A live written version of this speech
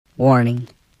Warning.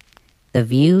 The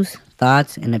views,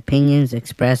 thoughts, and opinions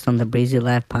expressed on the Breezy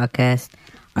Life podcast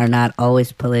are not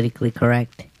always politically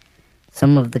correct.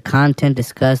 Some of the content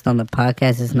discussed on the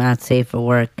podcast is not safe for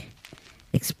work.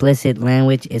 Explicit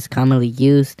language is commonly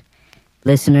used.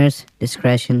 Listeners'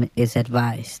 discretion is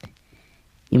advised.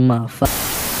 You motherfucker.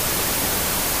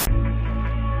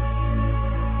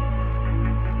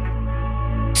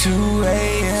 2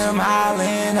 a.m.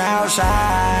 howling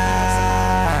outside,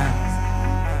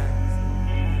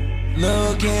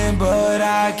 looking but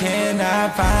I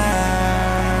cannot find.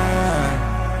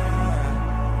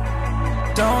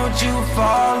 Don't you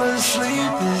fall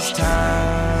asleep this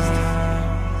time.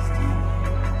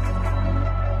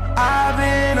 I've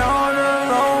been on a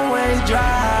long way drive.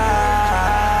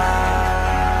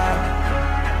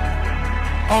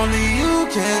 Only you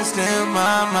can steal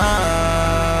my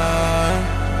mind.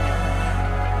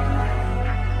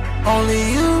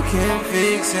 Only you can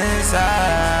fix inside.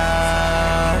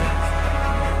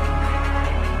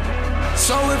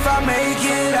 So if I make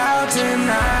it out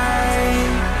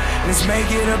tonight, let's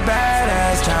make it a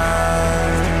badass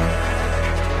time.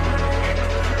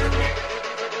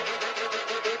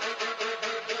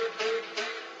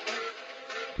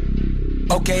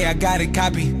 Okay, I got it,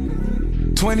 copy.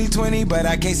 2020, but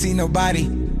I can't see nobody.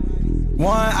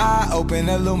 One eye open,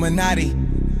 Illuminati.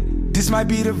 This might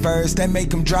be the verse that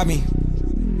make them drop me.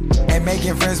 Ain't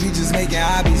making friends, we just making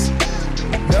hobbies.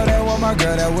 Know that was my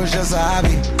girl, that was just a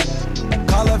hobby.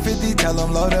 Call her 50, tell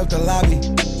them load up the lobby.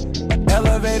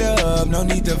 Elevator up, no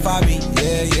need to fight me.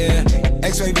 Yeah, yeah.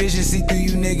 X-ray vision, see through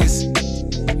you niggas.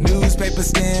 Newspaper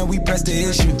stand, we press the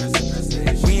issue.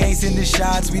 We ain't sending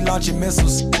shots, we launching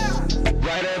missiles.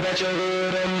 Right up at your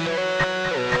hood,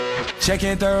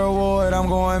 checking third ward, I'm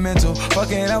going mental.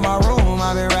 Fucking up my room,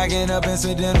 I've been racking up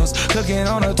incidentals. Cooking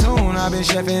on a tune, I've been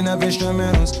chefing up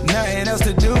instrumentals. Nothing else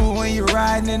to do when you're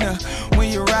riding in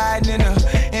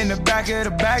the back of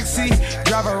the backseat.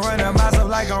 Drive a runner, myself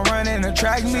like I'm running a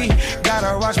track meet.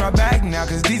 Gotta watch my back now,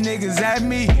 cause these niggas at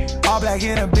me. All black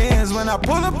in the Benz when I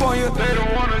pull up on you. They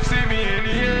don't wanna see me in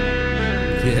the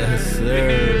air. Yes,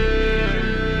 sir.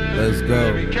 Let's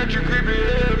go. Baby, catch your creepy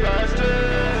head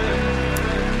faster.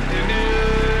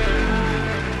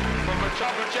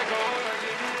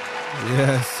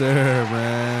 Yes, sir,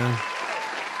 man.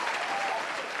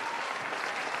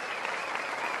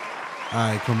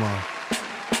 Alright, come on.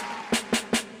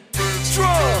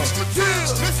 Drugs, you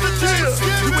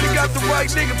really got the right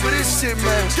nigga for this shit, man.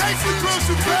 Let's take pictures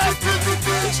of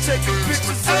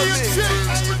it.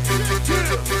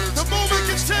 The moment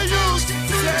continues.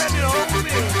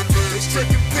 Let's take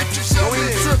pictures of it. Don't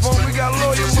even trip on, we got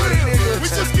lawyer money, nigga. We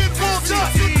just get warmed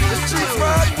up. Let's just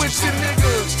ride with you,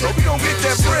 nigga. So we gon' get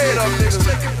that bread up, nigga.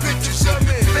 Taking pictures of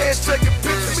it. Feds taking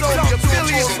pictures, we gon' be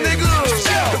affiliates, nigga.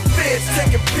 The feds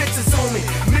taking pictures on me.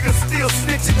 Niggas still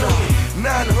snitching on me.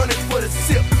 900 for the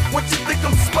sip. What you think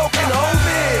I'm smoking,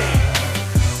 homie?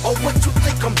 Or what you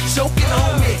think I'm joking,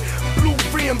 homie? Blue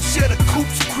rims, yeah, the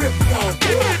coupes grip on.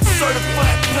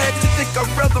 Certified plant, you think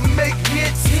I'd rather make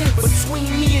hits? Between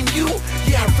me and you,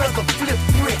 yeah, I'd rather flip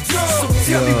bricks. So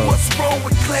tell me what's wrong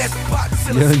with class box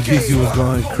and Young Jeezy was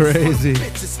going crazy.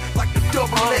 Like the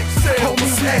double XL. Homie,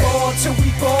 we ball till we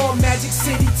ball, Magic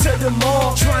City to the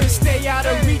mall. Trying to stay out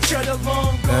of reach of the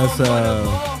long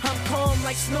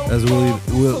That's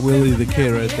Willie the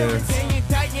Kid right there.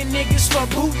 Niggas for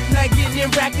bootlegging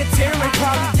and racketeering.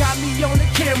 Probably got me on the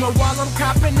camera while I'm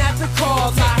copping at the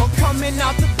car lot. I'm coming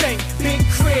out the bank, big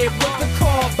crib with the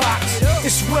car box.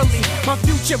 It's Willie, my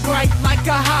future bright like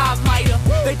a highlighter.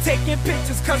 They taking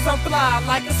pictures cause I'm fly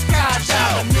like a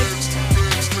skydiver.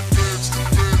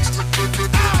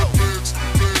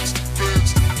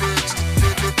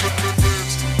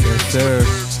 Yes, sir.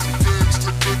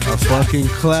 A fucking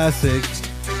classic.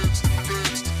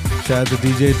 Shout out to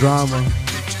DJ Drama.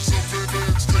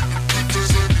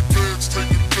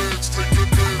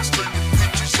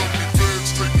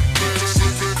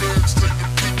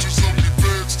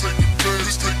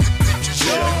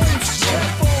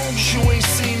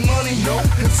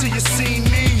 Until you see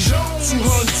me,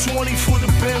 220 for the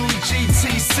Bentley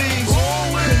GTC.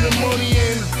 And the money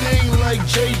ain't a thing like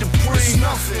Jay Dupree.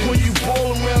 When you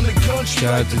ball around the country.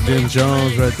 Shout out to Jim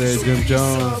Jones right there, Jim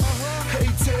Jones. Hey,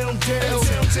 town down,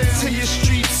 till your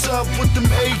streets up with them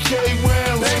AK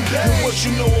rounds. And what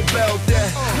you know about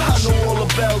that? I know all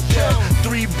about that.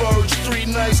 3 birds, 3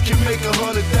 nights can make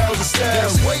 100,000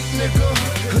 styles. Wait, nigga,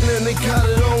 and then they got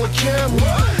it on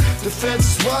camera. The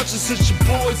feds watching since your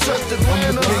boy touched Atlanta.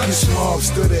 I'm the biggest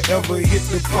mobster that ever hit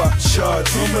the pop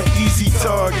charts. I'm an easy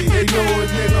target, they know a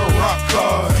nigga rock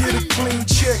hard. Get a clean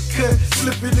check cut,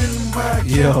 slip it in my account.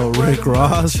 Yo, Rick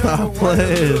Ross, stop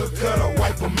playing. Gotta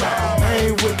wipe him out. I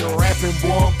ain't with the rapping,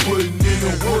 boy, I'm putting in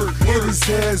the work. Hit his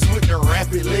ass with the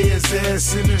rapid, lay his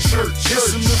ass in the church. Get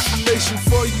some information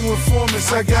for you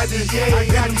informants, I got the yay. I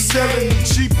got them selling them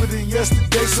cheaper than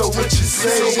yesterday, so what you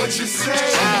say? So what you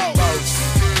say? I'm a boss.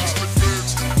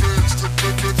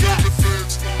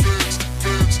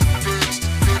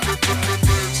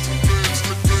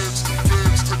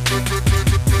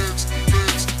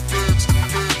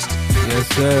 Yes,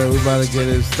 sir. We about to get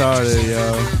it started,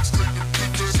 yo.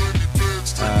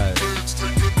 Alright.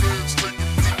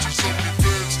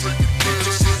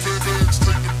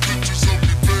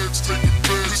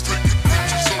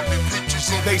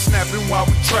 They snapping while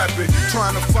we trapping,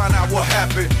 trying to find out what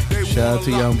happened. They Shout out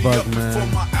to Young Buck, man. Before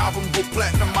my album go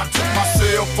platinum, I took my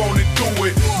cell phone and threw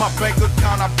it. My bank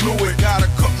account, I blew it. Gotta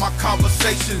cut my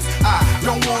conversations. I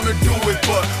don't wanna do it,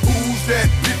 but who's that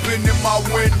peeping in my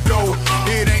window?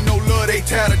 It ain't no love, they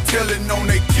telling on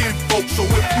they kinfolk. So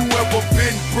if you ever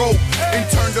been broke and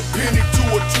turned a penny to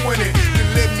a 20, then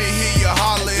let me hear you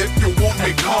holler. If you want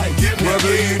me, come get me.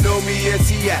 Whether you know me as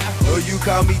T.I. or you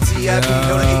call me T.I.P.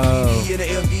 Know the APD and the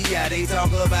FBI, they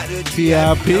talk about the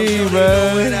T.I.P.,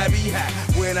 man. When I be high,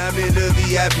 when I'm in the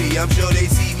VIP, I'm sure they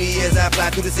see me as I fly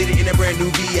through the city in a brand new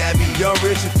VIP. Young,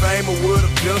 rich, and famous with a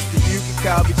pistol. You can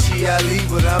call me Chi-Ali,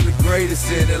 but I'm the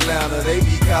greatest in Atlanta. They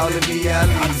be calling me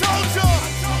Ali. I told y'all,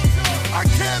 I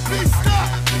can't be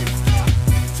stopped.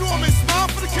 You want me to smile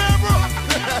for the camera?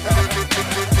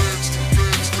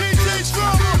 DJ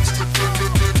Drama,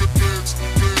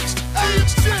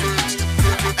 AMG,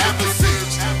 Embassy.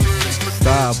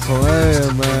 Stop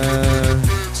playing, man.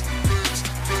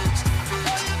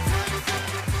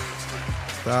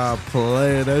 Stop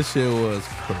playing. That shit was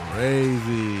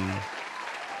crazy.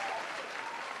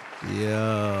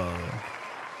 Yo.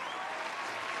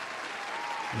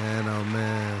 Man, oh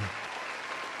man.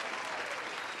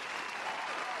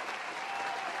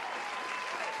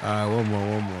 Alright, one more.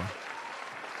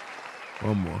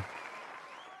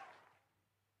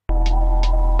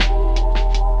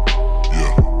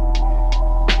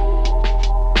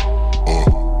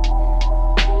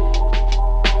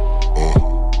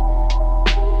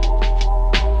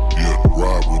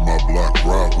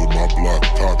 Ride with my block,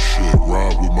 top shit.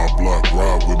 Ride with my block,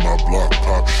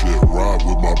 top shit. Ride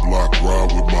with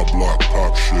my block,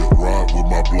 top shit. Ride with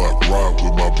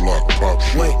my block, top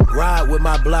shit. Wait, ride with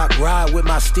my block, ride with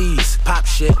my steez. Pop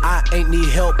shit, I ain't need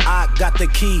help, I got the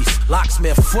keys.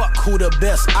 Locksmith, fuck who the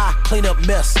best, I clean up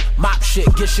mess. Mop shit,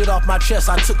 get shit off my chest,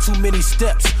 I took too many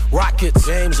steps. Rockets,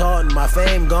 James Harden, my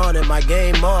fame gone and my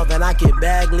game off. And I get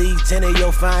bag league, 10 of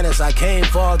your finest, I came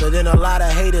farther than a lot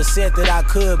of haters said that I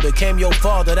could. Became your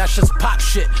father, that's just pop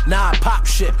shit. Nah, pop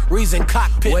shit, reason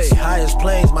cockpits. Way highest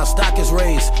planes, my stock is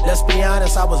raised. Let's be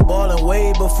honest, I was ballin'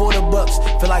 way before the Bucks.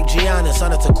 Feel like Giannis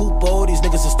on a Tacupo, these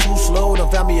niggas is too slow. Done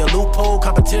found me a loophole,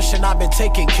 competition, I've been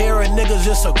taking care of niggas.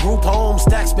 It's a group home,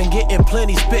 stacks been getting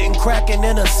plenty. Spitting, cracking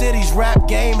in the city's rap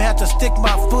game. Had to stick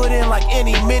my foot in like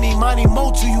any, mini, money,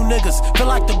 mo to you niggas. Feel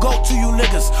like the GOAT to you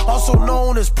niggas. Also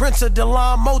known as Prince of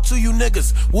Delon Mo to you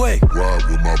niggas. Wait. Ride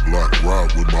with my block,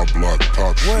 top shit. Ride with my block,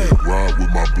 top shit. Ride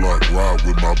with my block,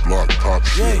 top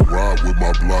shit. Ride with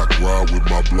my block, top shit. Ride with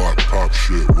my block, top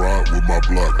shit. Ride with my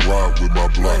block, top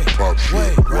shit.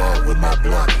 Ride with my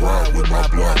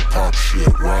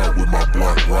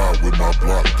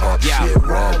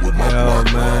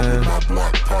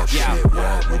block, top shit.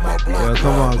 Ride with my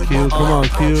block. Yo, come on,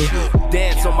 Q.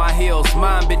 Dance on my heels,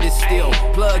 mind business still.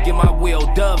 Plug in my wheel,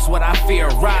 dubs what I fear.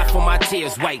 Ride for my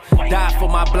tears, wait. Die for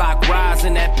my block, rise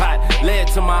in that pot. Led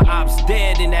to my ops,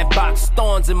 dead in that box.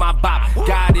 Thorns in my bop,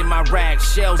 God in my rag.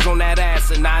 Shells on that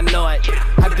ass and I know it.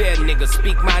 I dare niggas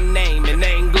speak my name and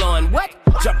they ain't glowing. What?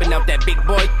 Jumping out that big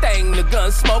boy thing, the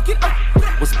gun smoking.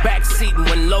 Was backseating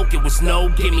when Loki was no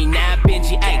gimme. Now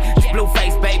Benji, ayy. It's blue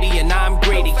face, baby, and I'm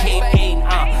greedy. Keep eating,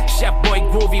 Chef boy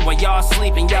groovy while y'all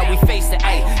sleeping. Yo, we face it,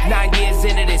 ayy. 9 years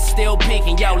in it, it's still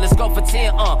peaking. Yo, let's go for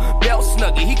 10, Belt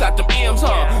Snuggie, he got them M's,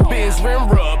 Biz Rim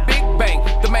Rub, Big Bang,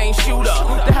 the main shooter.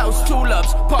 The house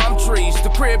tulips, palm trees, the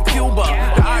crib Cuba.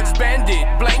 The ox bandit,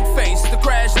 blank face, the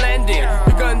crash landed.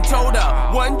 The gun told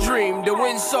her, one dream, the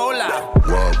wind so loud.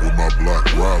 Ride with my block,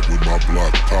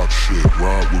 top shit.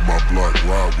 Ride with my block,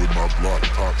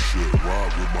 top shit.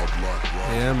 Ride with my block,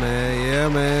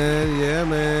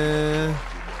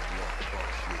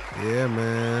 Yeah,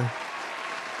 man.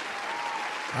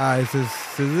 Alright, since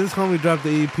this homie dropped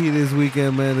the EP this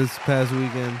weekend, man, this past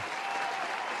weekend,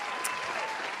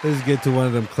 Let's get to one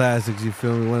of them classics, you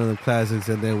feel me? One of them classics,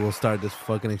 and then we'll start this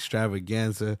fucking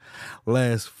extravaganza.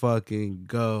 Let's fucking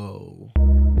go.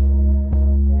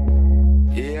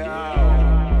 Yeah.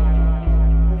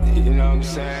 You know what I'm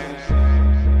saying?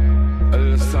 A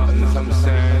little something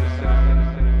saying.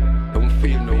 Don't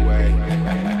feel no way.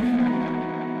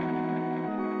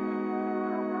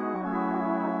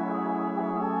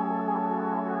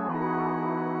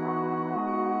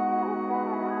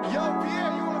 Yo,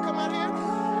 Pierre, you wanna come out here?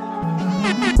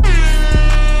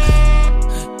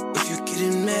 If you're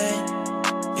getting mad,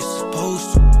 you're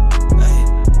supposed to.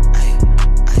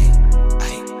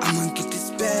 I'ma get this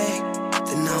bag,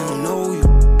 then I don't know you.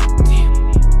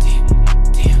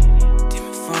 Damn,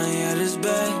 find out this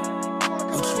bag,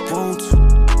 what you want to.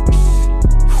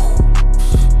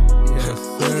 Yes,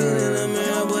 Looking in sir. the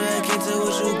mirror, but I can't tell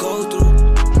what you go through.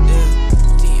 Yeah,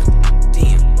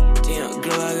 damn,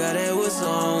 girl, I got that whistle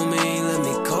on me, let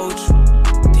me coach you.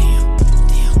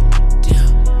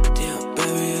 Damn,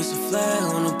 baby, it's a flag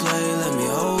on the play, let me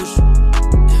hold you.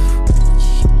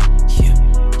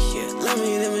 Yeah, let me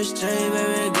demonstrate,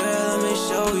 baby girl, let me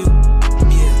show you.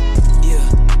 Yeah,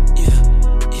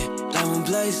 like when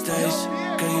PlayStation,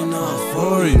 girl, you know I'm For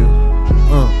for you. you.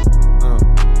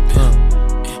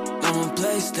 I'm on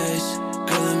PlayStation,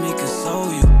 girl, let me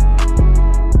console you.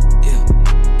 Yeah,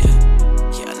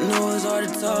 I know it's hard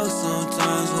to talk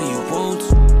sometimes when you want to.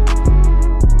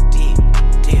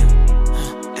 Damn,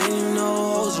 ain't even no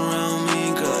hoes around me,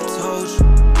 girl, I told you.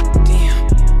 Damn,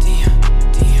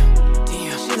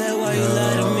 she like, why you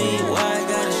lie to me, why I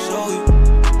gotta show you.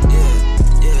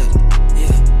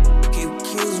 Yeah, keep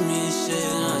accusing me and shit,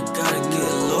 and I gotta get a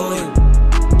lawyer.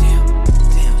 Damn,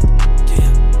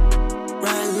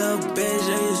 right, little bitch,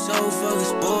 yeah, you so fucking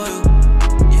spoiled.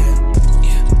 Yeah,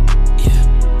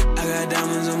 I got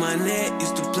diamonds on my neck,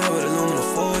 used to play with aluminum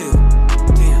foil.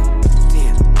 Damn,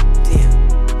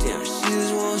 she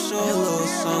just wanna show a little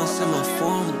song, send my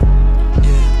formula.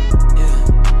 Yeah,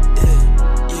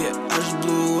 I just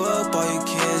blew up all you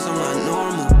kids, I'm not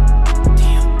normal.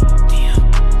 Damn,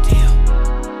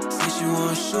 say she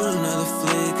wanna shoot another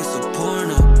flick, it's a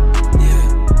porno. Yeah,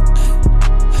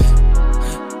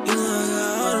 you know I got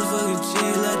all the fucking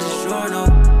cheese like the Jordan.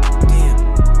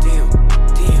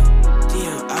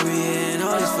 Damn, I be hitting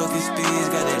all these fucking speeds,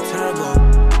 got that turbo.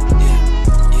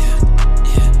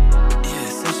 Yeah,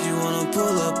 say she wanna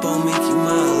pull up on me, keep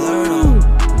my alert on.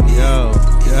 Yo.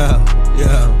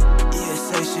 Yeah,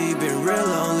 say she been real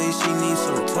lonely, she needs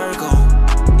some twerk on.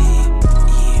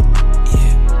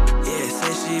 Yeah,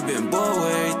 say she been bored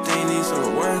with everything, needs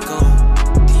some work on.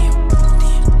 Damn,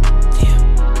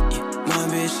 my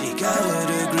bitch, she got a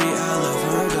degree, I love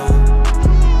her though.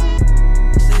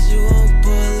 Say she won't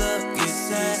pull up, get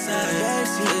side,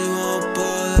 backseat, she won't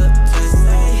pull up, just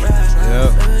say ride.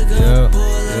 Baby girl,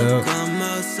 pull up, come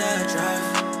outside, drive,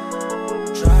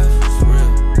 for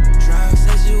real, drive.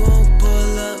 Say she won't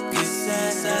pull up, get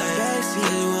side, backseat, she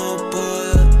won't pull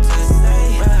up, just say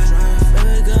ride.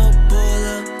 Baby girl, pull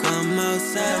up, come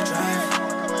outside, drive,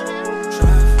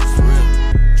 for real,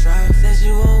 drive. Say she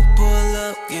won't pull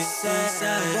up, get side,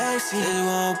 backseat, she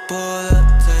won't pull up,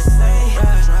 just say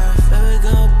ride. Baby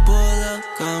girl, pull up,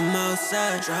 come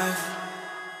outside, drive,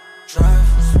 for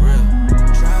real,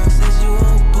 drive. Say she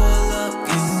won't pull up,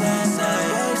 get side,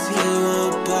 backseat, she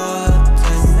won't pull up,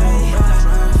 just say ride.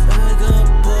 Baby girl,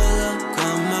 pull up,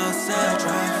 come outside,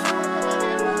 drive,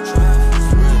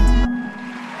 for real.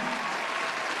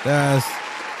 That's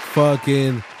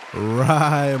fucking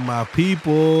right, my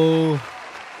people.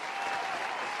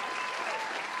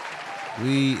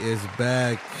 We is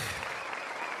back.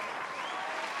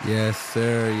 Yes,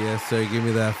 sir. Give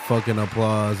me that fucking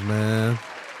applause, man.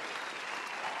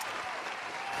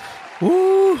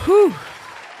 Woo-hoo.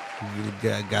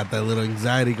 Got that little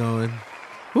anxiety going.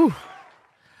 Woo.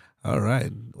 All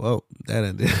right. Well, that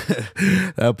ended.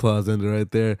 That applause ended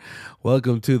right there.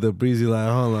 Welcome to the Breezy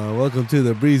Live. Hold on. Welcome to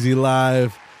the Breezy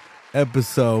Live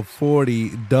episode 40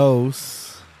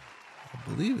 dose. I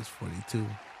believe it's 42.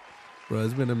 Bro,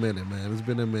 it's been a minute, man. It's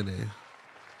been a minute.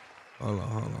 Hold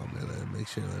on, man. Let me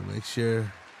make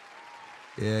sure.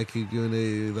 Yeah, I keep giving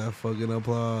it that fucking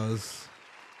applause.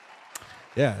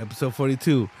 Yeah, episode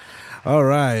 42. All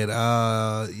right.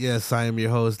 Yes, I am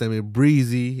your host, Emmit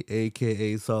Breezy,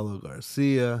 a.k.a. Saulo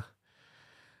Garcia.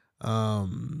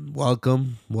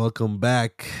 Welcome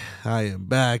back. I am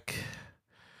back.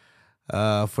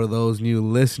 For those new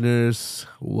listeners,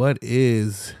 what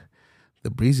is the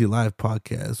Breezy Live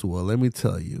podcast? Well, let me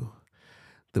tell you.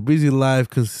 The Breezy Live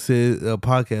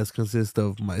podcast consists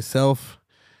of myself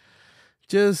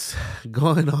just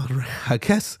going on, I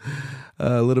guess,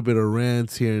 a little bit of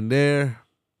rants here and there,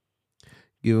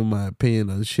 giving my opinion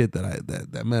on shit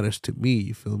that matters to me.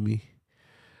 You feel me?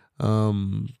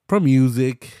 From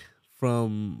music,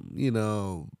 from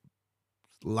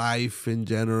life in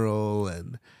general,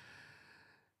 and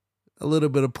a little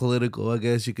bit of political, I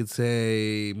guess you could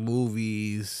say,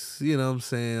 movies. You know what I'm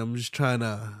saying?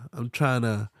 I'm trying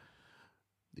to,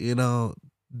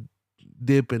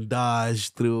 dip and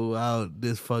dodge throughout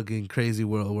this fucking crazy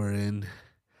world we're in.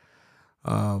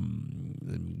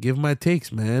 Give my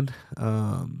takes, man.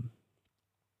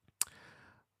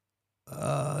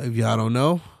 If y'all don't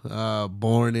know,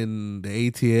 born in the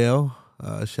ATL.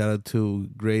 Shout out to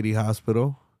Grady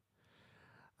Hospital.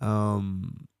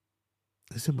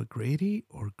 Is it McGrady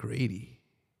or Grady?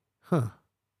 Huh.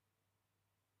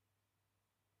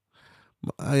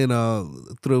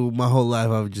 Through my whole life,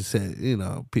 I've just said,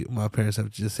 my parents have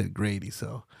just said Grady,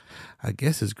 so I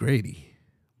guess it's Grady,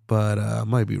 but I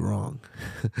might be wrong.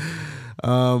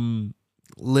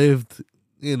 Lived,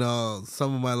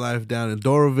 some of my life down in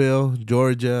Doraville,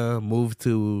 Georgia. Moved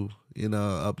to,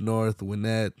 up north,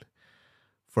 Winnett,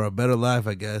 for a better life,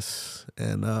 I guess,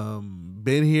 and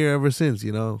been here ever since.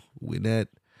 Winnett,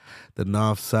 the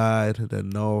north side, the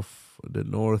north.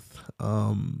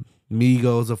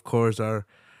 Migos, of course, are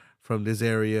from this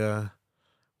area.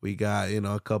 We got,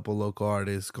 a couple local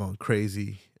artists going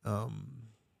crazy.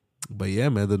 But yeah,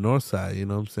 man, the north side, you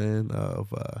know what I'm saying,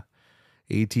 of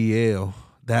ATL,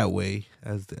 that way,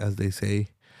 as they say.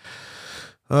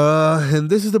 And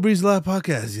this is the Breeze Live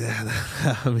podcast. Yeah,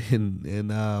 I mean,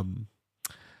 and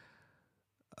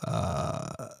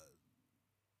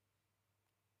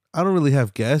I don't really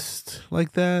have guests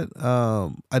like that.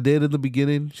 I did in the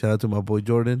beginning. Shout out to my boy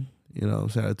Jordan.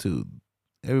 Shout out to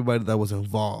everybody that was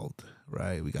involved,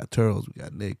 right? We got Turtles, we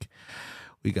got Nick,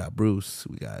 we got Bruce,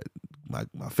 we got my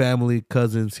family,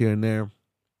 cousins here and there.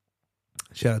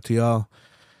 Shout out to y'all.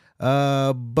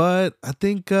 But I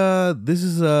think this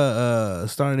is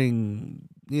starting,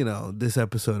 this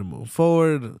episode to move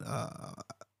forward.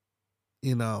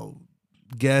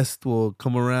 Guests will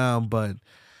come around, but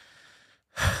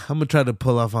I'm gonna try to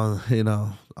pull off on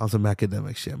some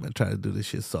academic shit, man. Try to do this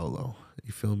shit solo.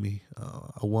 You feel me?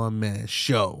 A one-man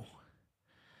show.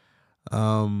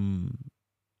 And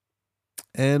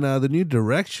the new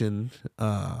direction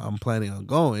I'm planning on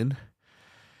going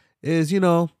is,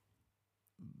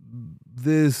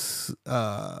 this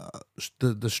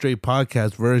the straight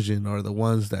podcast version, or the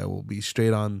ones that will be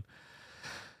straight on,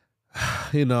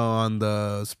 on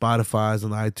the Spotify's, on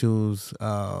the iTunes,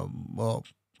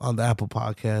 on the Apple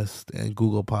Podcast and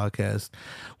Google Podcast,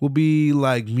 will be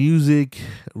like music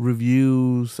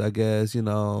reviews, I guess, if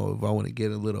I want to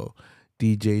get a little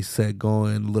DJ set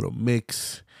going, a little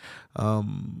mix,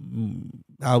 album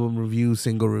reviews,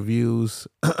 single reviews.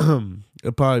 It'll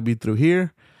probably be through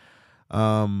here.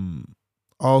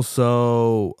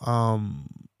 Also,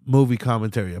 movie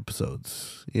commentary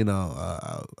episodes.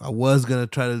 I was going to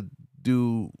try to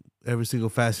do every single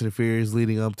Fast and Furious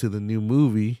leading up to the new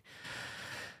movie.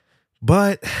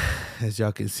 But as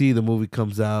y'all can see, the movie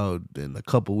comes out in a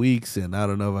couple weeks, and I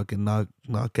don't know if I can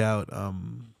knock out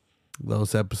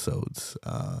those episodes.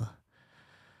 So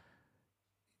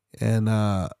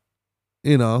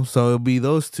it'll be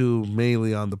those two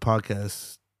mainly on the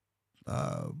podcast,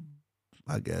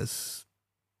 I guess,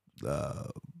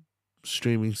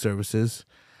 streaming services.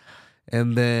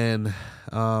 And then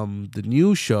the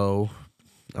new show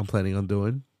I'm planning on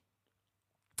doing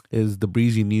is the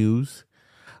Breezy News.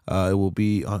 It will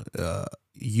be on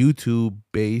YouTube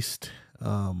based.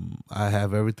 I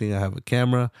have everything. I have a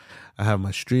camera. I have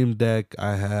my stream deck.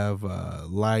 I have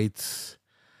lights.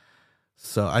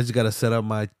 So I just gotta set up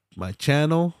my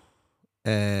channel,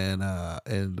 and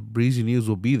the Breezy News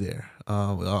will be there.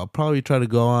 I'll probably try to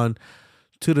go on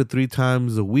 2 to 3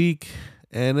 times a week,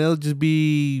 and it'll just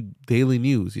be daily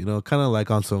news. Kind of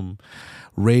like on some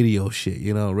radio shit.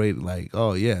 Like,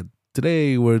 oh yeah,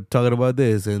 today we're talking about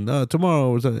this, and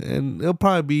tomorrow and it'll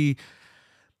probably be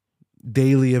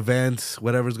daily events,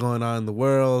 whatever's going on in the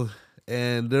world,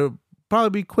 and they'll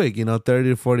probably be quick, 30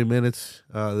 to 40 minutes.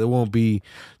 There won't be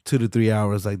 2 to 3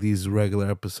 hours like these regular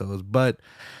episodes, but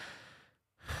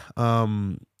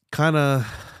kind of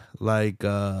like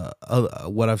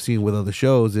what I've seen with other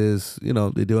shows is, they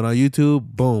do it on YouTube,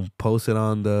 boom, post it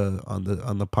on the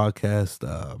podcast,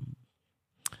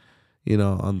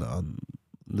 on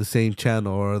the same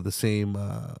channel or the same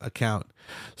account.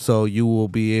 So you will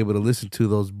be able to listen to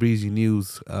those Breezy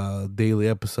News daily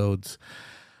episodes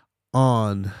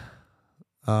on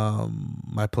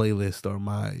my playlist, or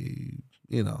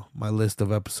my list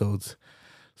of episodes.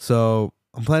 So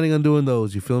I'm planning on doing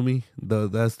those. You feel me?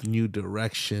 That's the new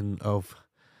direction of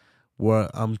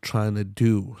what I'm trying to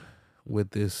do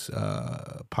with this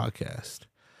podcast.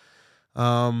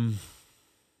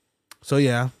 So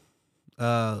yeah,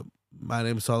 my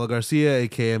name is Saulo Garcia,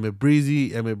 aka Emmit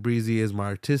Breezy. Emmit Breezy is my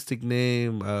artistic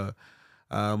name.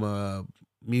 I'm a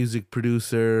music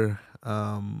producer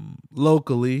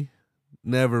locally.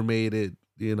 Never made it,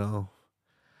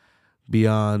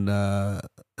 beyond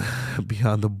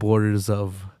beyond the borders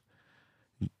of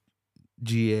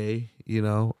GA.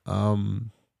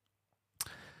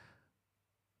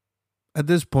 At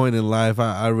this point in life,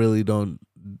 I really don't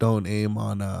aim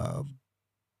on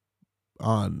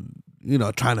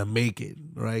trying to make it,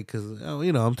 right? Because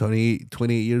I'm 28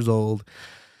 years old.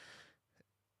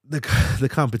 The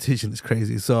competition is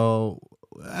crazy. So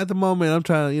at the moment, I'm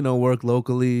trying to work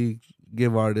locally,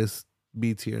 give artists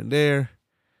beats here and there,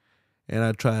 and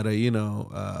I try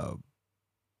to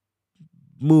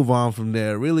move on from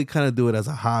there. Really, kind of do it as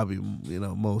a hobby,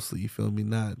 mostly. You feel me?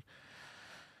 Not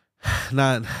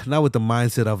with the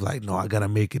mindset of like, no, I gotta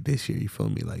make it this year. You feel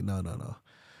me? Like, no.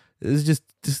 It's just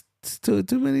too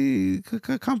many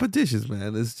competitions,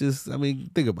 man. It's just, I mean,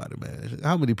 think about it, man.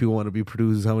 How many people want to be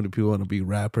producers? How many people want to be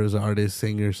rappers, artists,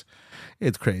 singers?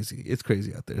 It's crazy. It's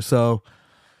crazy out there. So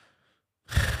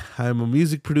I'm a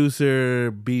music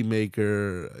producer, beat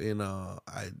maker.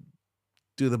 I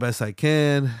do the best I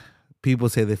can. People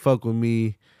say they fuck with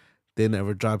me. They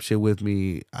never drop shit with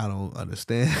me. I don't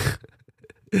understand.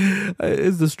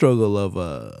 It's the struggle of,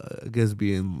 I guess,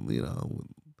 being,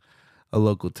 a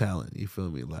local talent. You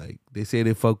feel me? Like, they say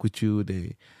they fuck with you.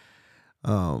 They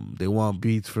want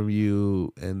beats from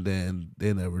you, and then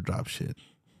they never drop shit.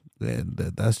 And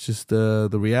that's just the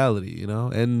reality,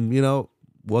 And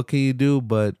what can you do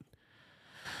but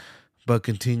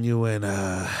continue and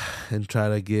try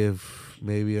to give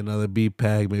maybe another beat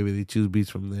pack. Maybe they choose beats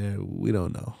from there. We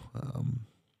don't know.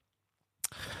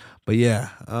 But yeah,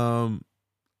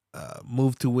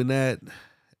 moved to Winnett,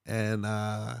 and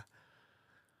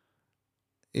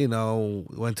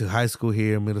went to high school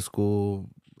here, middle school,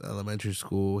 elementary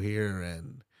school here,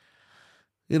 and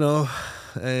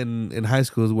and in high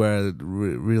school is where I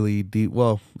really deep.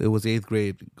 Well, it was 8th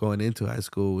grade going into high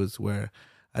school was where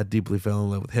I deeply fell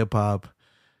in love with hip hop.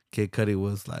 Kid Cudi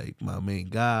was like my main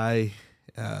guy.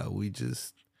 We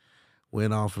just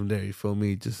went on from there. You feel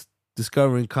me? Just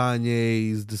discovering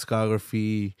Kanye's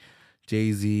discography,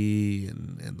 Jay-Z,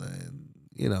 and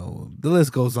the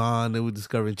list goes on. And we're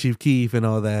discovering Chief Keef and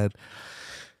all that.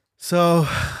 So,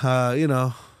 I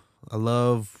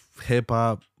love hip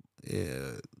hop.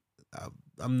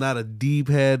 I'm not a deep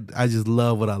head. I just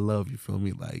love what I love. You feel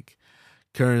me? Like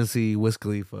Currency, Wiz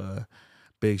Khalifa,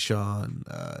 Big Sean,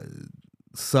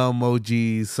 some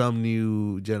OGs, some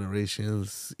new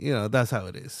generations. That's how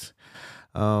it is.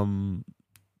 And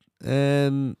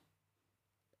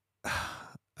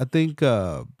I think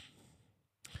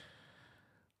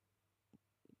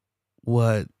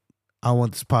what I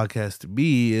want this podcast to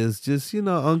be is just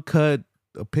uncut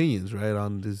opinions, right,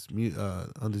 on this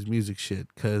music shit.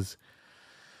 Because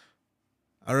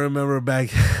I remember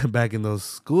back in those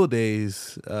school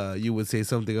days, you would say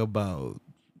something about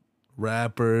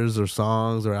rappers or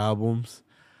songs or albums,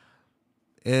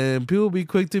 and people be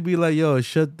quick to be like, "Yo,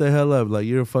 shut the hell up! Like,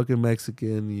 you're a fucking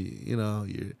Mexican. You know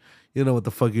what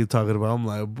the fuck you're talking about." I'm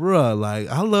like, bruh, like,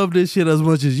 I love this shit as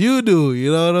much as you do.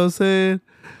 You know what I'm saying?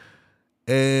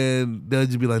 And they'll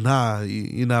just be like, "Nah,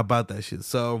 you're not about that shit."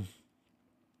 So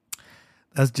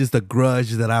that's just a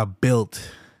grudge that I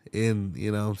built in,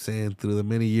 what I'm saying, through the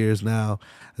many years now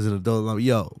as an adult. I'm like,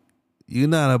 yo, you're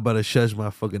not about to shush my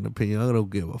fucking opinion. I don't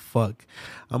give a fuck.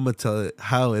 I'm going to tell it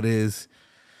how it is.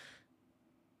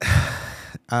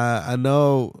 I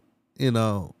know,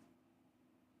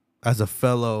 as a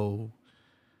fellow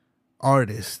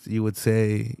artist, you would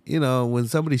say, when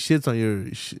somebody shits on your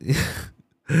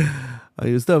on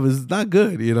your stuff, it's not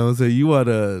good, So you want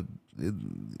to,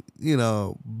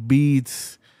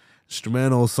 beats,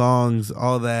 instrumental songs,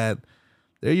 all that.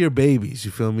 They're your babies,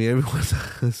 you feel me? Every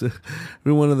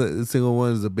one of the single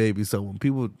one is a baby. So when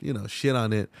people, shit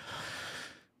on it,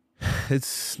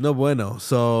 it's no bueno.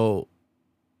 So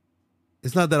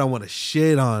it's not that I want to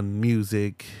shit on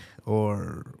music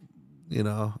or,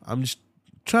 I'm just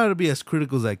trying to be as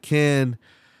critical as I can,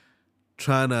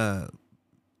 trying to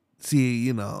see,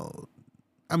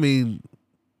 I mean,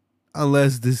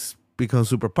 unless this becomes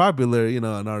super popular,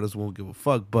 an artist won't give a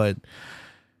fuck, but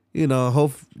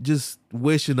just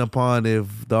wishing upon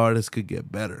if the artist could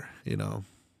get better,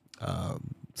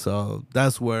 so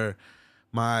that's where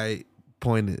my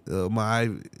point, my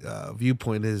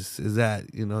viewpoint is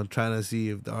at, trying to see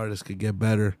if the artist could get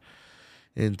better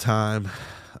in time.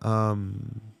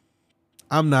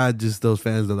 I'm not just those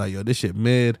fans that are like, yo, this shit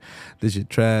mid, this shit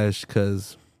trash,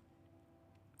 because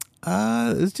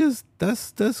it's just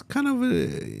that's kind of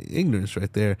ignorance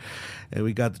right there. And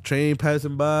we got the train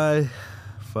passing by.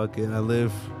 Fucking, I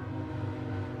live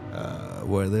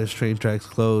where there's train tracks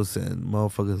close, and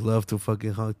motherfuckers love to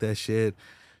fucking honk that shit.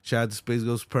 Shout out to Space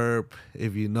Ghost Perp.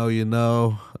 If you know, you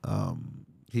know.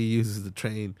 He uses the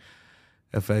train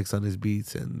effects on his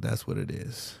beats, and that's what it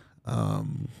is.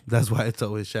 That's why it's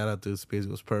always shout out to Space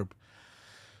Ghost Perp.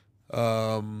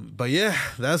 But yeah,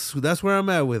 that's where I'm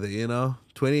at with it, you know.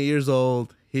 28 years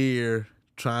old, here,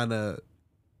 trying to,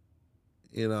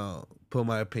 you know, put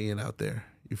my opinion out there.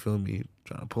 You feel me?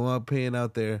 Trying to put my opinion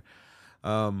out there.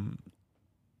 I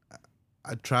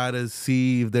try to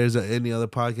see if there's any other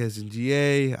podcast in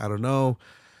GA. I don't know.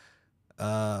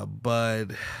 But,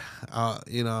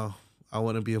 you know, I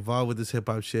want to be involved with this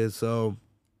hip-hop shit. So,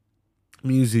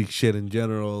 music shit in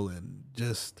general and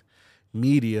just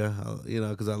media, you know,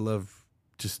 because I love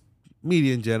just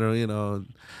media in general, you know.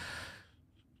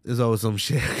 There's always some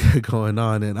shit going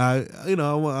on. And I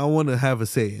want to have a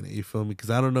say in it, you feel me? Because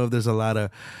I don't know if there's a lot of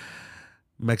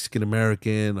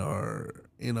Mexican-American or,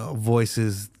 you know,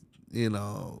 voices, you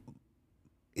know,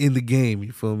 in the game,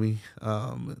 you feel me?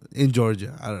 In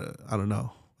Georgia, I don't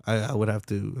know. I would have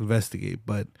to investigate,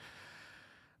 but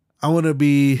I want to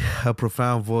be a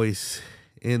profound voice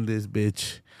in this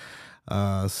bitch.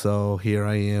 So here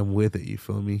I am with it, you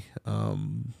feel me?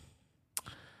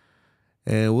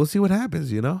 And we'll see what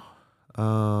happens, you know?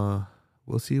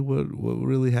 We'll see what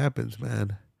really happens,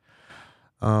 man.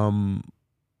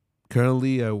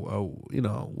 Currently, I you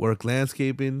know, work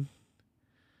landscaping.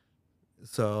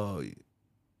 So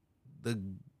the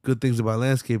good things about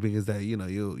landscaping is that, you know,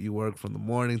 you work from the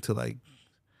morning to like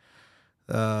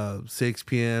 6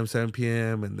 p.m., 7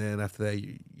 p.m., and then after that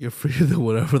you're free to do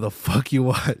whatever the fuck you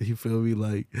want. You feel me?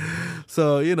 Like,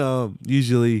 so, you know,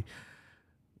 usually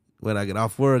when I get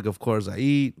off work, of course I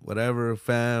eat, whatever,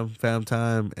 fam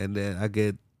time, and then I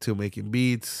get to making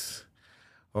beats,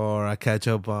 or I catch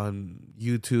up on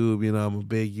YouTube. You know, I'm a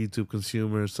big YouTube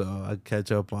consumer, so I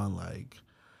catch up on like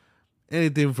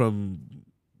anything from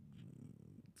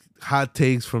hot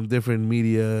takes from different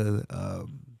media,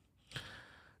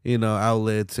 you know,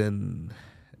 outlets and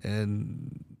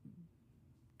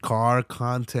car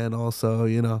content also,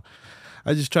 you know.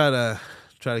 I just try to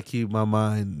keep my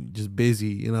mind just busy,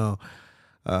 you know,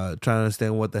 trying to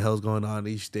understand what the hell's going on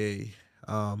each day,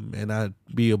 and not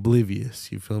be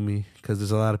oblivious, you feel me? Because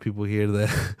there's a lot of people here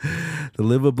that that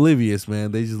live oblivious,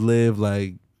 man. They just live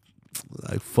like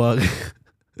fuck.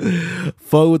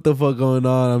 Fuck what the fuck going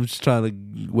on. I'm just trying to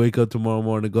wake up tomorrow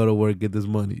morning, go to work, get this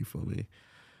money, you feel me?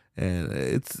 And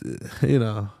it's, you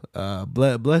know,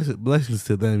 blessings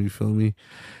to them, you feel me?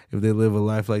 If they live a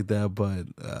life like that. But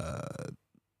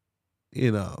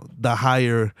you know, the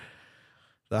higher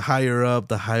up,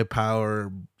 the high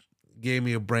power gave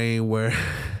me a brain where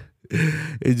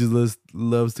it just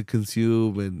loves to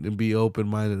consume and be open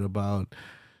minded about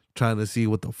trying to see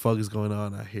what the fuck is going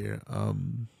on out here.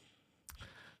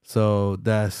 So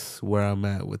that's where I'm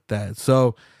at with that.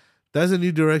 So that's a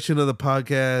new direction of the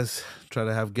podcast. Try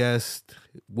to have guests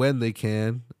when they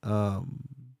can.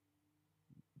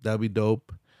 That'd be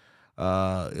dope.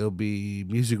 It'll be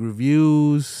music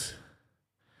reviews,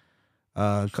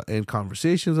 and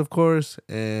conversations, of course,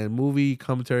 and movie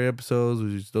commentary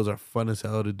episodes, those are fun as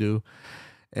hell to do.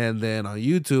 And then on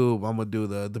YouTube, I'm gonna do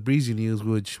the Breezy News,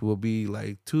 which will be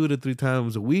like 2 to 3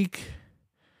 times a week.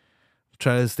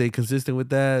 Try to stay consistent with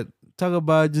that. Talk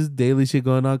about just daily shit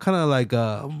going on, kind of like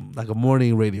a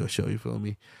morning radio show. You feel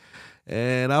me?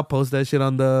 And I'll post that shit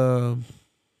on the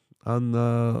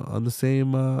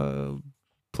same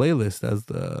playlist as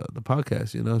the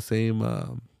podcast. You know, same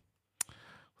what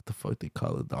the fuck they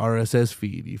call it, the RSS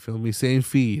feed. You feel me? Same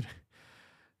feed.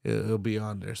 It'll be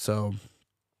on there. So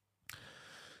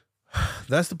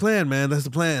that's the plan, man. That's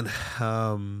the plan.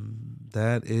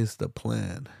 That is the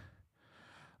plan.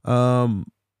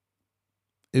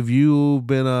 If you've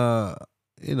been a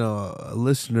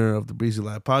listener of the Breezy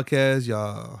Live podcast,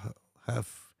 y'all have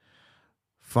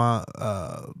found,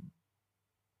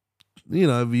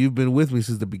 if you've been with me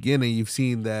since the beginning, you've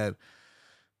seen that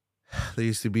there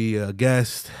used to be a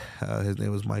guest. His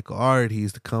name was Michael Art. He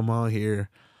used to come on here,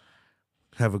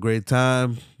 have a great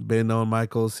time. Been knowing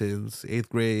Michael since 8th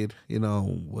grade. You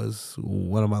know, was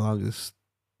one of my longest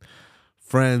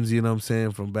friends, you know what I'm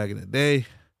saying, from back in the day.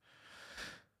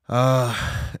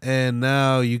 And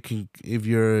now you can, if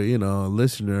you're, a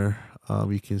listener,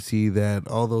 you can see that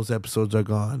all those episodes are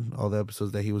gone. All the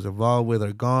episodes that he was involved with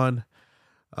are gone.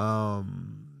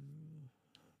 I'm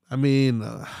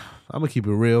gonna keep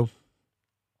it real.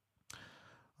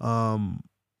 Um,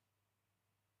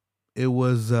 it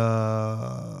was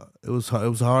it was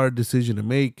a hard decision to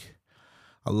make.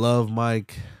 I love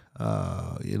Mike.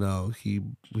 You know,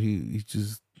 he's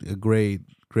just a great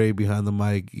behind the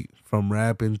mic, from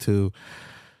rapping to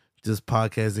just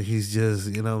podcasting. He's just,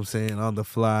 you know what I'm saying, on the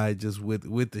fly, just with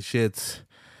the shits.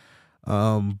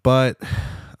 But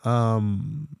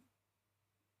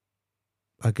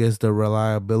I guess the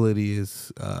reliability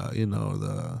is you know,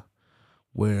 the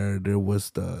where there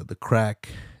was the crack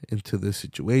into the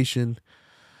situation.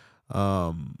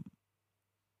 Um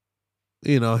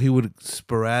you know, he would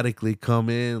sporadically come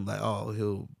in, like, oh,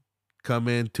 he'll come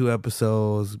in 2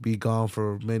 episodes, be gone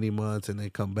for many months, and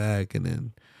then come back and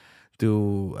then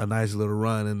do a nice little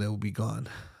run, and they'll be gone.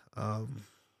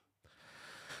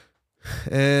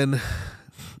 And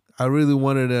I really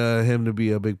wanted him to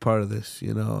be a big part of this,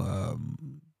 you know.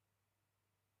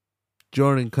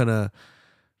 Jordan kind of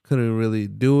couldn't really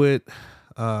do it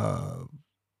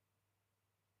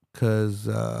because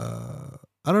I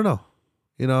don't know.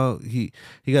 You know, he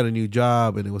got a new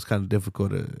job, and it was kind of difficult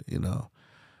to, you know,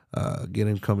 get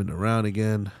him coming around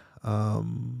again.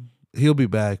 He'll be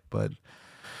back, but,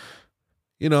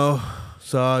 you know,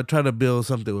 so I try to build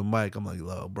something with Mike. I'm like,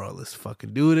 "Low, bro, let's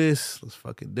fucking do this. Let's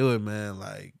fucking do it, man.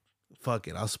 Like, fuck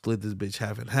it. I'll split this bitch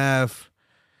half and half.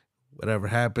 Whatever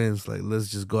happens, like, let's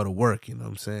just go to work." You know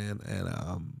what I'm saying? And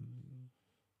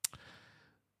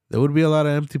there would be a lot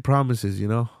of empty promises, you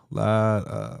know, lot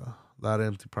of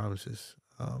empty promises.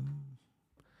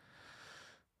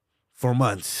 For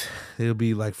months, it'll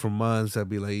be like for months. I'd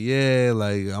be like, yeah,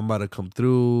 like, I'm about to come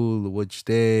through. Which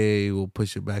day? We'll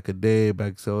push it back a day,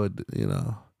 back, so you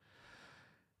know.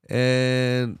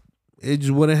 And it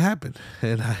just wouldn't happen,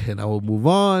 and I would move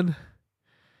on.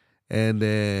 And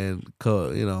then,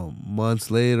 you know,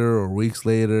 months later or weeks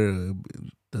later,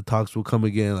 the talks will come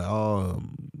again. Like, oh,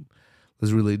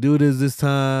 let's really do this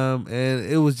time. And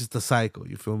it was just a cycle.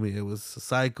 You feel me? It was a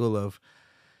cycle of,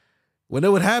 when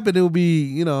it would happen, it would be,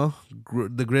 you know,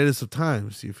 the greatest of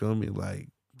times. You feel me? Like,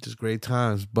 just great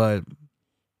times. But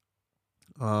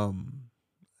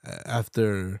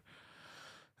after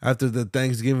the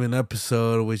Thanksgiving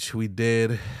episode, which we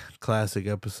did, classic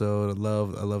episode. I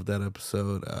love that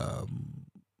episode.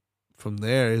 From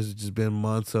there, it's just been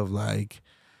months of, like,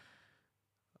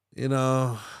 you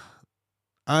know,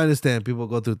 I understand people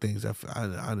go through things. I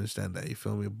understand that, you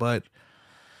feel me? But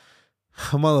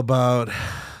I'm all about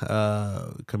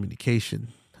communication,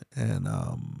 and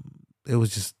it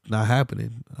was just not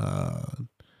happening.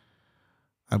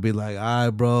 I'd be like, all right,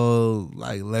 bro,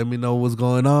 like, let me know what's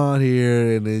going on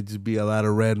here. And it'd just be a lot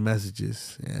of red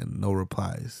messages and no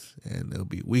replies. And there'll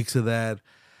be weeks of that.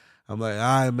 I'm like, all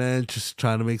right, man, just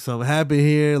trying to make something happen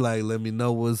here. Like, let me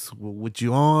know what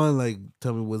you on. Like,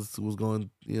 tell me what's going,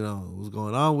 you know, what's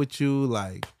going on with you.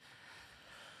 Like,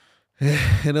 and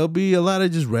there'll be a lot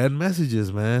of just red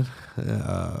messages, man.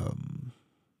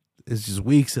 It's just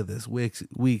weeks of this, weeks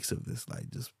of this,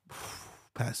 like, just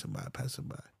passing by.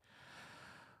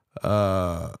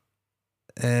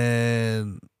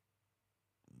 And,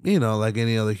 you know, like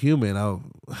any other human,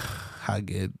 I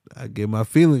get my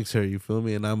feelings hurt, you feel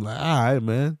me? And I'm like, all right,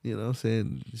 man, you know what I'm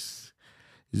saying? Just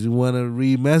want to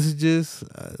read messages,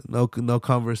 no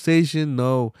conversation,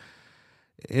 no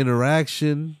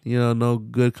interaction, you know, no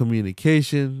good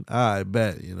communication. I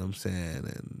bet, you know what I'm saying?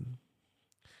 And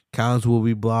accounts will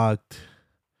be blocked.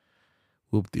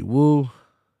 Whoop-de-woo.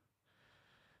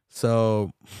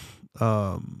 So,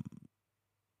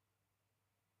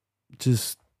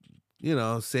 just, you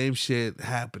know, same shit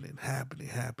happening,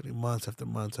 months after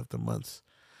months.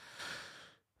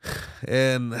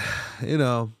 And, you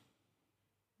know,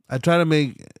 I try to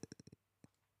make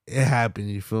it happen,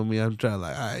 you feel me? I'm trying,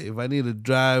 like, all right, if I need to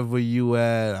drive where you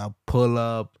at, I'll pull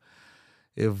up.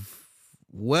 If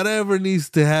whatever needs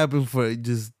to happen for it,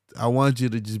 just, I want you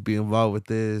to just be involved with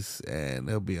this. And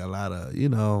there'll be a lot of, you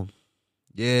know,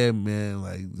 yeah, man,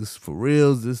 like, this for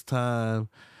reals this time.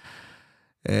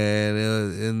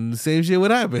 And the same shit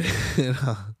would happen. You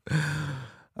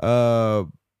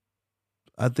know?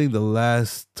 I think the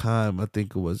last time, I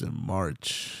think it was in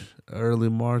March, early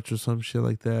March or some shit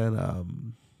like that.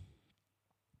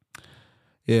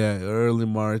 Yeah, early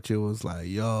March, it was like,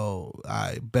 yo,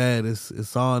 I bet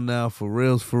it's on now, for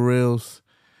reals.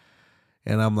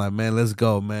 And I'm like, man, let's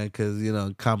go, man, because, you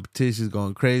know, competition's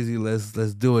going crazy. Let's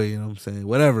do it, you know what I'm saying?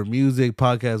 Whatever, music,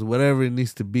 podcast, whatever it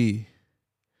needs to be.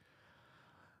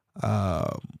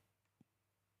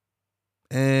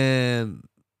 And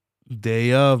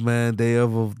day of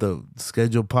the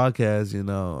scheduled podcast, you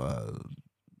know,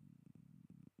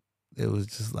 it was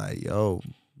just like, yo,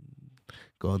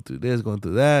 going through this, going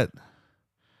through that.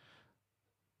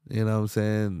 you know what I'm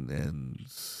saying, and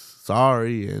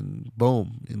sorry, and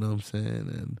boom, you know what I'm saying,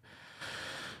 and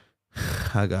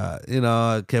I got,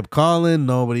 I kept calling,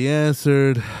 nobody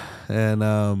answered, and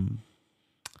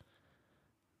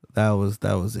that was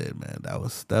it, man. That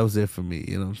was it for me,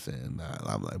 you know what I'm saying.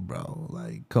 I'm like, bro,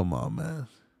 like, come on, man.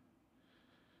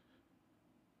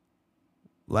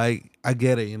 Like, I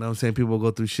get it, you know what I'm saying? People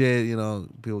go through shit,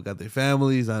 people got their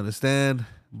families, I understand,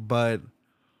 but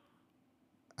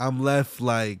I'm left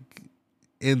like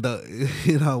in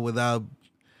the, without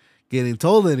getting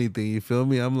told anything, you feel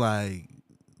me? I'm like,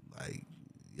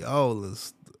 yo,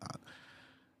 let's,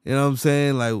 you know what I'm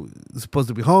saying? Like, it's supposed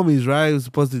to be homies, right? It's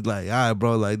supposed to be like, all right,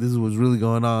 bro, like, this is what's really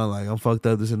going on. Like, I'm fucked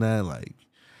up, this and that. Like,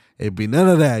 it'd be none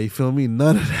of that, you feel me?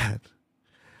 None of that.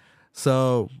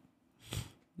 So,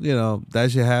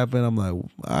 that shit happened. I'm like, all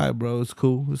right, bro, it's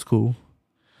cool. It's cool.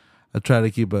 I try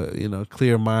to keep a,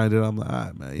 clear minded. I'm like, all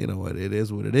right, man, you know what? It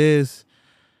is what it is.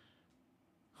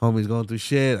 Homie's going through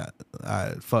shit. All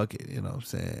right, fuck it, you know what I'm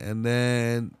saying? And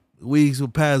then weeks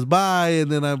would pass by,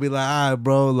 and then I'd be like, all right,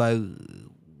 bro, like,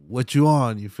 what you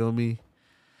on? You feel me?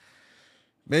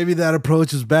 Maybe that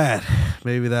approach is bad.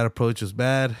 And,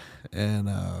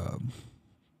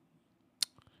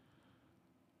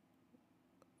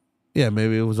 yeah,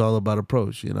 maybe it was all about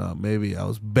approach, Maybe I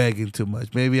was begging too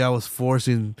much. Maybe I was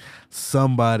forcing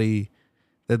somebody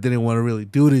that didn't want to really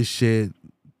do this shit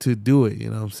to do it, you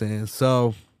know what I'm saying?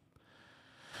 So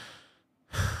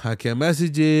I kept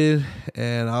messaging,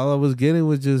 and all I was getting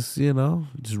was just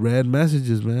read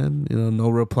messages, man. No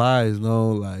replies,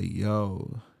 no like,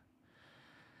 yo.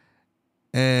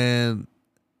 And,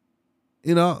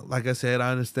 like I said,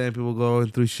 I understand people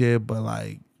going through shit, but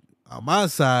like on my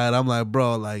side, I'm like,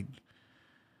 bro, like,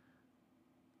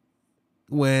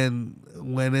 when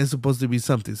it's supposed to be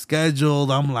something scheduled,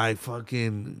 I'm like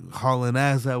fucking hauling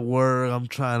ass at work. I'm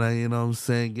trying to, what I'm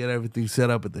saying, get everything set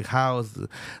up at the house, the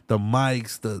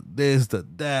mics, the this, the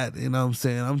that, you know what I'm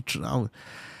saying?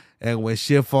 And when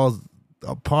shit falls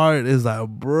apart, it's like,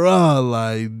 bro,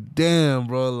 like, damn,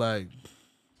 bro, like,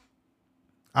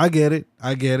 I get it.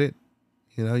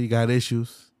 You got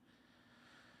issues.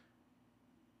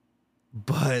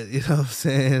 But, you know what I'm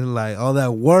saying? Like, all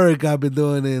that work I've been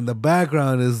doing in the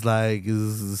background is like,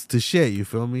 is to shit, you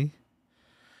feel me?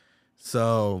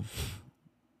 So,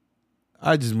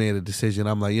 I just made a decision.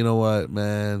 I'm like, you know what,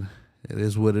 man? It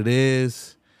is what it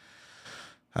is.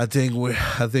 I think we're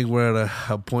at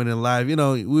a point in life.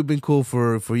 We've been cool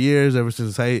for years, ever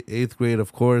since eighth grade,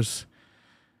 of course.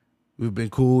 We've been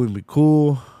cool.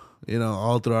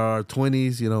 All through our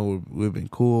 20s, we've been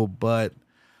cool, but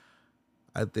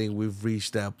I think we've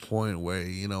reached that point where,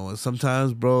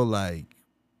 sometimes, bro, like,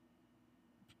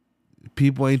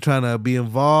 people ain't trying to be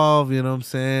involved, you know what I'm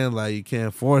saying? Like, you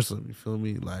can't force them, you feel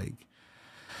me? Like,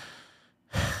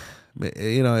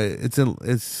 it's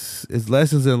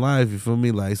lessons in life, you feel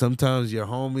me? Like, sometimes your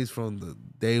homies from the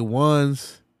day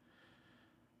ones,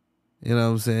 you know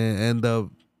what I'm saying, end up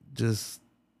just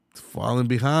falling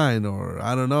behind, or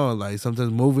I don't know, like,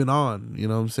 sometimes moving on, you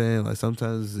know what I'm saying? Like,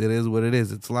 sometimes it is what it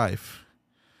is. It's life.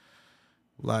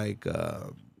 Like,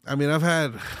 I've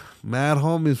had mad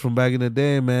homies from back in the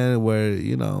day, man, where,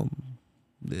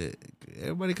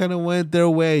 everybody kind of went their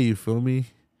way, you feel me?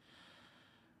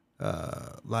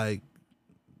 Like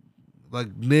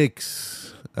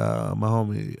Nick's, my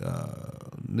homie,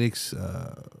 Nick's,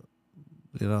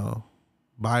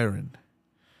 Byron.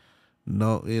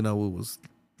 No, it was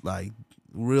like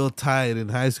real tight in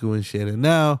high school and shit. And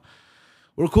now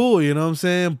we're cool, you know what I'm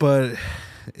saying? But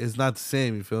it's not the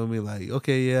same, you feel me? Like,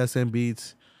 okay, yeah, I send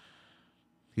beats.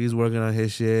 He's working on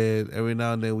his shit. Every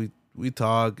now and then we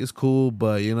talk. It's cool,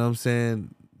 but you know what I'm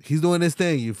saying? He's doing his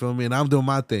thing, you feel me? And I'm doing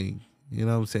my thing. You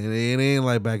know what I'm saying? It ain't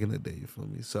like back in the day, you feel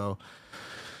me? So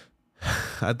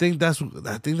I think that's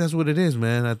what it is,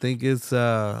 man. I think it's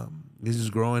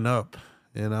just growing up,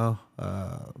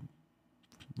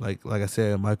 Like I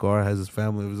said, Michael R has his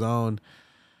family of his own.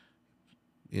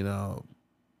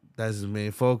 That's his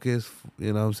main focus.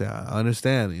 You know what I'm saying? I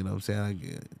understand. You know what I'm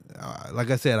saying? Like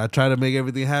I said, I try to make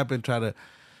everything happen.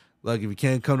 If you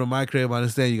can't come to my crib, I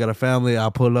understand you got a family.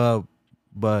 I'll pull up.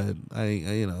 But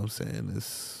you know what I'm saying?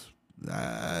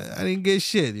 I didn't get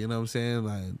shit. You know what I'm saying?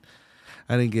 Like,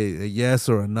 I didn't get a yes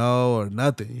or a no or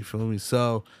nothing. You feel me?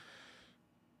 So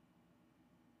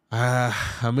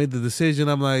I made the decision.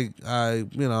 I'm like, I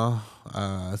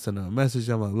sent him a message.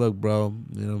 I'm like, look, bro,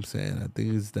 you know what I'm saying? I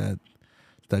think it's that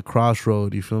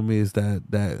crossroad, you feel me? It's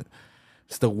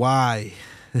it's the why.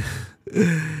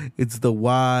 It's the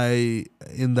why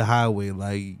in the highway.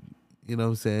 Like, you know what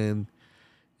I'm saying?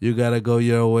 You gotta go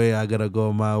your way, I gotta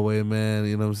go my way, man.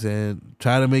 You know what I'm saying?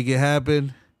 Try to make it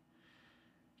happen.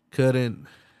 couldn't,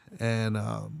 and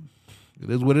it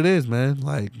is what it is, man.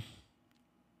 Like,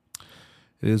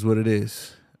 it is what it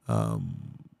is.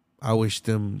 I wish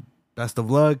them best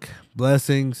of luck,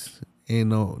 blessings. Ain't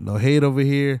no hate over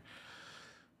here,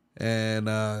 and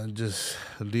just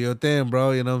do your thing,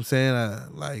 bro. You know what I'm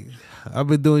saying? I've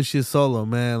been doing shit solo,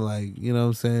 man. Like, you know what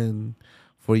I'm saying,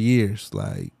 for years.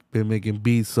 Like, been making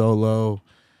beats solo,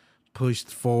 pushed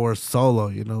forward solo.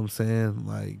 You know what I'm saying?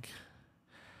 Like,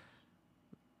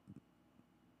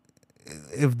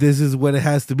 if this is what it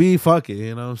has to be, fuck it.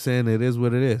 You know what I'm saying? It is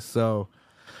what it is. So,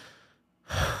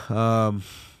 I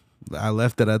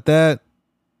left it at that.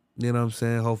 You know what I'm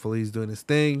saying? Hopefully he's doing his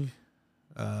thing.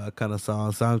 I kind of saw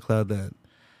on SoundCloud that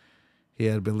he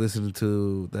had been listening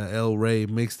to the El Rey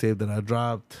mixtape that I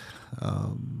dropped.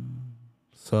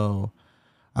 So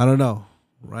I don't know.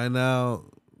 Right now,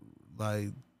 like,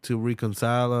 to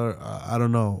reconcile her, I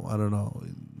don't know.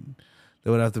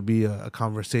 There would have to be a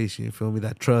conversation. You feel me?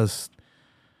 That trust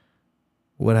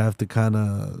would have to kind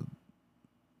of,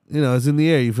 it's in the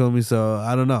air. You feel me? So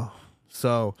I don't know.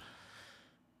 So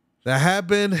that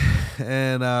happened,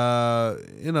 and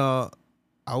it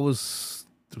was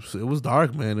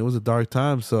dark, man. It was a dark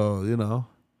time. So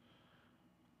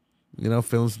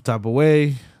feeling some type of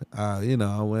way. I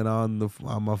went on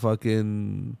my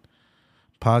fucking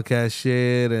podcast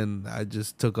shit, and I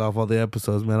just took off all the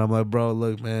episodes, man. I'm like, bro,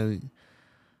 look, man,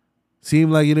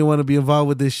 seemed like you didn't want to be involved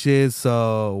with this shit,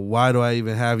 so why do I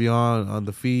even have you on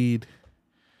the feed?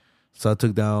 So I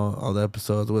took down all the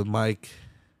episodes with Mike.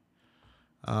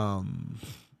 And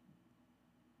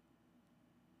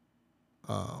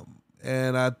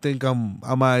I think I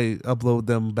might upload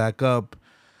them back up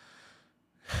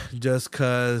just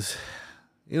cause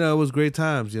it was great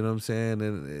times, you know what I'm saying?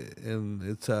 And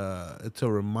it's a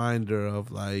reminder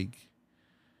of, like,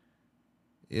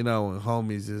 when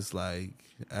homies is like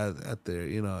at their,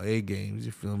 A games,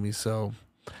 you feel me? So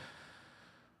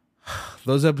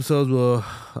those episodes will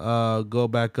go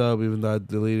back up, even though I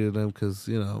deleted them, because,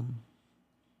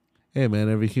 hey, man,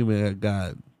 every human I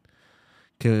got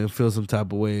can feel some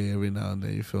type of way every now and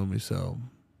then, you feel me? So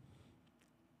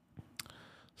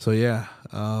yeah,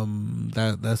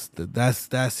 that's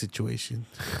that situation.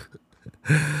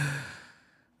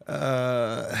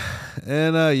 Yeah,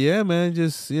 man,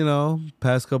 just,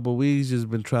 past couple of weeks, just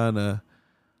been trying to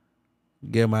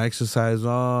get my exercise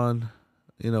on.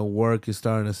 Work is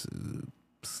starting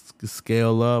to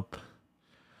scale up.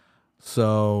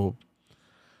 So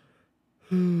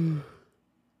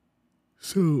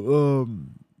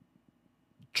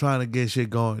trying to get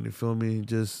shit going, you feel me?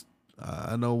 Just,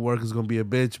 I know work is going to be a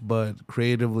bitch, but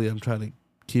creatively, I'm trying to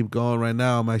keep going right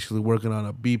now. I'm actually working on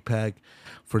a beat pack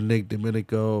for Nick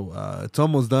Domenico. It's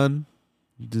almost done.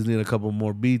 Just need a couple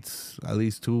more beats, at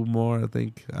least 2 more, I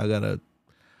think. I got to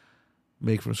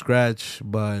make from scratch,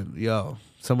 but yo,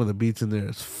 some of the beats in there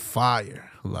is fire.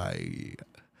 Like,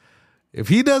 if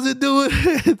he doesn't do it,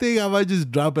 I think I might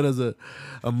just drop it as a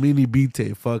mini beat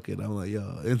tape. Fuck it. I'm like,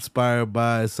 yo, inspired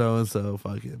by so-and-so,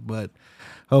 fuck it. But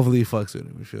hopefully he fucks with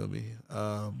him, you feel me?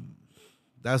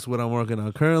 That's what I'm working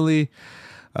on currently.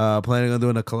 Planning on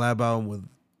doing a collab album with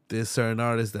this certain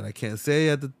artist that I can't say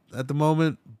at the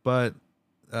moment, but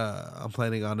I'm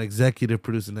planning on executive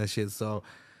producing that shit. So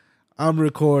I'm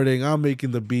recording, I'm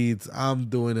making the beats, I'm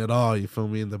doing it all, you feel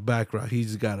me, in the background. He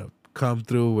just gotta come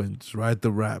through and just write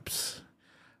the raps.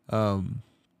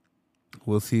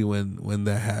 We'll see when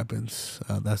that happens.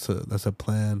 That's a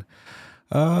plan.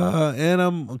 And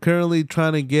I'm currently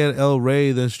trying to get El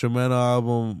Rey, the instrumental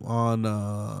album,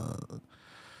 on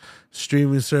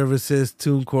streaming services.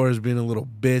 TuneCore has been a little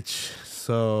bitch,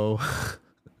 so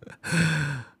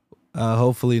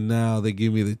hopefully now they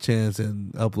give me the chance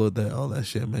and upload all that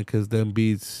shit, man. Because them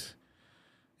beats,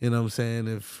 you know what I'm saying?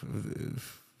 If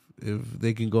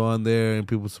they can go on there and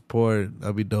people support,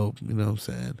 that'd be dope. You know what I'm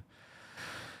saying?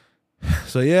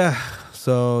 So yeah,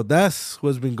 so that's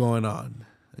what's been going on.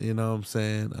 You know what I'm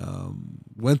saying?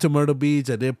 Went to Myrtle Beach.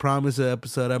 I did promise an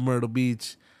episode at Myrtle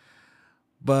Beach,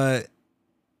 but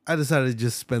I decided to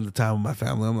just spend the time with my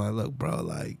family. I'm like, look, bro,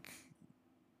 like,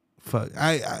 fuck.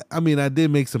 I mean, I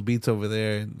did make some beats over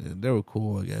there, and they were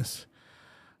cool, I guess.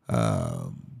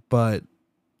 But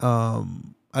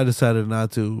I decided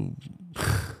not to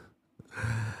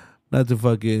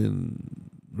fucking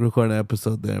record an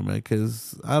episode there, man,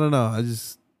 because I don't know.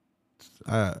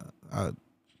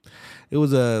 It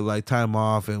was a like time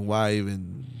off, and why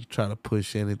even try to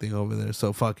push anything over there?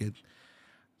 So fuck it.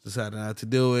 Decided not to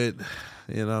do it.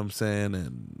 You know what I'm saying?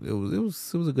 And it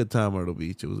was a good time at Myrtle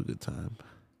Beach. It was a good time.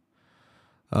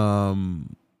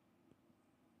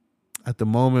 at the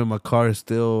moment, my car is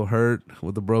still hurt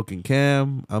with a broken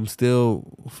cam. I'm still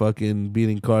fucking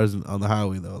beating cars on the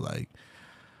highway though. Like,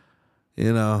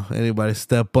 anybody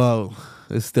step up,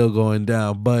 it's still going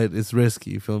down, but it's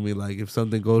risky. You feel me? Like if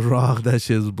something goes wrong, that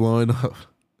shit's blowing up.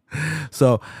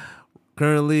 So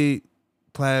currently,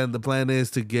 the plan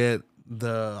is to get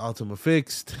the Altima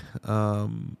fixed,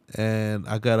 and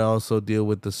I gotta also deal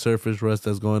with the surface rust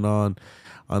that's going on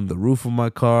the roof of my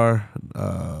car.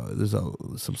 There's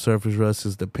some surface rust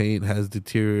as the paint has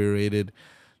deteriorated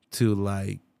to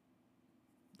like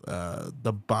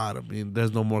the bottom. I mean,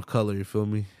 there's no more color, you feel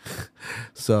me?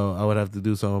 So I would have to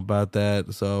do something about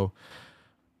that. So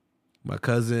my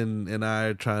cousin and I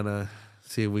are trying to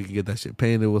see if we can get that shit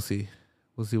painted. We'll see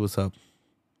what's up.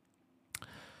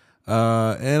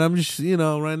 And I'm just,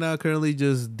 right now currently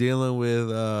just dealing with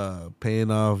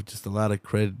paying off just a lot of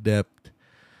credit debt.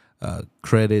 I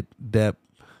don't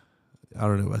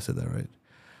know if I said that right.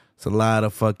 It's a lot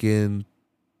of fucking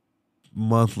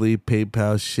monthly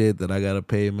PayPal shit that I gotta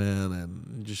pay, man,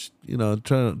 and just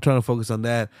trying to focus on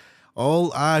that.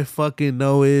 All I fucking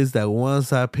know is that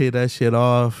once I pay that shit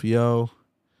off,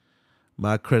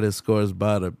 my credit score is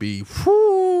about to be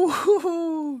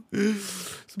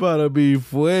it's about to be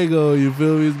fuego. You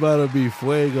feel me? It's about to be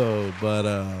fuego. But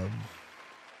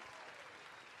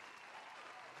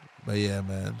yeah,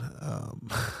 man,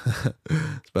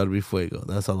 it's about to be fuego.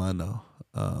 That's all I know.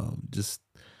 Just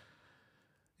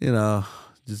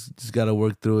gotta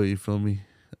work through it. You feel me?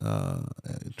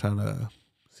 Trying to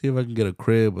see if I can get a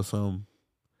crib or something.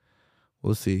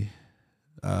 We'll see.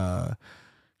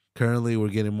 Currently, we're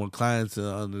getting more clients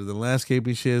under the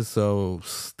landscaping shit, so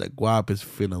that guap is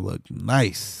finna look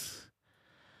nice.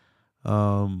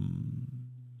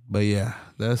 But yeah,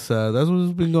 that's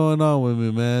what's been going on with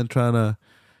me, man. Trying to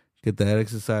get that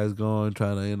exercise going,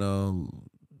 trying to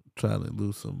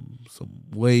lose some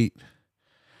weight.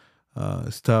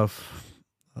 It's tough,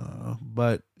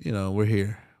 but we're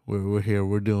here. We're here.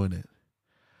 We're doing it.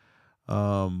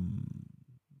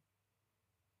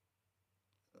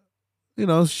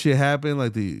 Shit happened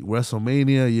like the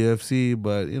WrestleMania, UFC,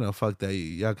 but fuck that.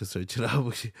 Y'all can search it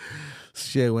up.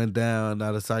 Shit went down.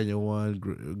 Not a sign won.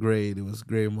 Great. It was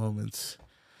great moments.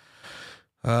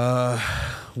 Currently,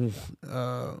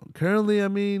 I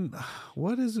mean,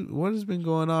 what has been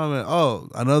going on, man? Oh,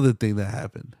 another thing that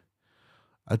happened.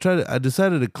 I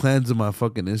decided to cleanse my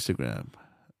fucking Instagram.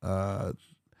 My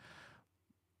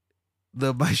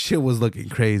shit was looking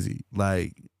crazy.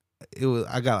 Like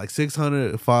I got like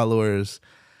 600 followers,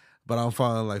 but I'm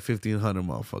following like 1,500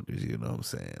 motherfuckers. You know what I'm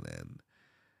saying? And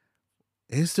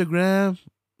Instagram,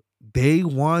 they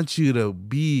want you to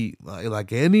be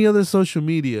like any other social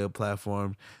media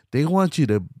platform. They want you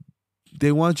to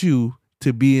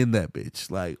be in that bitch,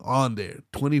 like on there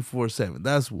 24/7.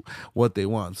 That's what they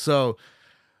want. So,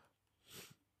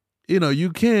 you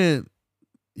can't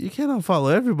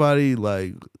unfollow everybody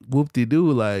like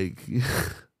whoop-de-doo. Like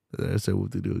I said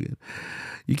whoop-de-doo again.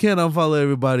 You can't unfollow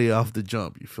everybody off the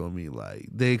jump. You feel me? Like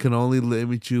they can only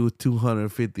limit you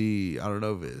 250. I don't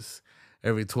know if it's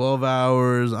every 12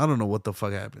 hours. I don't know what the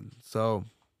fuck happened. So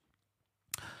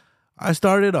I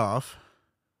started off,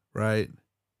 right?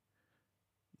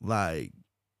 Like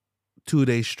 2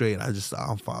 days straight. I just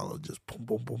unfollowed. Just boom,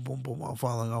 boom, boom, boom, boom. I'm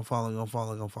following.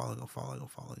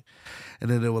 And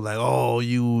then they were like, oh,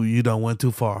 you done went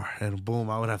too far. And boom,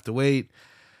 I would have to wait.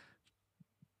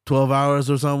 12 hours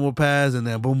or something will pass. And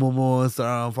then boom, boom, boom. And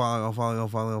start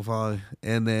unfollowing.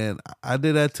 And then I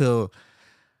did that till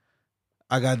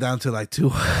I got down to like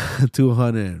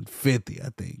 250, I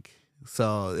think.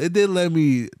 So it did let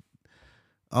me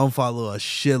unfollow a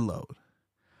shitload.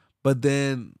 But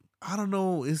then, I don't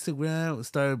know, Instagram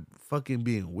started fucking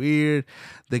being weird.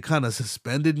 They kind of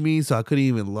suspended me, so I couldn't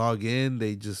even log in.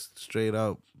 They just straight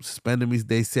up suspended me.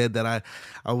 They said that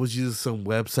I was using some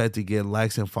website to get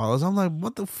likes and follows. I'm like,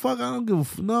 what the fuck? I don't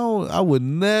give no, I would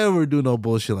never do no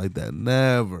bullshit like that.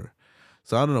 Never.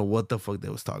 So I don't know what the fuck they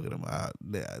was talking about.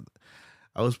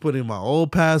 I was putting my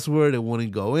old password. It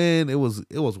wouldn't go in. It was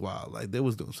wild. Like, they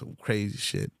was doing some crazy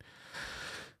shit.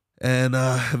 And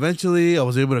eventually, I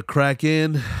was able to crack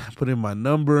in, put in my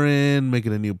number in,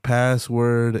 making a new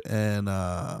password, and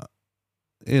I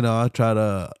try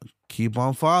to keep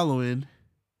on following.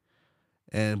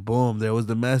 And boom, there was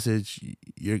the message: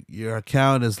 your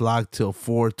account is locked till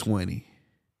 4/20.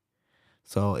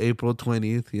 So April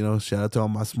 20th, shout out to all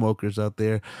my smokers out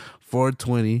there.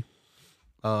 4/20,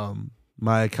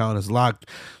 my account is locked,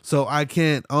 so I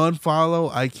can't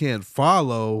unfollow, I can't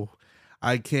follow.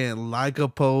 I can't like a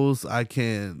post. I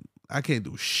can't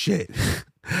do shit.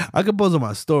 I can post on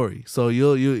my story. So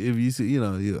you if you see,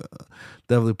 you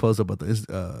definitely post about this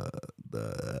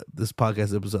this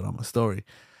podcast episode on my story.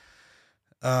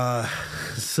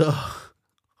 So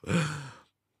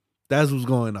that's what's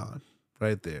going on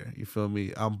right there. You feel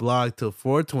me? I'm blocked till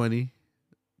 420.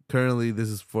 Currently, this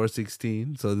is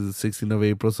 416, so this is 16th of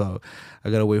April. So I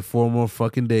gotta wait 4 more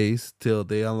fucking days till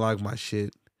they unlock my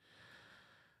shit.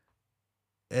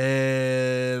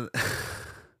 And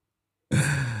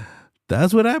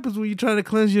that's what happens when you try to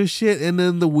cleanse your shit. And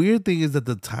then the weird thing is that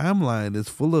the timeline is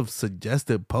full of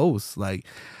suggested posts. Like,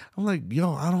 I'm like,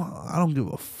 yo, I don't give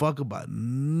a fuck about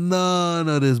none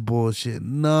of this bullshit,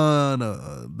 none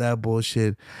of that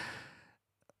bullshit.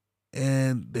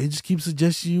 And they just keep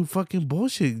suggesting you fucking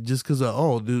bullshit just because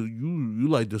of, dude, you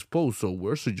like this post, so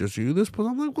we're suggesting you this post.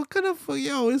 I'm like, what kind of fuck?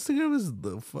 Yo, Instagram is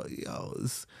the fuck. Yo,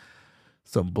 it's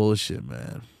some bullshit,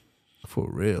 man. For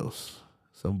reals.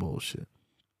 Some bullshit.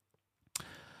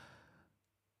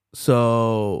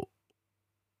 So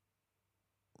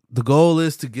the goal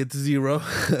is to get to 0,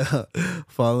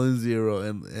 following 0,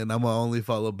 and I'm gonna only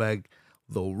follow back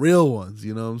the real ones.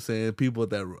 You know what I'm saying? People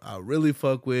that I really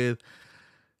fuck with.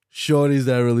 Shorties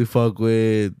that I really fuck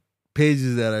with,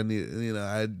 pages that I need,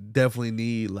 I definitely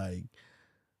need, like,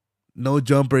 no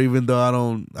jumper, even though I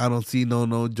don't see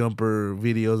no jumper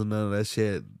videos and none of that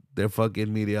shit. Their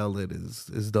fucking media outlet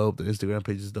is dope. Their Instagram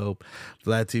page is dope.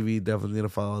 Vlad TV, definitely need to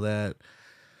follow that.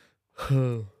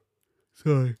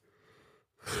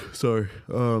 Sorry.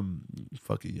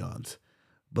 Fucking yawns.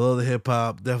 Below the Hip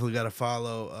Hop, definitely gotta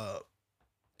follow.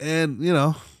 And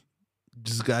I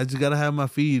just gotta have my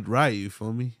feed right, you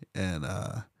feel me? And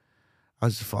I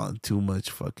was just following too much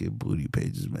fucking booty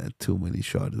pages, man. Too many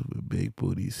shorties with big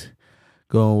booties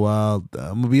going wild.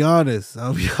 I'm gonna be honest.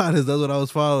 That's what I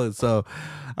was following. So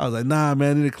I was like, nah,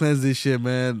 man, I need to cleanse this shit,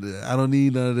 man. I don't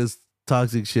need none of this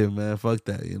toxic shit, man. Fuck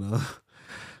that,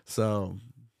 So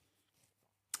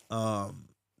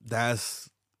that's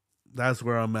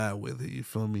where I'm at with it, you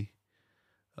feel me?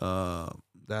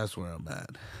 That's where I'm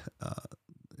at.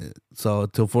 So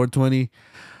till 420,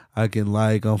 I can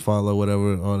unfollow,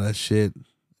 whatever, all that shit.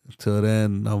 Till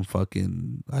then, I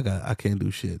can't do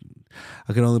shit.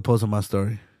 I can only post on my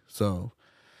story. So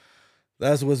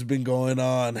that's what's been going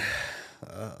on.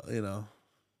 That's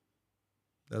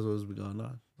what's been going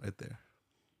on right there.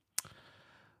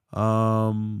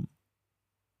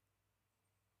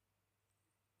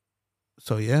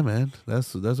 So yeah, man,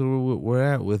 that's where we're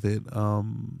at with it.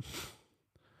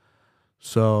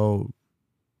 So.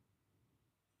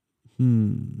 I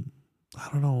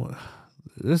don't know.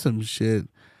 There's some shit.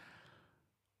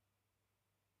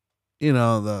 The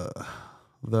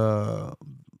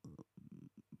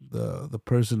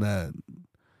person that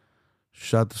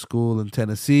shot the school in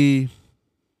Tennessee.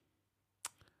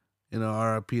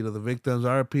 RIP to the victims.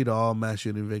 RIP to all mass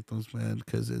shooting victims, man,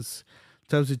 because it's a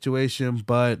tough situation,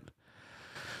 but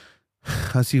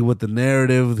I see what they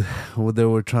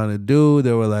were trying to do.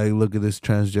 They were like, look at this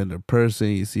transgender person.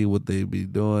 You see what they be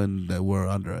doing, that we're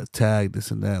under attack,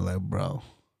 this and that. Like, bro.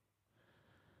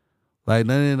 Like,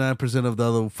 99% of the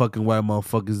other fucking white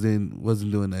motherfuckers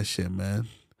wasn't doing that shit, man.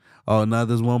 Oh, now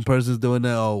there's one person's doing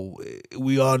that. Oh,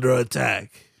 we under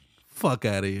attack. Fuck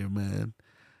out of here, man.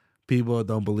 People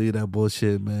don't believe that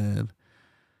bullshit, man.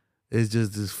 It's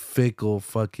just this fickle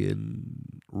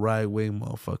fucking right-wing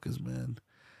motherfuckers, man.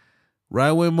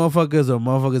 Right-wing motherfuckers are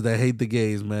motherfuckers that hate the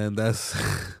gays, man. That's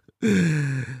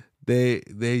they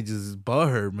just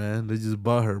butthurt, man. They just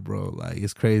butthurt, bro. Like,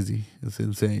 it's crazy. It's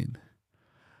insane.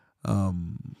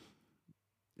 And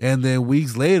then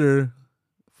weeks later,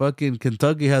 fucking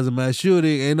Kentucky has a mass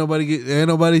shooting. Ain't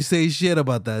nobody say shit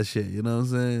about that shit. You know what I'm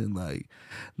saying? Like,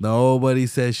 nobody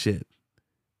says shit.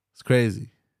 It's crazy.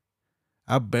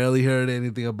 I barely heard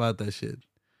anything about that shit.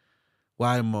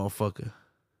 Why, motherfucker?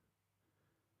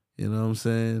 You know what I'm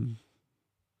saying?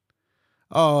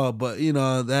 Oh, but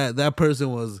that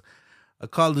person was a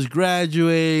college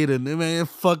graduate, and man,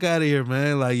 fuck out of here,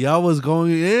 man. Like, y'all was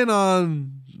going in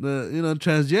on the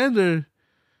transgender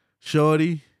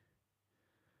shorty,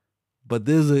 but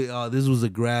this was a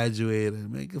graduate,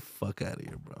 and man, get the fuck out of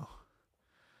here, bro.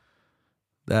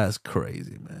 That's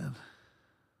crazy, man.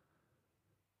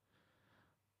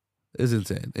 It's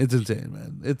insane. It's insane,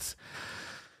 man. It's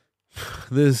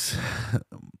this.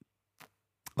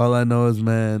 All I know is,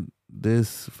 man,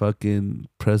 this fucking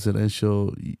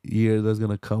presidential year that's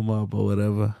gonna come up or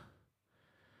whatever.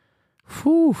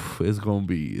 Whew, it's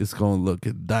gonna look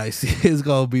dicey. It's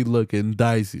gonna be looking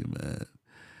dicey, man.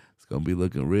 It's gonna be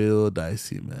looking real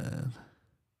dicey, man.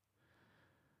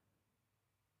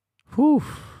 Whew,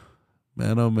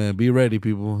 man, oh man, be ready,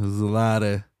 people. There's a lot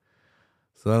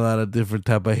So a lot of different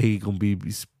type of hate gonna be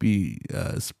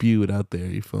spewed out there.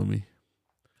 You feel me?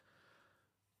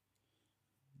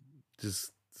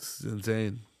 Just it's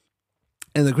insane.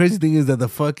 And the crazy thing is that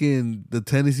the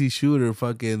Tennessee shooter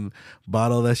fucking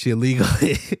bought all that shit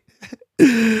legally.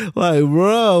 Like,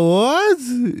 bro, what?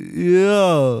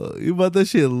 Yo, you bought that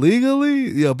shit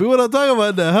legally? Yo, people don't talk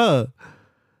about that, huh?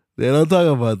 They don't talk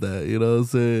about that. You know what I'm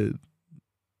saying?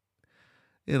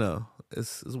 You know,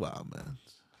 it's wild, man.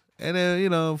 And then, you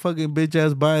know, fucking bitch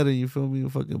ass Biden, you feel me?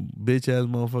 Fucking bitch ass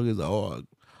motherfuckers, oh,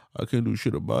 I can't do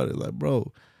shit about it. Like,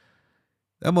 bro,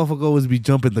 that motherfucker always be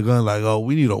jumping the gun like, oh,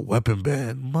 we need a weapon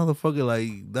ban. Motherfucker,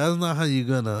 like, that's not how you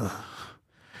gonna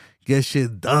get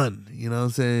shit done. You know what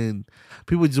I'm saying?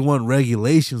 People just want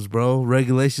regulations, bro.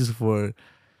 Regulations for,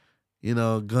 you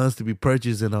know, guns to be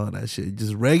purchased and all that shit.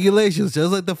 Just regulations,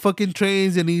 just like the fucking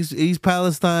trains in East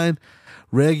Palestine.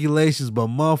 Regulations, but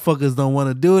motherfuckers don't want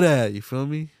to do that. You feel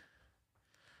me?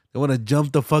 They want to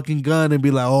jump the fucking gun and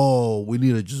be like, oh, we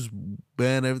need to just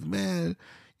ban everything. Man,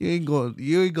 you ain't gonna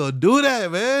do that,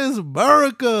 man. It's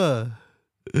America.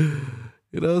 You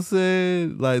know what I'm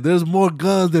saying? Like, there's more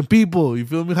guns than people. You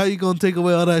feel me? How you gonna take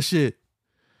away all that shit?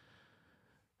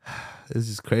 It's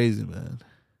just crazy, man.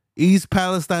 East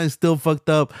Palestine still fucked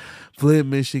up. Flint,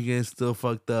 Michigan still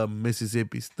fucked up.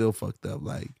 Mississippi still fucked up.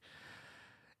 Like,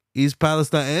 East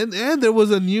Palestine, and there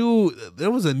was a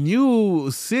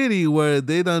new city where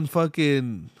they done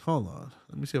fucking. Hold on,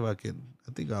 let me see if I can.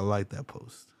 I think I like that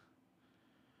post.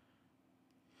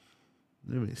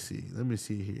 Let me see here. Let me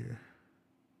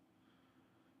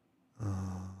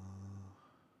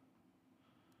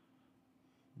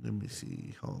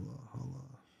see. Hold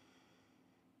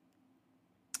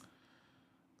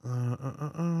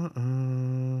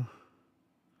on.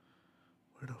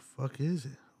 Where the fuck is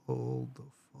it? Hold the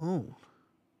phone.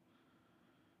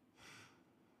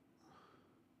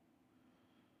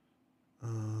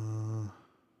 Damn,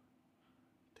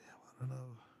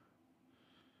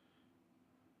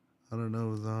 I don't know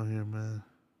what's on here, man.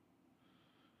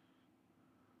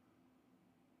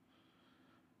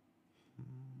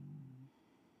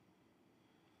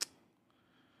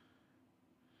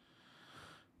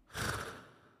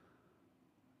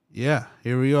 Yeah,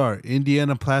 here we are.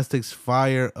 Indiana Plastics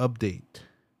Fire Update.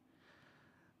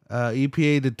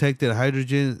 EPA detected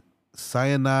hydrogen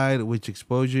cyanide, which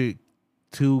exposure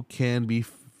to can be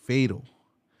fatal.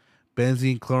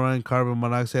 Benzene, chlorine, carbon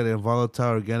monoxide, and volatile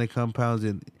organic compounds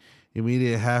in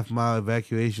immediate half-mile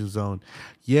evacuation zone.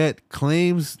 Yet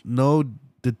claims no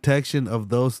detection of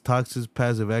those toxins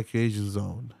past evacuation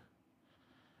zone.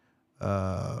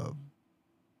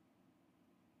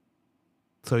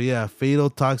 So yeah, fatal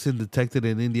toxin detected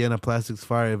in Indiana Plastics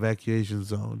Fire Evacuation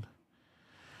Zone.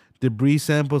 Debris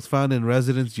samples found in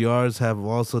residents' yards have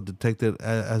also detected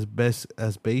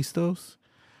asbestos.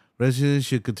 Residents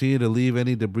should continue to leave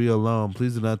any debris alone.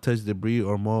 Please do not touch debris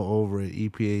or mow over it,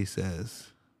 EPA says.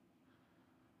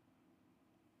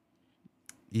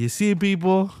 You see,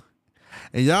 people?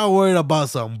 And y'all worried about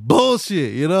some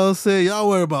bullshit. You know what I'm saying? Y'all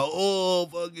worried about, oh,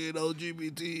 fucking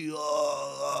LGBT.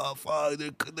 Oh, fuck,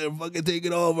 they're fucking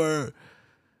taking over.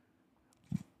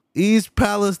 East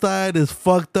Palestine is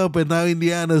fucked up and now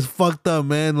Indiana is fucked up,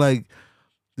 man. Like,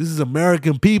 this is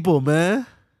American people, man.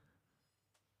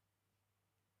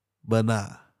 But nah.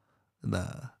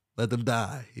 Let them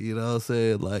die. You know what I'm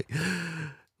saying? Like,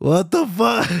 what the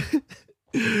fuck?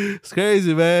 It's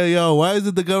crazy, man. Yo, why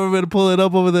isn't the government pulling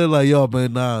up over there? Like, yo,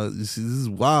 man, nah, this is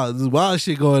wild. This is wild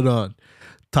shit going on.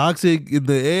 Toxic in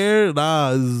the air.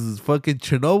 Nah, this is fucking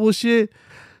Chernobyl shit.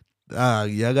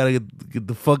 Y'all gotta get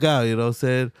the fuck out, you know what I'm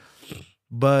saying?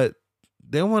 But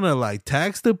they want to, like,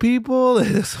 tax the people.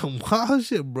 It's some wild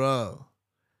shit, bro.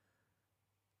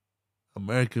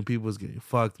 American people is getting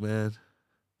fucked, man.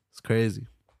 It's crazy.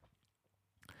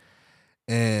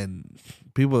 And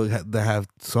people that have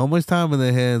so much time in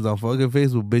their hands on fucking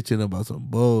Facebook bitching about some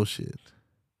bullshit.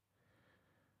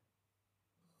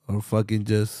 Or fucking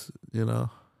just, you know,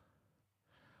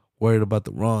 worried about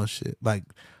the wrong shit. Like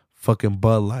fucking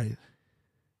Bud Light.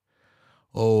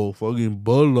 Oh, fucking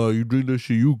Bud Light, you drink that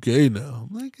shit, you gay now.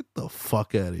 I'm like, get the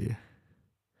fuck out of here.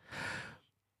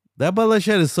 That Bud Light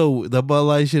shit is so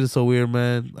weird,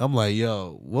 man. I'm like,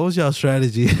 yo, what was y'all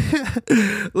strategy?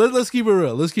 Let's keep it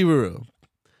real. Let's keep it real.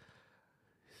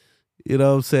 You know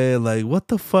what I'm saying? Like, what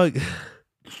the fuck?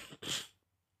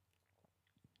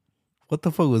 What the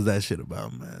fuck was that shit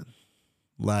about, man?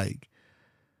 Like,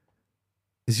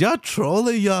 is y'all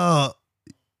trolling y'all?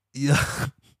 Yeah.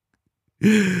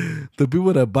 The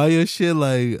people that buy your shit,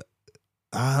 like,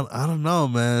 I don't know,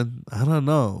 man. I don't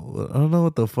know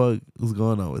what the fuck is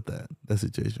going on with that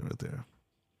situation right there.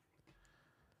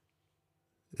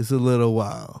 it's a little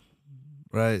wild,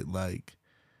 right? Like,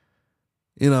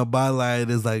 Bud Light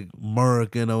is like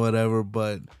American or whatever,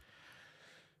 but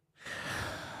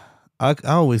I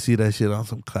always see that shit on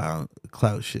some clout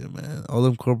shit, man. All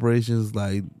them corporations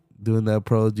like doing that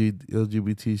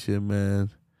LGBT shit, man.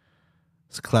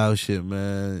 It's clout shit,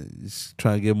 man. Just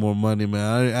trying to get more money,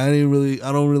 man. I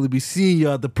don't really be seeing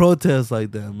y'all at the protests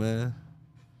like that, man.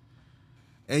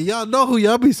 And y'all know who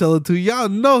y'all be selling to. Y'all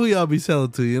know who y'all be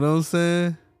selling to. You know what I'm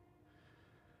saying?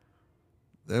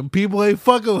 And people ain't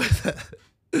fucking with that.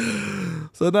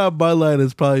 So now Bud Light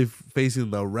is probably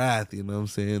facing the wrath, you know what I'm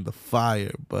saying? The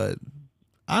fire. But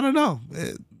I don't know.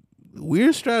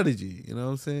 Weird strategy, you know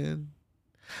what I'm saying?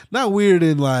 Not weird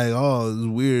in like, oh, it's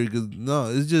weird. Cause no,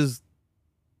 it's just,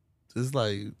 it's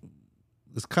like,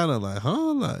 it's kind of like,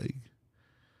 huh? Like,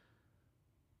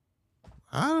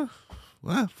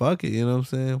 fuck it, you know what I'm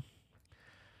saying?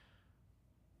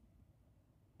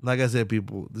 Like I said,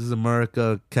 people, this is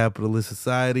America, capitalist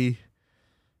society,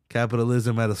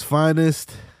 capitalism at its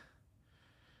finest.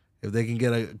 If they can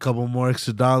get a couple more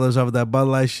extra dollars off of that Bud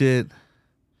Light shit,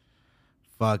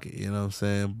 fuck it, you know what I'm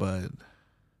saying? But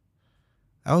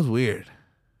that was weird.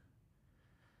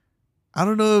 I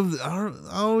don't know if I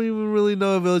don't even really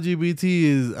know if LGBT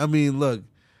is. I mean, look,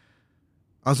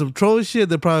 on some troll shit,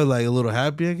 they're probably like a little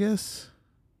happy, I guess.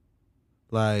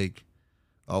 Like,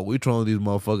 oh, we trolling these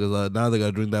motherfuckers. Now they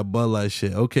gotta drink that Bud Light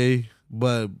shit. Okay,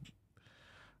 but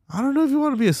I don't know if you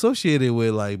want to be associated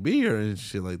with like beer and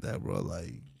shit like that, bro.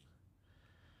 Like,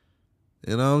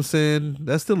 you know what I'm saying?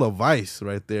 That's still a vice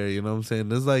right there. You know what I'm saying?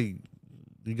 There's like,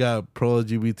 you got pro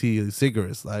LGBT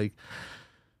cigarettes. Like,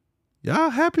 y'all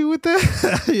happy with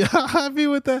that? Y'all happy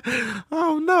with that? I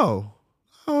don't know.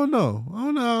 You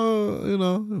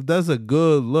know, if that's a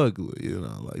good look, you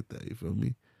know, like that. You feel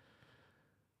me?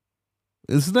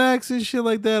 And snacks and shit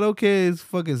like that, okay, it's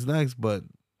fucking snacks, but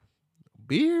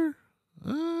beer?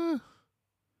 I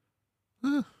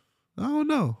don't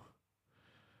know.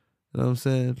 You know what I'm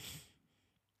saying?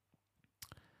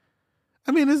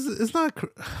 I mean, it's not.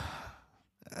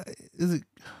 Is it?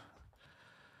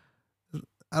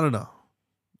 I don't know,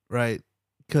 right?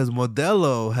 Because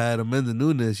Modelo had Amanda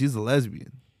Nunes. She's a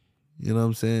lesbian. You know what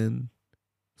I'm saying?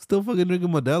 Still fucking drinking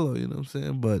Modelo. You know what I'm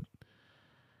saying? But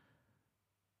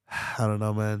I don't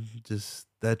know, man. Just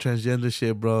that transgender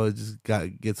shit, bro. It just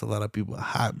gets a lot of people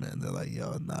hot, man. They're like,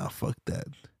 yo, nah, fuck that.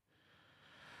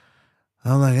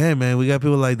 I'm like, hey, man, we got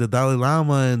people like the Dalai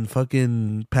Lama and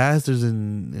fucking pastors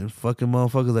and fucking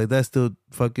motherfuckers like that still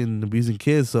fucking abusing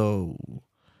kids. So,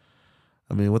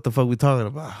 I mean, what the fuck we talking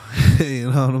about?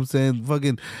 You know what I'm saying?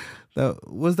 Fucking,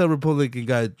 what's that Republican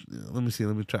guy? Let me see.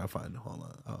 Let me try to find it. Hold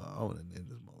on. I want to name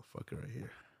this motherfucker right here.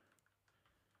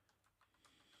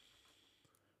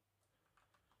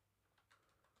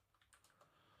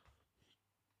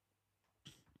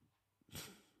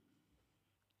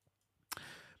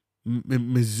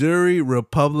 Missouri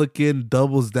Republican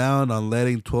doubles down on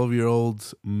letting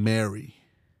 12-year-olds marry.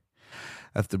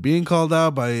 After being called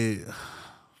out by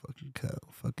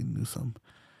fucking Newsom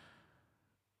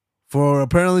for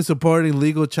apparently supporting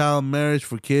legal child marriage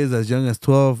for kids as young as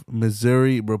 12,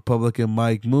 Missouri Republican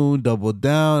Mike Moon doubled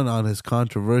down on his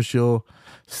controversial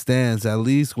stance, at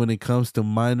least when it comes to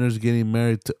minors getting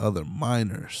married to other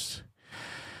minors.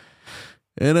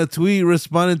 In a tweet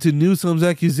responding to Newsom's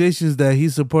accusations that he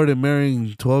supported marrying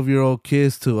 12-year-old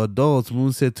kids to adults,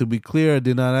 Moon said, to be clear, I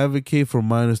did not advocate for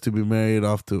minors to be married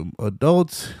off to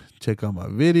adults. Check out my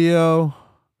video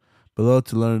below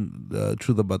to learn the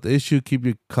truth about the issue. Keep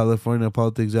your California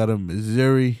politics out of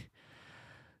Missouri.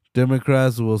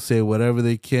 Democrats will say whatever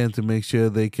they can to make sure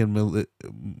they can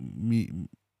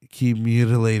keep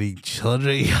mutilating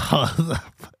children.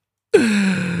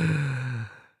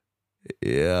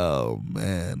 Yeah,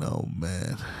 man, oh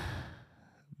man.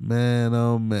 Man,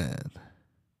 oh man.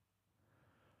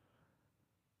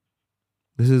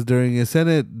 This is during a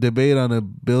Senate debate on a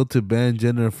bill to ban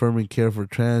gender-affirming care for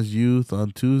trans youth.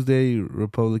 On Tuesday,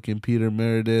 Republican Peter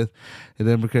Meredith, a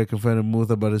Democrat, confronted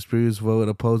Muth about his previous vote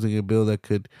opposing a bill that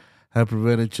could have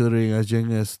prevented children as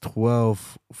young as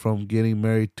 12 from getting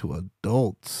married to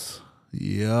adults.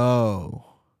 Yo.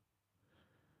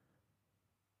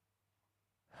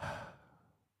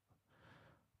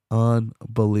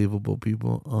 Unbelievable,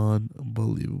 people.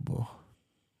 Unbelievable.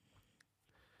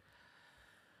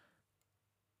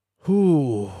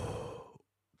 Who?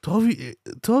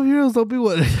 12-year-olds don't be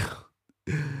what?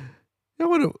 I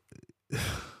want to.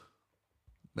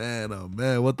 Man, oh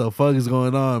man, what the fuck is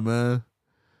going on, man?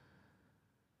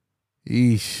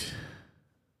 Eesh.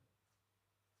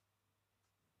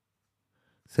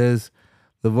 Says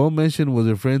The vote mentioned was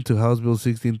referring to House Bill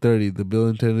 1630. The bill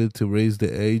intended to raise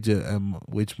the age at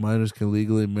which minors can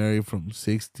legally marry from age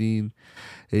 16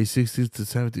 to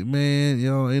 17. Man,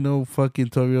 ain't no fucking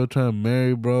 12-year-old trying to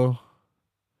marry, bro.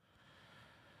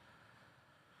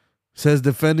 Says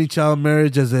defending child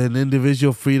marriage as an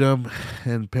individual freedom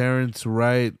and parents'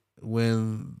 right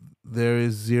when there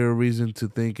is zero reason to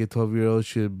think a 12-year-old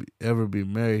should ever be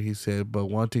married, he said, but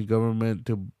wanting government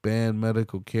to ban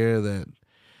medical care that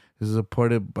is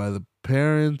supported by the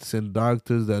parents and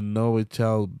doctors that know a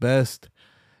child best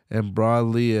and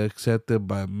broadly accepted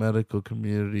by medical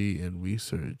community and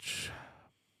research.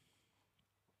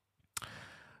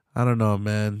 I don't know,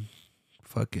 man.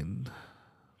 Fucking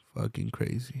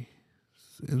crazy.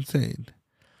 It's insane.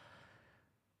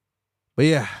 But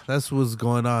yeah, that's what's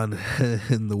going on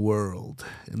in the world.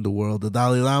 The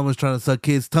Dalai Lama's trying to suck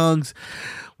kids' tongues.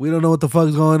 We don't know what the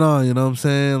fuck's going on, you know what I'm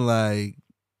saying? Like,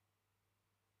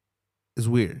 it's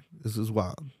weird. This is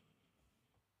wild.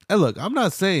 And look, I'm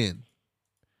not saying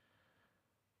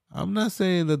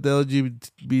that the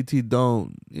LGBT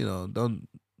don't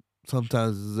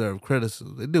sometimes deserve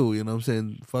criticism. They do, you know what I'm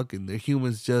saying? Fucking, they're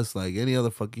humans just like any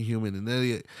other fucking human in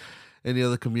any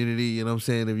other community, you know what I'm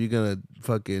saying? If you're gonna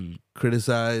fucking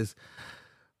criticize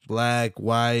black,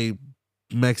 white,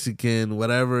 Mexican,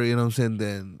 whatever, you know what I'm saying,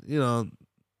 then,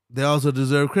 they also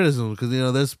deserve criticism because,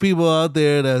 there's people out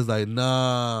there that's like,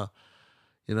 nah,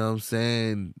 you know what I'm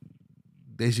saying?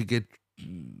 They should get,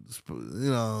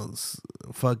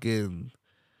 fucking,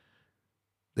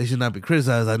 they should not be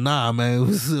criticized. Like, nah, man,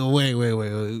 wait.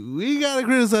 We gotta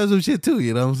criticize some shit too,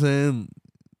 you know what I'm saying?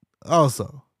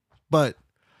 Also. But,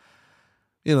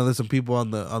 there's some people on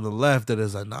the left that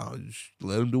is like, no,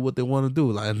 let them do what they want to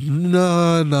do. Like,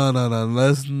 no.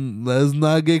 Let's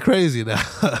not get crazy now.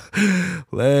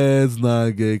 Let's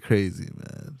not get crazy,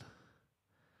 man.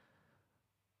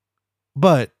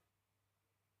 But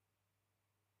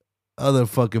other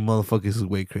fucking motherfuckers is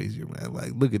way crazier, man.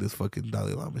 Like, look at this fucking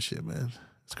Dalai Lama shit, man.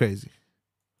 It's crazy.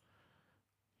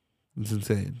 It's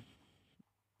insane.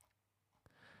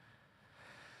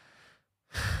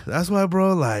 That's why,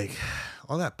 bro, like,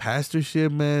 all that pastor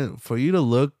shit, man, for you to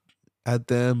look at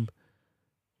them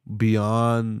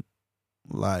beyond,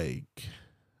 like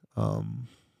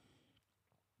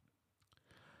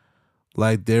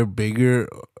they're bigger.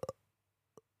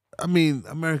 I mean,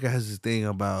 America has this thing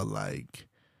about, like,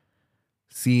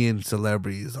 seeing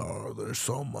celebrities, oh, there's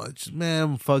so much.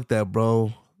 Man, fuck that,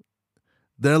 bro.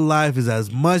 Their life is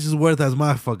as much as worth as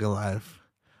my fucking life.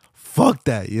 Fuck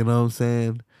that, you know what I'm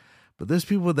saying? But there's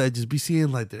people that just be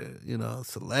seeing, like, they're,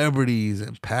 celebrities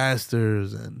and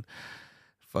pastors and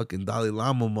fucking Dalai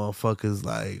Lama motherfuckers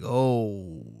like,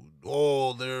 oh,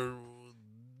 they're,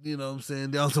 you know what I'm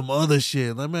saying, they're on some other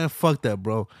shit. Like, man, fuck that,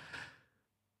 bro.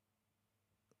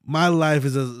 My life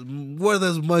is worth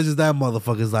as much as that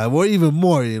motherfucker's life, or even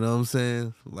more, you know what I'm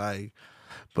saying? Like,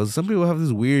 but some people have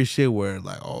this weird shit where,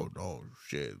 like, oh, no,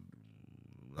 shit,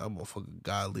 I'm a fucking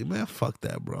godly. Man, fuck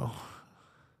that, bro.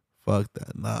 Fuck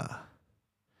that, nah.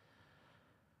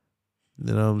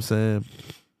 You know what I'm saying?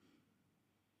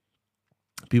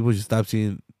 People should stop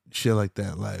seeing shit like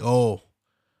that. Like, oh,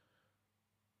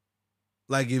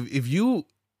 like if you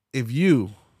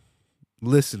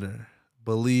listener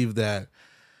believe that,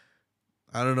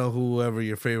 I don't know whoever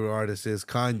your favorite artist is,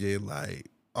 Kanye,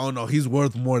 like, oh no, he's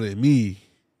worth more than me,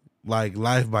 like,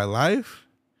 life by life.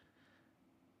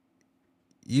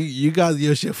 You got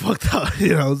your shit fucked up, you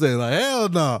know what I'm saying? Like, hell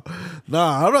no.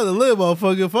 Nah, I'd rather live,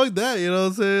 motherfucker. Fuck that, you know what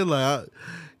I'm saying? Like,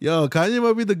 yo, Kanye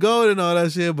might be the GOAT and all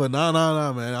that shit, but nah,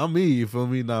 man. I'm me, you feel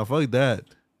me? Nah, fuck that.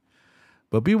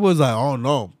 But people was like, oh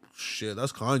no, shit,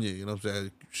 that's Kanye, you know what I'm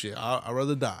saying? Shit, I'd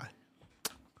rather die.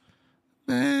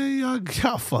 Man,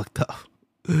 y'all fucked up.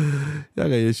 Y'all got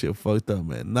your shit fucked up,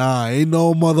 man. Nah, ain't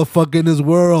no motherfucker in this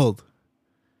world.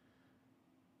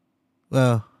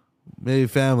 Well, maybe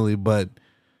family, but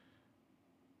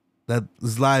that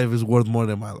his life is worth more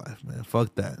than my life, man.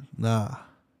 Fuck that. Nah.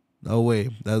 No way.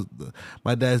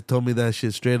 My dad told me that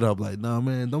shit straight up. Like, nah,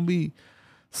 man, don't be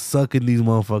sucking these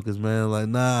motherfuckers, man. Like,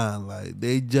 nah, like,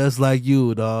 they just like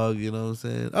you, dog. You know what I'm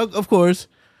saying? Of course,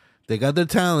 they got their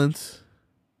talents,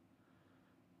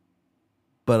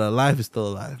 but a life is still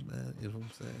alive, man. You know what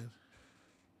I'm saying?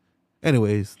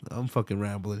 Anyways, I'm fucking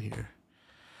rambling here.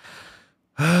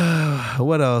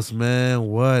 What else, man?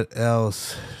 What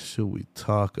else should we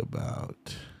talk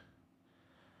about?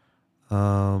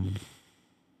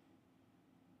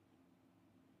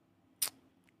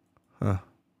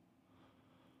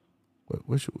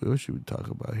 What should we talk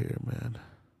about here, man?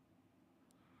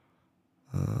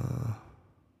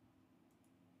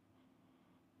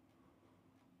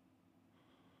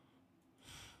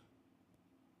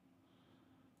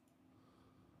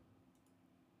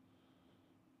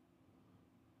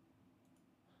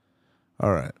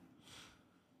 All right.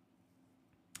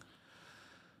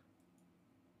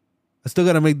 I still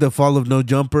got to make the Fall of No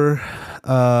Jumper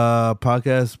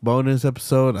podcast bonus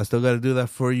episode. I still got to do that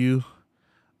for you.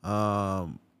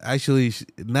 Actually,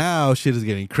 now shit is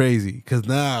getting crazy because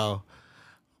now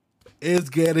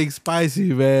it's getting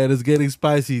spicy, man. It's getting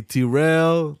spicy.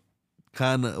 Terrell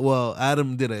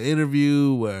Adam did an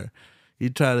interview where he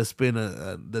tried to spin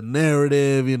the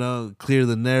narrative, clear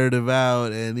the narrative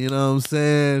out. And you know what I'm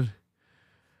saying?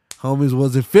 Homies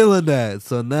wasn't feeling that.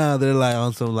 So now they're like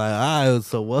on some like, all right,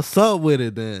 so what's up with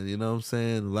it then? You know what I'm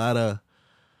saying? A lot of,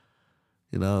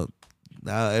 now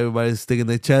everybody's sticking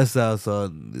their chest out.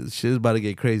 So shit's about to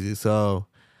get crazy. So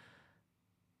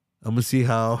I'm going to see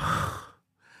how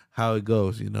it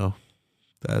goes,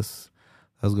 That's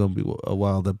going to be a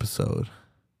wild episode.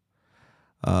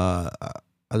 I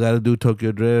got to do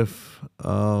Tokyo Drift.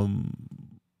 I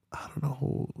don't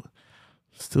know.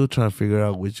 Still trying to figure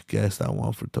out which guest I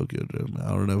want for Tokyo Drift, man. I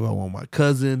don't know if I want my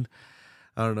cousin.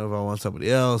 I don't know if I want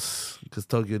somebody else. Because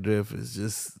Tokyo Drift is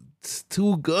just, it's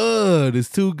too good.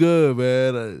 It's too good,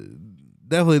 man.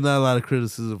 Definitely not a lot of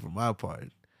criticism from my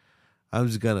part. I'm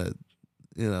just going to,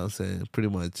 what I'm saying, pretty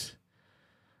much.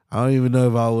 I don't even know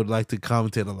if I would like to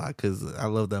commentate a lot because I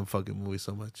love that fucking movie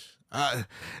so much. And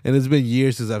it's been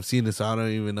years since I've seen it, so I don't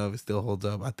even know if it still holds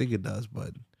up. I think it does, but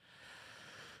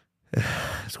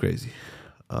it's crazy.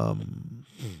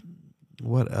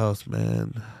 What else,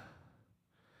 man?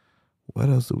 What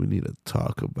else do we need to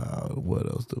talk about?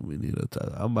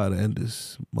 I'm about to end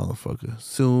this motherfucker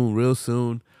soon, real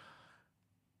soon.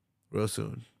 About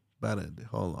to end it.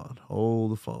 Hold on.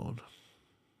 Hold the phone.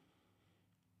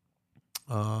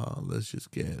 Let's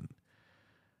just get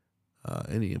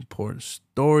any important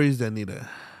stories that need to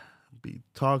be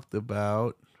talked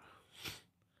about.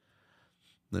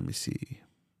 Let me see.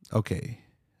 Okay.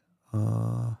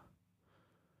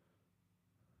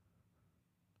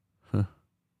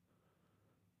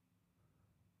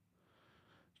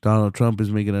 Donald Trump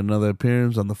is making another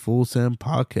appearance on the Full Send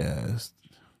podcast.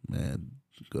 Man,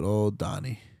 good old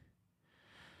Donnie.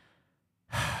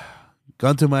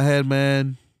 Gun to my head,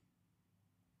 man.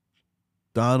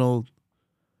 Donald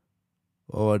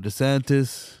or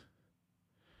DeSantis.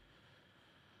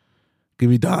 Give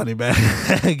me Donnie,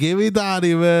 man. Give me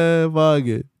Donnie, man. Fuck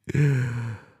it.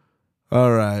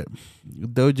 All right.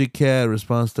 Doja Cat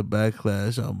responds to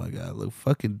backlash. Oh my God. Look,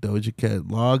 fucking Doja Cat.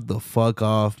 Log the fuck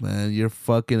off, man. You're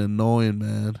fucking annoying,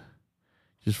 man.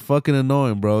 Just fucking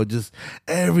annoying, bro. Just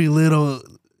every little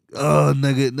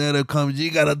negative comment,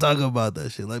 you gotta talk about that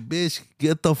shit. Like, bitch,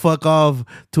 get the fuck off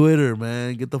Twitter,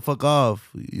 man. Get the fuck off.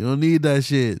 You don't need that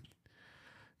shit.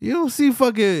 You don't see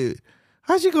fucking.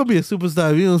 How's she gonna be a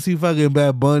superstar if you don't see fucking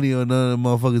Bad Bunny or none of them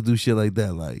motherfuckers do shit like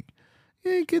that? Like,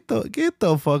 yeah, get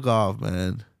the fuck off,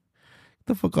 man. Get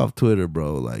the fuck off Twitter,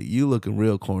 bro. Like, you looking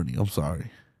real corny. I'm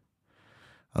sorry.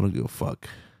 I don't give a fuck.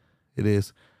 It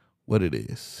is what it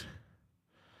is.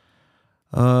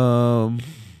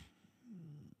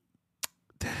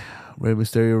 Rey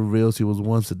Mysterio reveals he was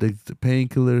once addicted to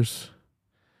painkillers.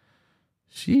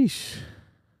 Sheesh.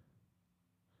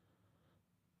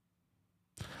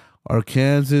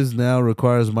 Arkansas now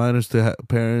requires minors to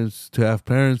have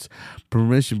parents'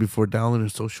 permission before downloading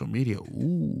social media.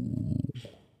 Ooh,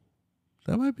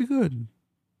 that might be good.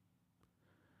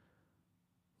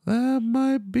 That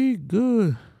might be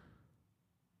good.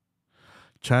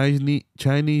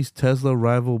 Chinese Tesla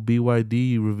rival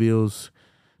BYD reveals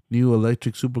new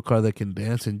electric supercar that can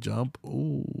dance and jump.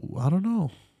 Ooh, I don't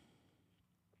know.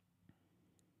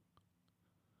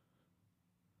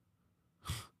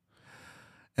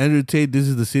 Andrew Tate, this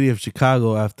is the city of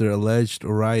Chicago after alleged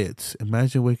riots.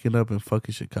 Imagine waking up in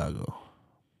fucking Chicago.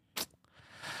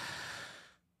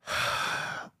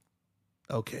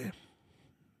 Okay.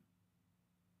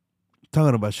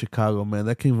 Talking about Chicago, man.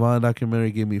 That King Von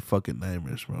documentary gave me fucking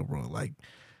nightmares, bro. Like,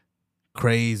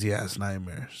 crazy ass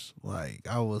nightmares. Like,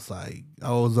 I was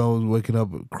always waking up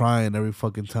crying every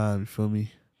fucking time. You feel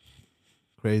me?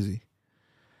 Crazy.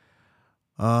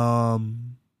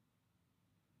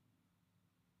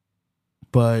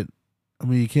 But I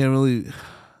mean, you can't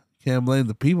blame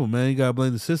the people, man. You gotta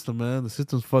blame the system, man. The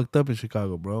system's fucked up in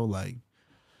Chicago, bro. Like,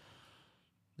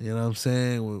 you know what I'm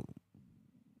saying?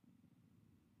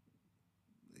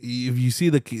 If you see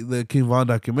the King Von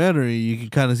documentary, you can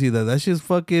kind of see that shit's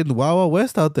fucking Wild Wild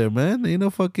West out there, man. There ain't no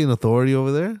fucking authority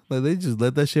over there. Like, they just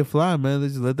let that shit fly, man. They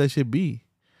just let that shit be.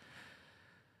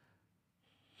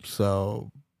 So,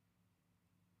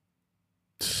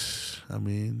 I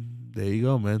mean, there you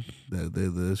go, man.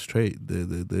 There's straight.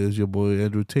 There's your boy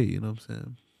Andrew Tate. You know what I'm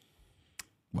saying?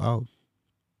 Wow.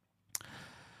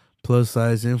 Plus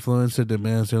size influencer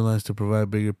demands airlines to provide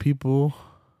bigger people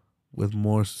with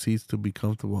more seats to be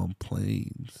comfortable on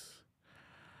planes.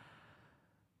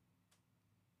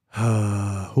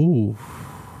 Ooh.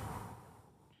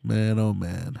 Man, oh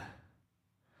man.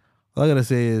 All I gotta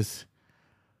say is,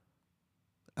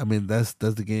 I mean, that's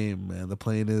the game, man. The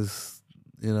plane is,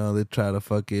 they try to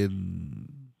fucking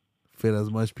fit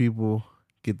as much people,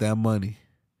 get that money.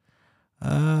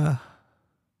 I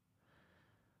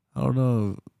don't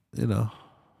know,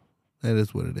 that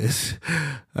is what it is.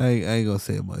 I ain't gonna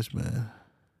say much, man.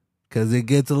 Cause it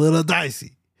gets a little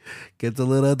dicey.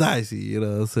 You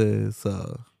know what I'm saying?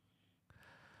 So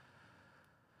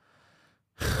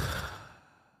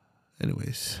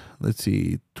anyways, let's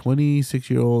see.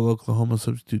 26-year-old Oklahoma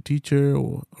substitute teacher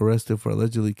arrested for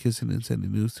allegedly kissing and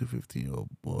sending news to 15-year-old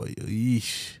boy.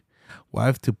 Yeesh.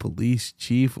 Wife to police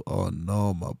chief. Oh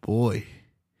no, my boy.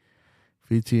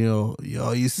 15-year-old.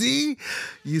 Yo, you see?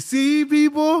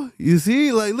 People? You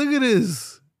see? Like, look at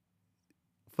this.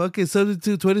 Fucking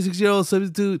substitute, 26-year-old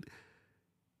substitute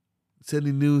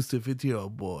sending news to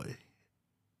 15-year-old boy.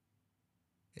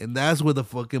 And that's where the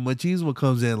fucking machismo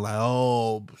comes in. Like,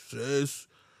 oh, sis,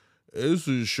 this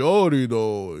is shorty,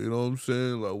 though. You know what I'm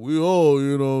saying? Like, we all,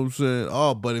 you know what I'm saying?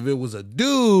 Oh, but if it was a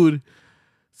dude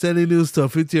sending news to a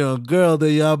 15-year-old girl,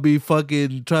 then y'all be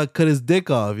fucking trying to cut his dick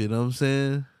off. You know what I'm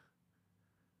saying?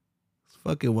 It's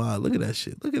fucking wild. Look at that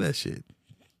shit.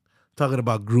 Talking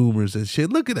about groomers and shit.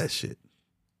 Look at that shit.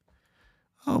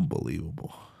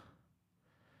 Unbelievable.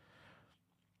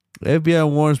 The FBI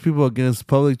warns people against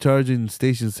public charging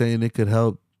stations, saying it could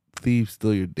help thieves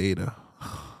steal your data.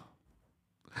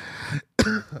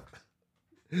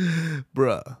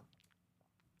 Bruh.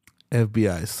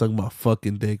 FBI, suck my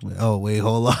fucking dick, man. Oh, wait,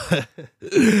 hold on.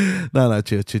 No,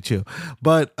 chill.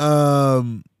 But,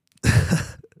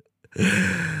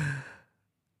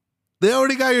 they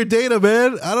already got your data,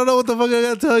 man. I don't know what the fuck I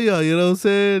gotta tell y'all. You know what I'm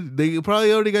saying? They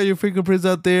probably already got your fingerprints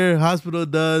out there. Hospital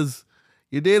does.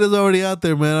 Your data's already out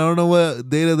there, man. I don't know what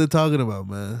data they're talking about,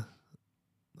 man.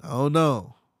 I don't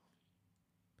know.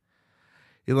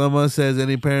 Elon Musk says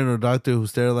any parent or doctor who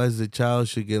sterilizes a child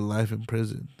should get life in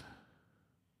prison.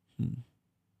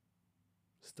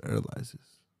 Sterilizes.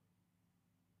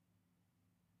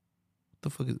 What the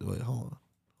fuck is... Wait, hold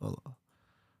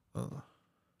on.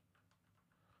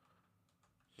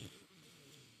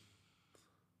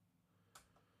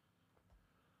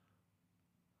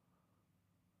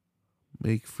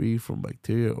 Make free from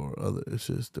bacteria or other. It's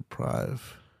just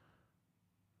deprive.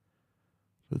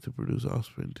 But to produce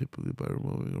offspring typically by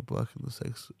removing or blocking the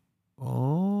sex.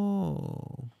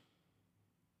 Oh.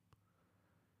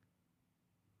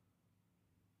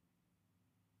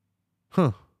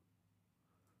 Huh.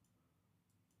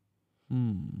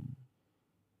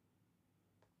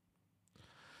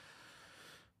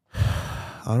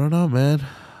 I don't know, man.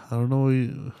 I don't know.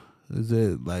 Is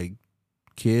it like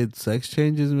kid sex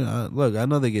changes? Look, I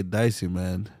know they get dicey,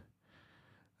 man.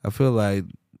 I feel like,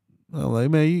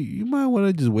 man, you might want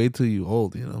to just wait till you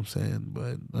old, you know what I'm saying?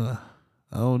 But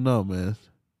I don't know, man.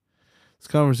 It's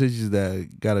conversations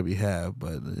that gotta be had,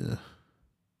 but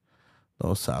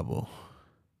no sabo.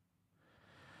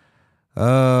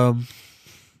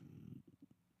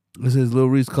 It says Lil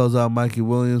Reese calls out Mikey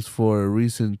Williams for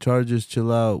recent charges.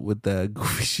 Chill out with that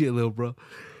goofy shit, little bro.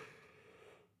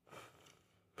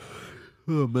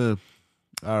 Oh, man.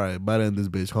 All right, about to end this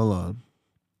bitch. Hold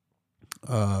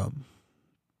on.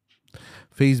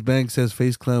 Face Bank says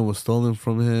Face Clan was stolen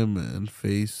from him and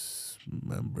Face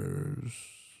members.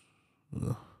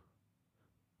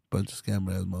 Bunch of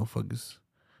scammer ass motherfuckers.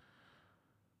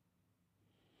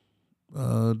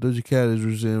 Doja Cat is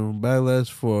receiving backlash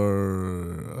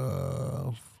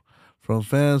from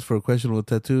fans for a questionable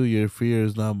tattoo. Your fear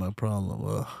is not my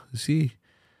problem. You see?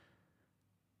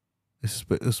 A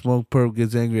smoke perp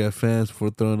gets angry at fans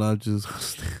for throwing objects.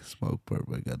 Smoke perp,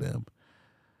 my goddamn.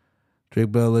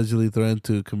 Drake Bell allegedly threatened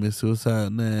to commit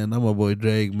suicide. Man, I'm my boy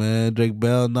Drake, man. Drake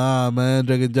Bell, nah, man.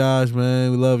 Drake and Josh,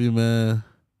 man. We love you, man.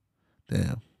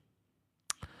 Damn.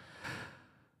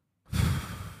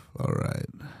 All right.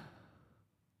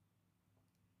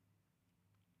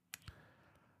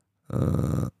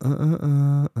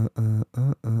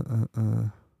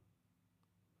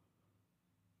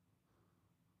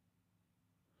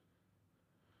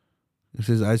 It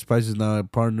says Ice Spice is now a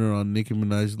partner on Nicki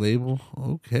Minaj's label.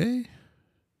 Okay.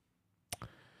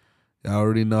 I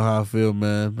already know how I feel,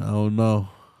 man. I don't know.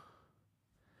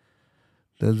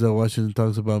 Denzel Washington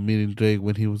talks about meeting Drake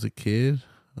when he was a kid.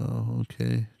 Oh,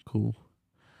 okay. Cool.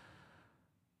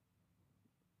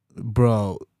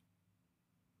 Bro.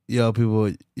 Yo, people,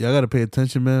 y'all gotta pay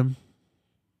attention, man.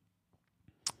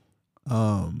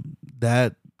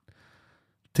 that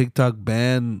TikTok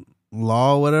ban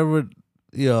law, whatever,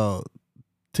 yo,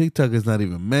 TikTok is not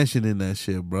even mentioning that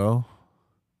shit, bro.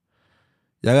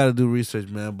 Y'all gotta do research,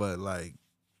 man. But like,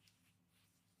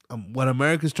 what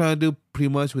America's trying to do, pretty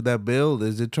much with that bill,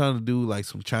 is they're trying to do like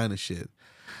some China shit.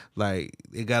 Like,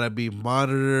 it gotta be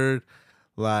monitored.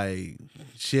 Like,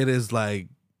 shit is like,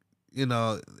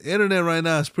 the internet right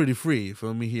now is pretty free. You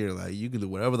feel me? Here, like, you can do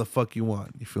whatever the fuck you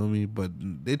want. You feel me? But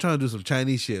they trying to do some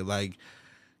Chinese shit. Like,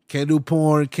 can't do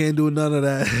porn, can't do none of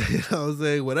that. You know what I'm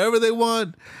saying? Whatever they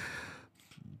want,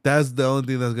 that's the only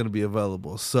thing that's going to be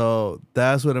available. So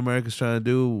that's what America's trying to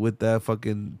do with that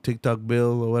fucking TikTok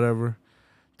bill or whatever.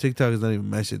 TikTok is not even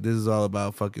mentioned. This is all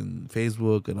about fucking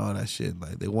Facebook and all that shit.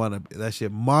 Like, they want that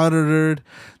shit monitored.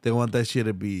 They want that shit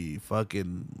to be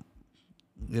fucking,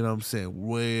 you know what I'm saying,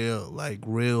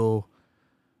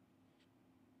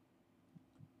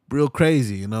 real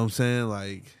crazy. You know what I'm saying?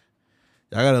 Like,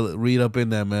 I gotta read up in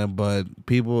that, man. But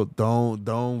people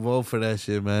don't vote for that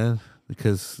shit, man,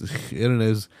 because the internet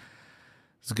is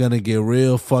gonna get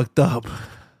real fucked up.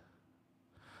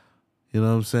 You know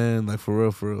what I'm saying? Like, for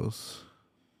reals.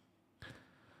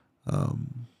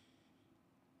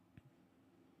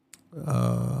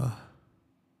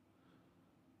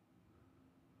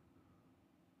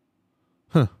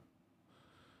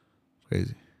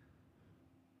 Crazy.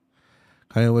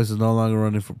 Kanye West is no longer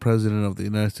running for president of the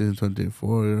United States in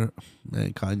 2024.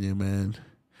 Man, Kanye, man,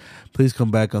 please come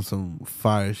back on some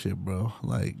fire shit, bro.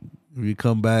 Like, if you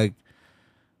come back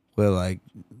with like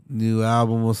new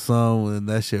album or something and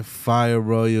that shit fire,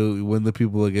 bro, you win the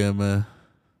people again, man.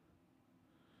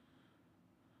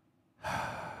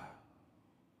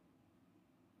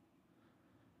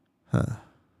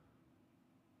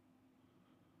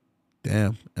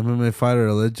 Damn. MMA fighter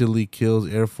allegedly kills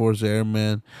Air Force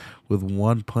airman with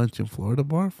one punch in Florida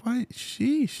bar fight?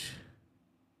 Sheesh.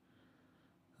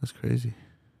 That's crazy.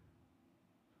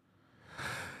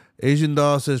 Asian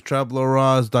Doll says Trap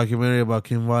Laura's documentary about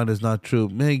Kim Von is not true.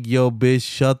 Man, yo,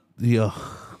 bitch, yo.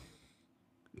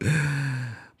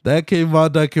 That Kim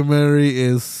Von documentary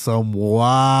is some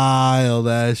wild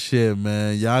ass shit,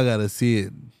 man. Y'all gotta see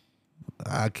it.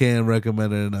 I can't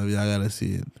recommend it enough. Y'all gotta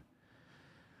see it.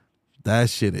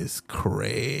 That shit is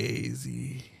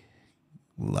crazy.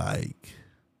 Like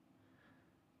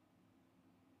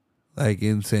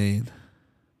insane.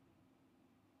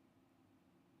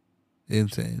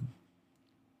 Insane.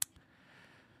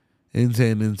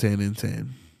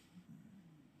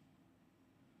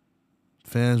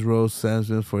 Fans roast Sam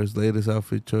Smith for his latest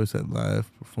outfit choice at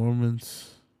live performance.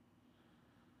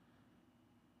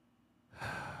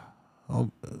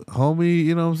 Homie,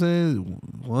 you know what I'm saying?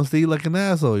 Wants to eat like an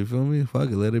asshole, you feel me? Fuck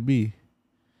it, let it be.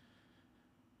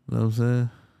 You know what I'm saying?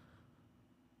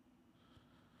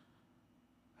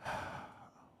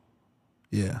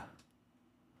 Yeah.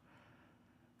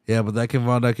 Yeah, but that Kim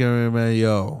Von documentary, man,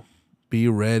 yo, be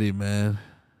ready, man.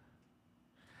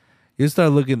 You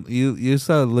start looking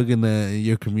at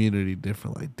your community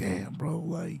different, like, damn, bro,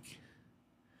 like,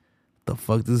 the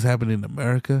fuck this is happening in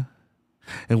America?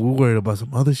 And we're worried about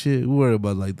some other shit. We're worried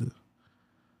about like the,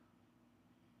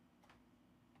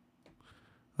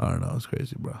 I don't know, it's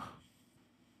crazy, bro.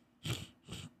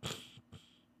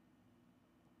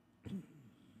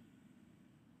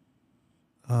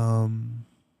 Oh,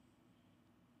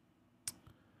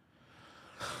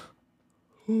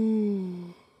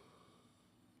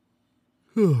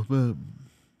 man.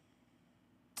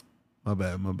 My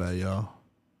bad, y'all.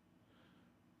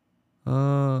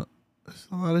 It's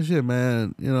a lot of shit,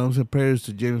 man. You know, I'm saying, prayers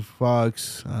to James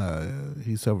Fox.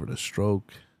 He suffered a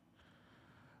stroke.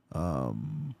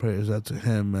 Prayers out to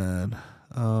him, man.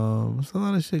 There's a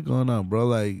lot of shit going on, bro.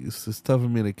 Like, it's tough for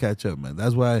me to catch up, man.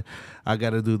 That's why I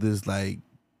gotta do this like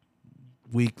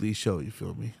weekly show. You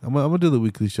feel me? I'm gonna do the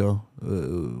weekly show.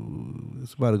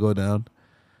 It's about to go down.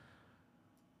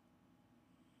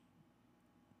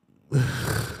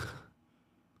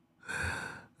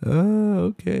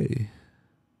 Okay.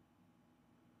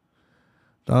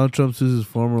 Donald Trump sues his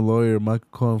former lawyer, Michael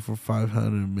Cohen, for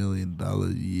 $500 million.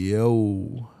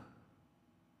 Yo.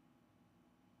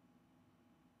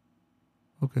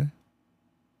 Okay.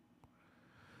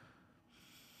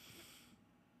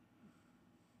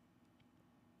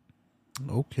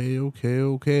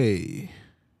 Okay.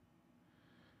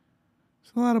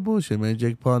 It's a lot of bullshit, man.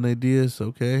 Jake Paul and Nate Diaz,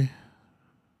 okay.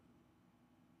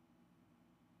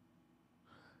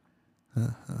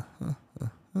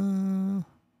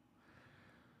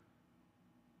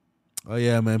 Oh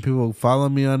yeah, man. People follow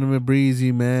me on Emmit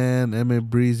Breezy, man. Emmit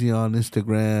Breezy on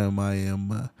Instagram. I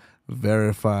am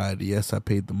verified. Yes, I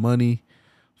paid the money.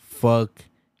 Fuck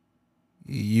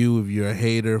You, if you're a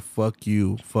hater, fuck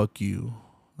you. Fuck you.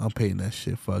 I'm paying that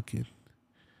shit. Fuck it.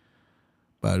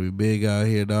 About to be big out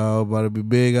here, dog. About to be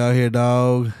big out here,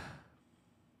 dog.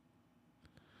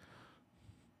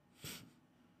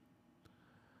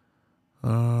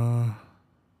 Huh.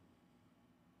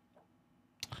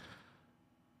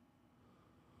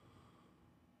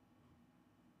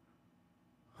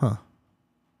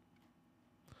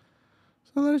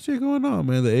 So a lot of shit going on,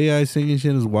 man. The AI singing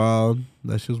shit is wild.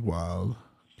 That's just wild.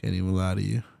 Can't even lie to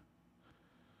you.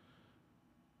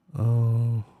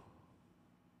 Oh.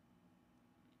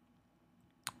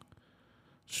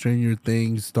 Stranger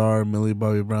Things star Millie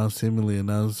Bobby Brown seemingly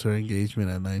announced her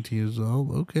engagement at 19 years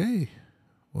old. Okay.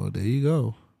 Well, there you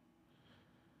go.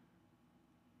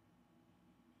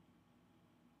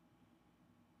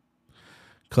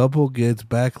 Couple gets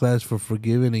backlash for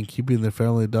forgiving and keeping their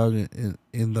family dog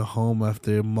in the home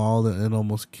after it mauled and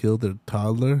almost killed their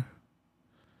toddler.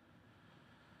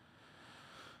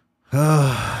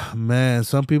 Man,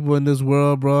 some people in this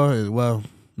world, bro, well,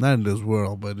 not in this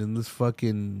world, but in this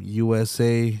fucking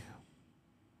USA,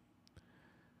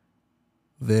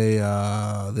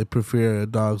 they prefer a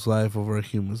dog's life over a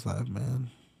human's life, man.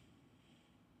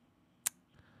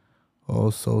 Oh,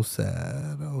 so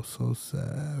sad. Oh, so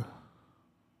sad.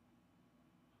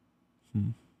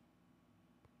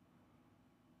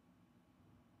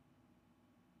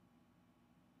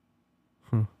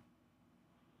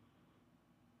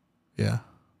 Yeah.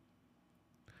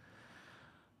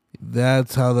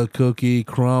 That's how the cookie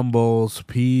crumbles,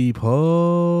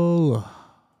 people.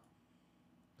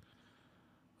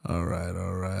 All right.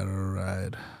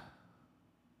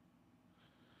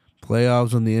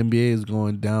 Playoffs in the NBA is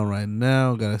going down right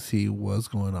now. Gotta see what's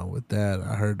going on with that.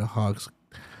 I heard the Hawks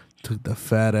took the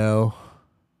fat L.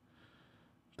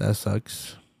 That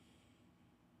sucks.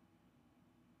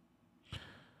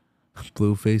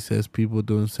 Blueface says people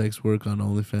doing sex work on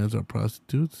OnlyFans are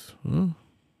prostitutes. Huh?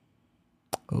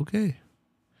 Okay.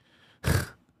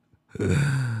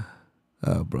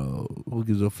 Bro, who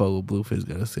gives a fuck what Blueface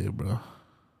gotta say, bro?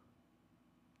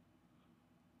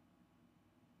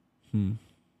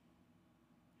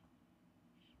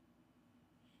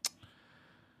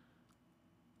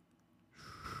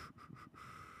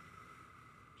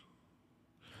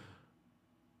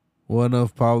 One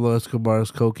of Pablo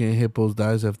Escobar's cocaine hippos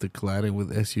dies after colliding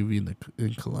with SUV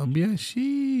in Colombia.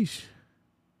 Sheesh.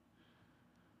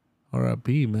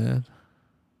 R.I.P., man.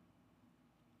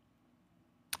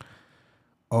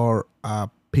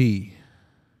 R.I.P.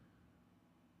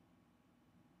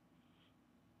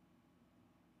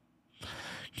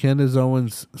 Candace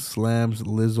Owens slams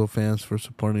Lizzo fans for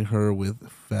supporting her with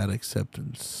fat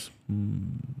acceptance.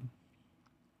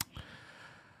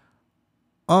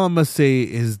 All I'm going to say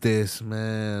is this,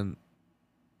 man.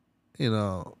 You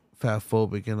know, fat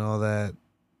phobic and all that.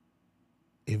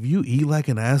 If you eat like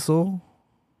an asshole,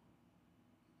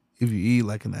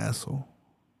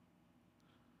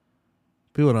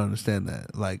 people don't understand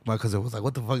that. Like, my cousin was like,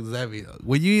 what the fuck does that mean?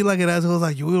 When you eat like an asshole, it's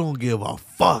like, you don't give a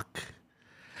fuck.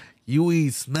 You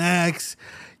eat snacks.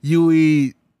 You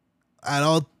eat at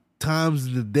all times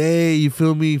of the day. You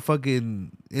feel me?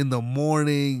 Fucking in the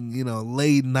morning, you know,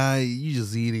 late night. You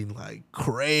just eating like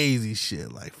crazy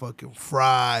shit. Like fucking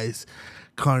fries,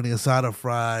 carne asada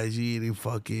fries. You eating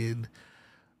fucking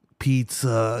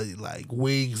pizza, like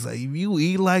wings. Like if you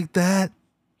eat like that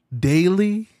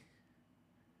daily,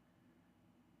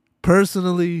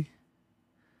 personally,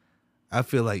 I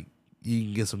feel like you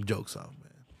can get some jokes off, man.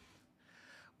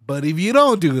 But if you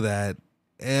don't do that,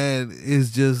 and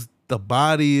it's just the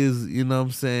body is, you know what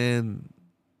I'm saying,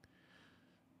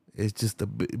 it's just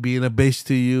being a bitch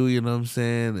to you, you know what I'm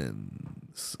saying, and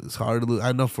it's hard to lose.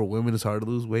 I know for women it's hard to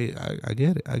lose weight. I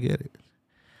get it.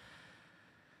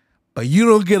 But you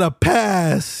don't get a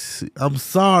pass. I'm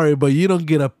sorry, but you don't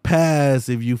get a pass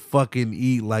if you fucking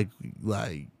eat like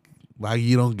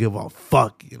you don't give a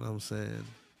fuck, you know what I'm saying?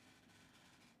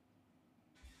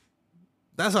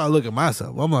 That's how I look at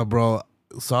myself. I'm like, bro,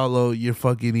 Saulo, you're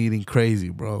fucking eating crazy,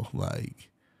 bro. Like,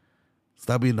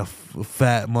 stop being a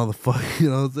fat motherfucker, you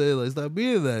know what I'm saying? Like, stop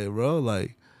being that, bro.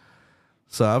 Like,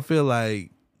 so I feel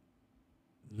like,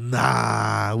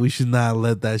 nah, we should not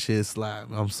let that shit slide.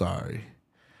 I'm sorry.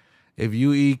 If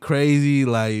you eat crazy,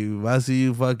 like, if I see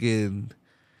you fucking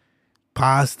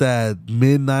pasta at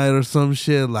midnight or some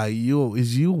shit, like,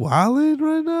 is you wildin'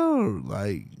 right now? Or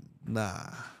like,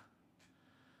 nah.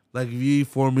 Like, if you eat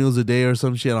 4 meals a day or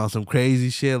some shit on some crazy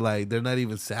shit, like, they're not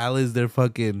even salads, they're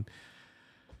fucking,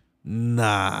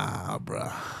 nah,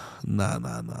 bruh.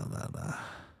 Nah.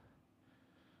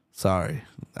 Sorry.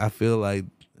 I feel like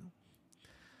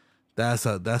that's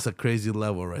a crazy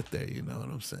level right there, you know what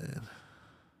I'm saying?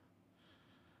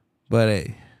 But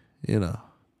hey, you know,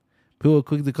 people are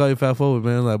quick to call you fat forward,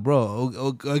 man. Like,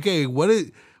 bro, okay, what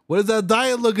is that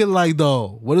diet looking like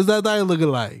though? What is that diet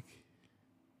looking like?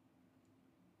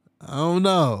 I don't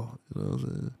know. You know what I'm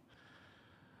saying?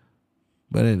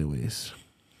 But anyways.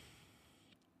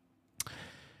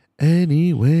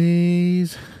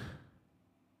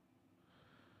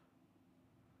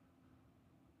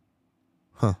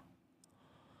 Huh.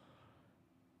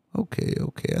 Okay.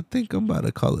 I think I'm about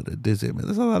to call it a visit, man.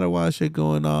 There's a lot of wild shit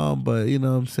going on, but you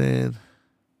know what I'm saying?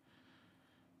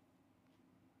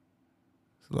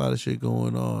 There's a lot of shit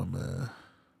going on, man.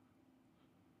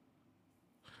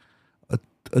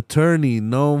 Attorney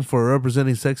known for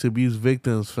representing sex abuse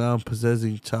victims found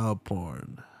possessing child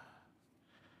porn.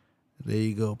 There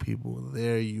you go, people.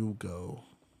 There you go.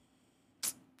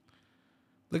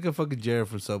 Look at fucking Jared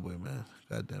from Subway, man.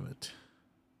 God damn it.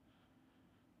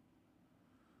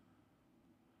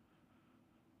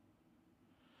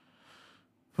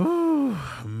 Whew,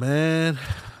 man.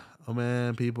 Oh,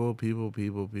 man. People.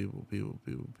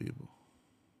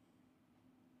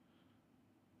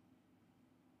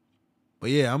 But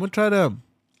yeah, I'm gonna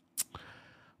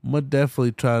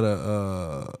definitely try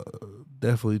to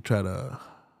definitely trying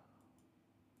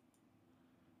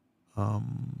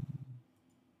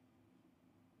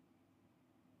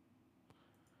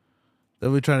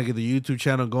to get the YouTube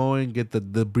channel going, get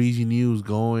the breezy news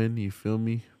going, you feel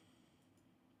me?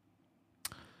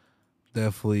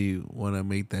 Definitely want to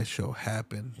make that show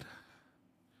happen.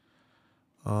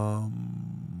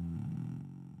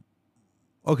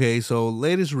 Okay, so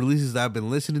latest releases that I've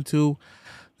been listening to,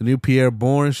 the new Pierre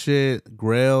Bourne shit,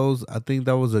 Grails. I think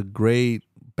that was a great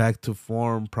back to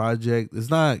form project. It's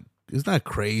not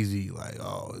crazy like,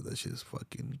 oh, that shit's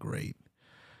fucking great.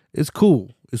 It's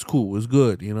cool. It's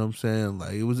good. You know what I'm saying?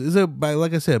 Like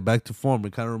like I said, back to form.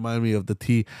 It kind of reminded me of the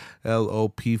TLOP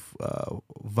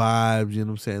vibes. You know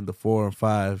what I'm saying? The 4 and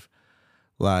 5.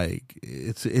 Like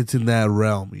it's in that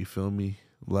realm. You feel me?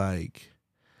 Like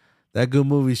that good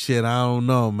movie shit. I don't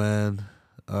know, man.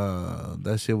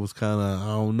 That shit was kind of, I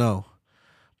don't know.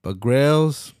 But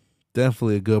Grails,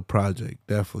 definitely a good project.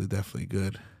 Definitely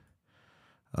good.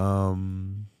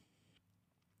 On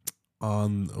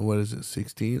what is it,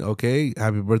 16? Okay,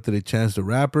 happy birthday, Chance the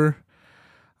Rapper.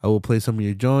 I will play some of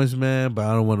your joints, man, but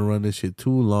I don't want to run this shit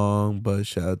too long. But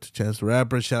shout out to Chance the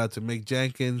Rapper. Shout out to Mick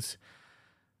Jenkins.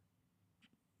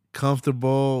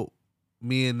 Comfortable.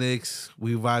 Me and Nix,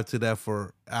 we vibed to that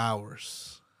for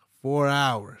hours. 4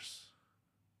 hours.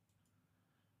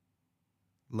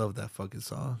 Love that fucking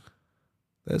song.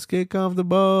 Let's get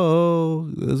comfortable.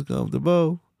 Let's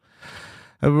comfortable.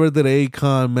 Happy birthday to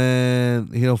Akon,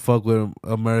 man. He don't fuck with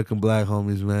American black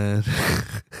homies, man.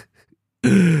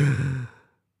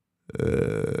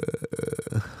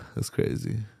 That's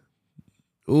crazy.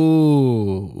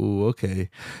 Ooh, okay.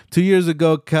 2 years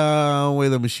ago, Conway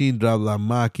the Machine dropped La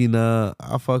Máquina.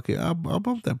 I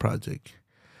bumped that project.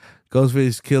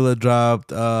 Ghostface Killer dropped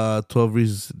 12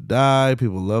 Reasons to Die.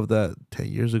 People love that. 10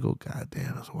 years ago. God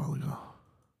damn, that's a while ago.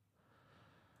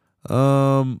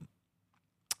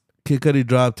 Kid Cudi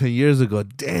dropped 10 years ago.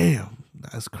 Damn,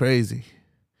 that's crazy.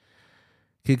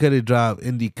 Kid Cudi dropped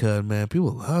Indie Cut, man.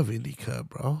 People love Indie Cut,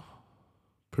 bro.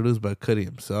 Produced by Cudi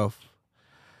himself.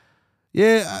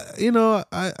 Yeah,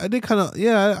 I did kind of,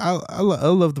 I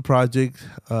love the project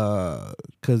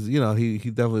because, he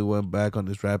definitely went back on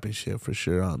his rapping shit for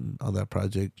sure on that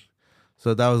project.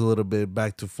 So that was a little bit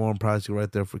back to form project right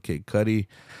there for Kid Cudi.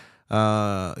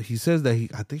 He says that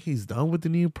I think he's done with the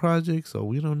new project, so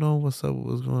we don't know what's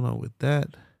going on with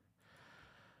that.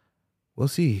 We'll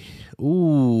see.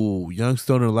 Ooh, Young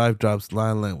Stoner Life drops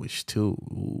Line Language 2.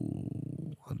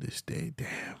 Ooh, on this day,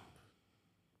 damn.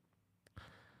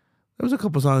 There was a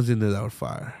couple songs in there that were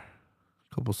fire.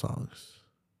 Couple songs.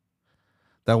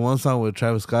 That one song with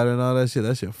Travis Scott and all that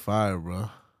shit fire, bro.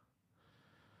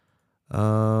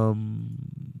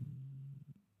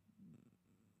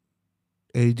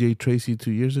 AJ Tracy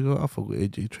 2 years ago. I fuck with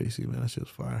AJ Tracy, man. That shit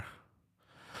was fire.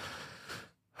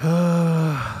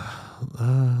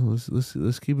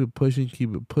 Let's keep it pushing.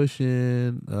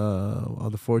 On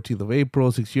the 14th of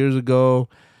April, 6 years ago,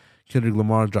 Kendrick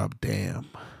Lamar dropped Damn.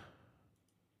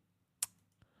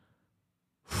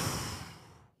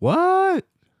 What?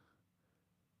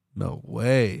 No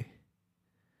way.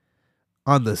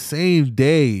 On the same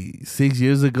day, 6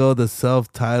 years ago, the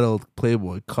self-titled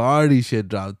Playboy Cardi shit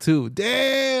dropped too.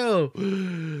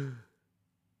 Damn!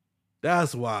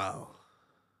 That's wild.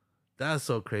 That's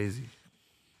so crazy.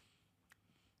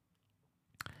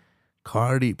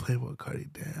 Playboy Cardi,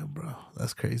 damn, bro.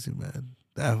 That's crazy, man.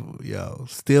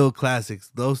 Still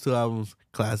classics. Those two albums,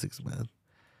 classics, man.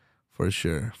 For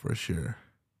sure.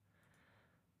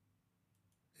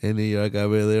 In New York, I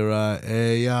really ride.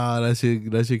 Hey, y'all, that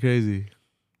shit crazy.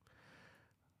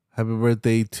 Happy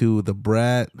birthday to the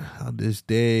Brat on this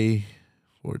day,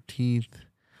 14th.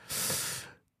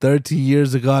 13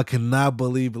 years ago, I cannot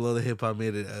believe Below the Hip Hop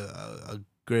made a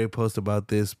great post about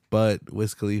this, but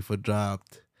Wiz Khalifa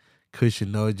dropped Kush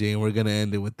and OJ, and we're going to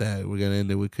end it with that. We're going to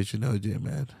end it with Kush and OJ,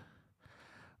 man.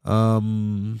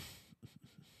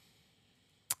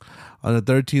 On the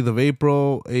 13th of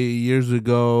April, 8 years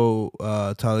ago,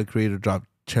 Tyler Creator dropped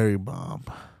Cherry Bomb.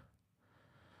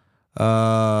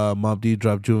 Mobb Deep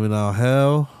dropped Juvenile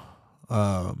Hell.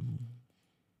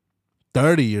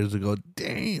 30 years ago.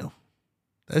 Damn.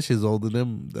 That shit's older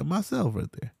than myself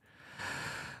right there.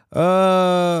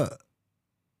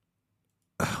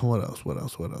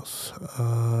 What else?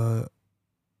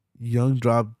 Young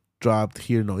dropped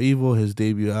Hear No Evil, his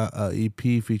debut EP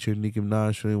featuring Nicki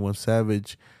Minaj, 21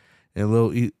 Savage, and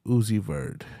Lil Uzi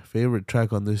Vert. Favorite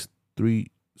track on this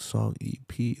 3-song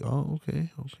EP. Oh,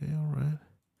 okay, all right.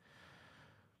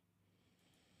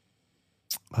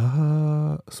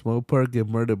 Smoke Perk and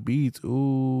Murder Beats.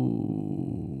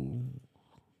 Ooh,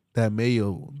 that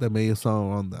Mayo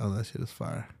song on that shit is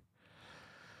fire.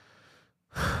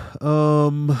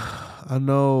 I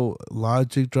know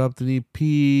Logic dropped an EP.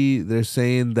 They're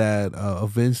saying that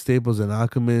Vince Staples and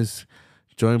Alchemist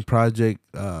joint project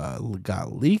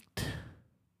got leaked.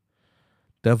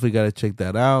 Definitely got to check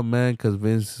that out, man, because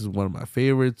Vince is one of my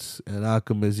favorites, and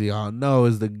Alchemist, y'all know,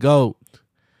 is the GOAT.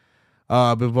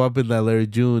 I've been bumping that Larry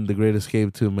June, The Great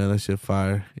Escape too, man. That shit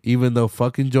fire. Even though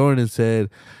fucking Jordan said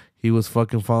he was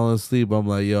fucking falling asleep, I'm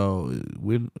like, yo,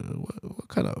 what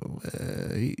kind of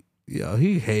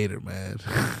he hater, man.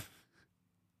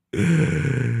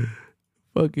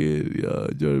 Fucking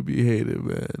Jordan be hated,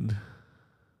 man.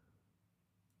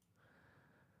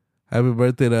 Happy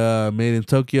birthday to Made in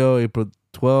Tokyo, April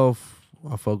 12th.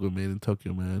 I fuck with Made in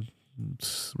Tokyo, man.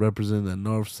 Just representing the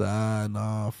north side and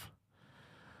off.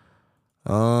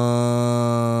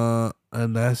 And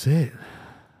that's it.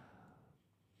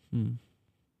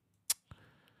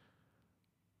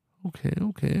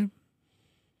 Okay.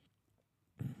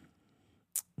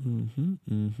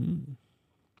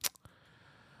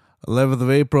 11th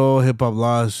of April, Hip Hop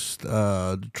lost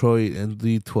Detroit and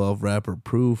D12 rapper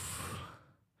Proof.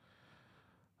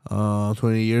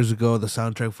 20 years ago, the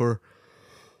soundtrack for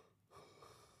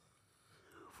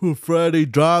Friday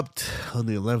dropped on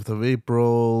the 11th of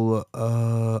April.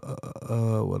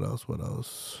 What else?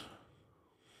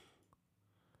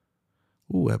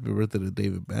 Ooh, happy birthday to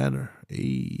David Banner.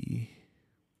 Hey.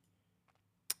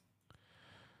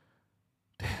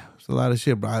 Damn, it's a lot of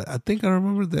shit, bro. I think I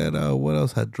remember that. What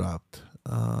else had dropped?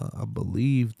 I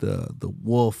believe the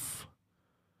Wolf.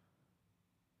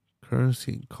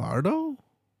 Currency and Cardo?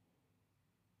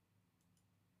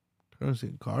 Currency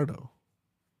and Cardo.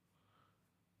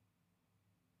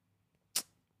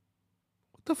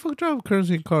 What the fuck dropped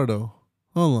Currency and Cardo?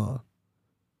 Hold on.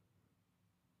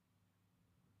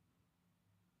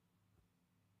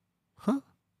 Huh?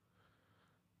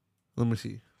 Let me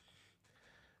see.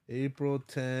 April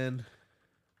 10.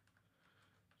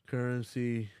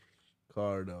 Currency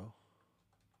Cardo.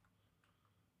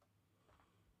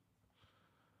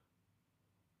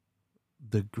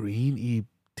 The Green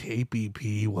Tape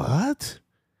EP. What?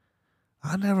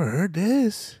 I never heard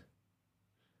this.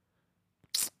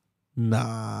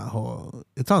 Nah, hold on.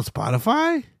 It's on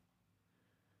Spotify?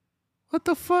 What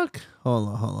the fuck? Hold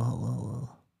on.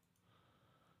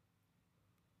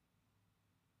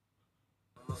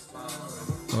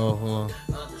 Oh, hold on.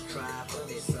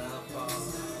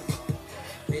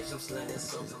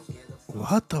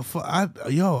 What the fuck? I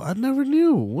never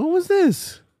knew. What was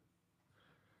this?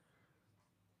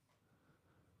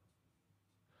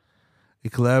 A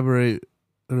collaborative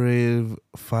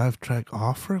 5-track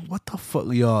offering? What the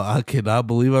fuck? Yo, I cannot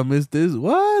believe I missed this.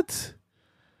 What?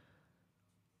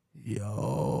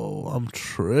 Yo, I'm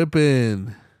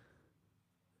tripping.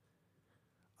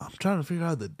 I'm trying to figure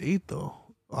out the date, though.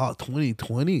 Oh,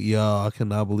 2020? Yo, I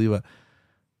cannot believe it.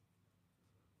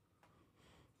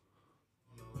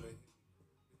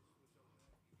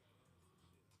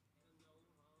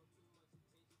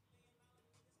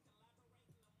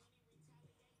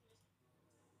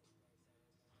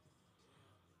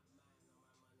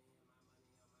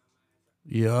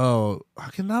 Yo, I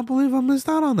cannot believe I missed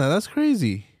out on that. That's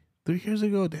crazy. 3 years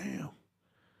ago, damn.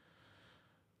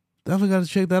 Definitely got to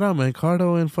check that out, man.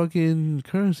 Cardo and fucking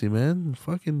Currency, man.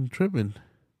 Fucking tripping.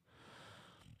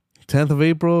 10th of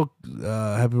April,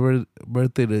 happy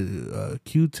birthday to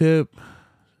Q-Tip,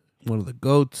 one of the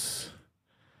GOATs.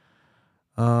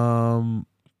 I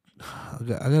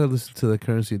gotta listen to the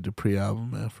Currency Dupree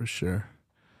album, man, for sure.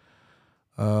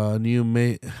 New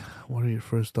May. What are your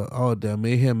first thoughts? Oh, damn,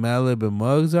 Mayhem, Malib, and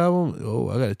Muggs album. Oh,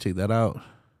 I gotta check that out.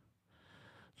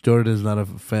 Jordan's not a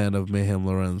fan of Mayhem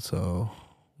Lorenz, so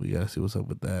we gotta see what's up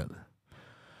with that.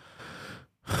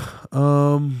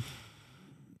 On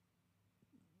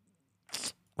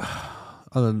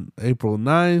April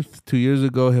 9th, 2 years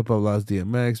ago, hip hop lost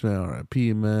DMX, man.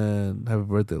 R.I.P., man. Happy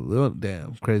birthday, Lil.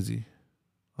 Damn, crazy.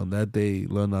 On that day,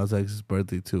 Lil Nas X's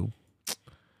birthday, too.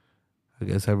 I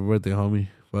guess happy birthday, homie.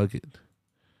 Fuck it.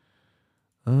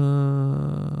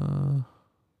 Not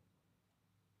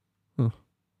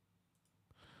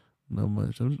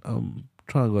much. I'm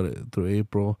trying to go through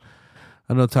April.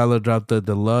 I know Tyler dropped the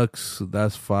deluxe.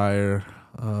 That's fire.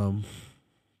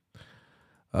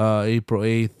 April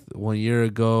 8th, 1 year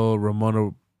ago,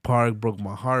 Ramona Park broke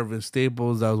my heart. Vince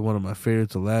Staples, that was one of my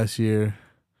favorites of last year.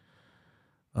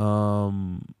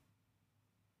 What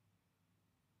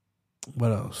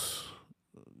else?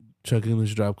 Chuck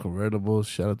English dropped Convertibles.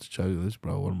 Shout out to Chuck English,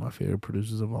 bro. One of my favorite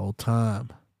producers of all time.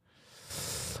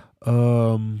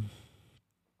 Let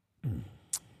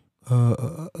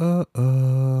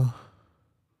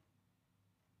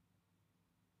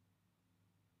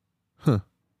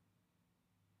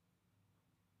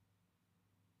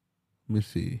me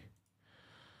see.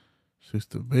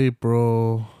 6th of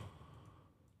April.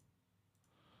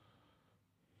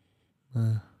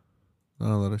 Not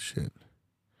a lot of shit.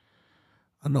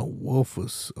 I know Wolf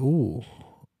was,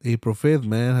 April 5th,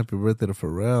 man. Happy birthday to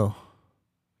Pharrell.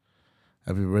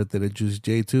 Happy birthday to Juice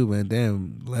J too, man.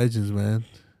 Damn, legends, man.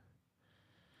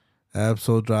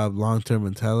 Absol dropped Long-Term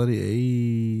Mentality.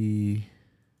 Ayy.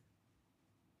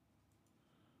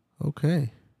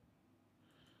 Okay.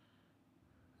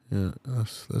 Yeah,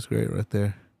 that's great right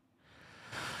there.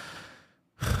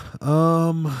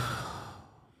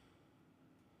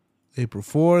 April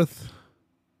 4th,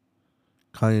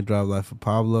 Kanye dropped Life of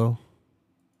Pablo.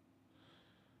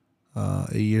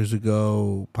 8 years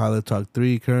ago, Pilot Talk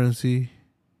 3 Currency.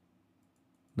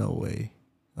 No way.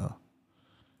 Oh.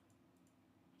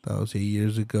 That was 8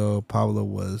 years ago. Pablo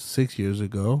was 6 years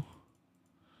ago.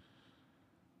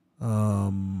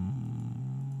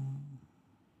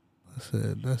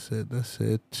 That's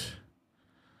it.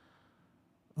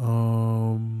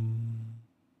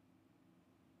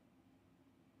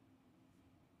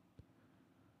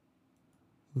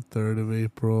 The 3rd of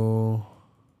April.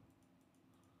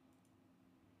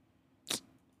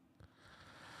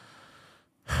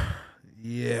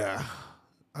 Yeah.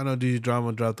 I know DJ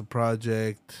Drama dropped the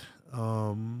project.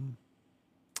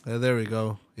 There we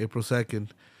go. April 2nd.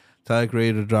 Tyler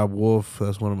Creator dropped Wolf.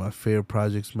 That's one of my favorite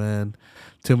projects, man.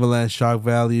 Timberland Shock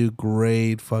Value.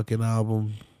 Great fucking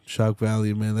album. Shock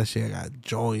Value, man. That shit got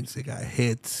joints. It got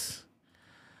hits.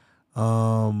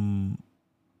 Nicki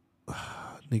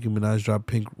Minaj dropped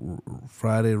Pink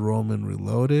Friday, Roman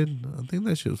Reloaded. I think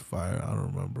that shit was fire. I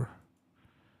don't remember.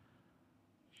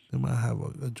 They might have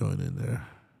a joint in there.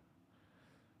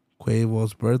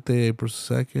 Quavo's birthday, April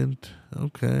 2nd.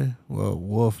 Okay. Well,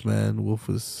 Wolf, man. Wolf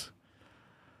was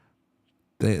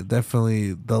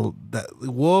definitely that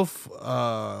Wolf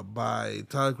by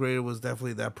Tyler Creator was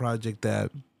definitely that project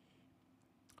that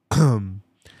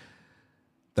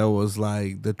that was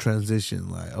like the transition.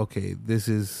 Like, okay, this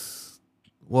is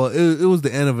it was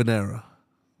the end of an era.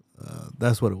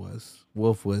 That's what it was.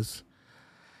 Wolf was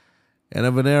end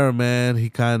of an era, man. He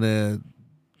kind of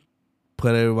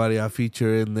put everybody I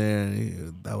feature in there.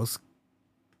 That was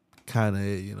kind of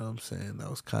it, you know what I'm saying? That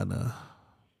was kind of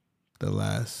the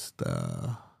last.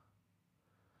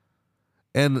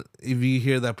 And if you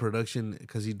hear that production,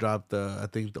 because he dropped I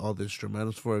think all the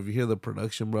instrumentals for it. If you hear the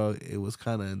production, bro, it was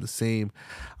kind of in the same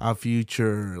Our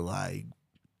Future, like,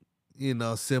 you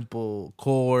know, simple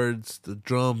chords, the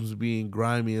drums being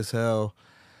grimy as hell.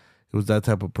 It was that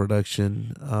type of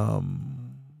production.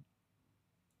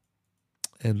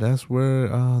 And that's where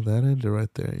that ended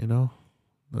right there, you know.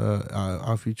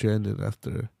 Our Future ended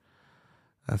after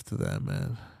that,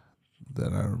 man.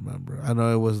 That I remember. I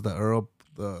know it was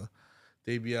the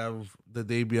debut album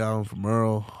from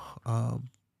Earl.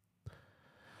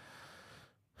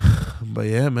 But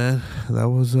yeah, man, that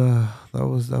was the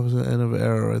end of an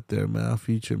era right there, man. Our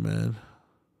Future, man.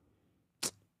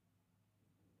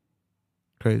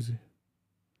 Crazy.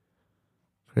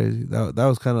 That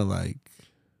was kind of like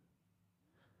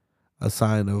a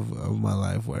sign of my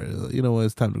life where, you know what,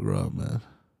 it's time to grow up, man.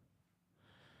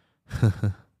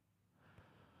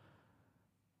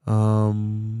 I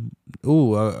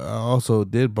also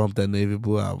did bump that Navy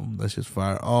Blue album. That's just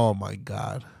fire. Oh my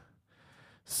God.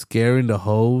 Scaring the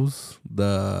Hoes,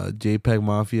 the JPEG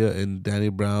Mafia and Danny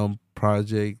Brown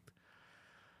project.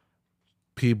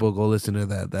 people go listen to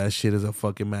that. That shit is a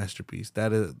fucking masterpiece.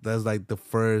 That's like the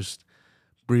first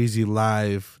Breezy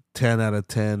Live 10 out of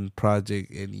 10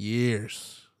 project in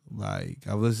years. Like,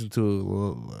 I've listened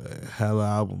to hella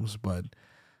albums, but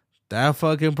that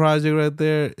fucking project right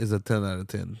there is a 10 out of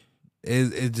 10.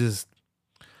 It just,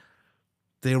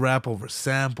 they rap over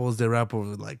samples, they rap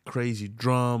over like crazy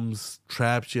drums,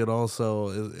 trap shit also.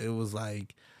 It was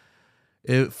like,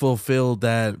 it fulfilled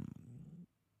that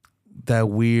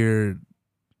weird,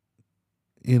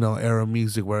 era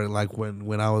music where like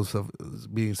when I was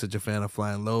being such a fan of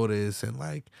Flying Lotus and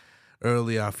like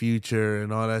early Our Future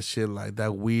and all that shit, like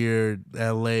that weird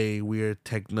LA, weird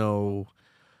techno,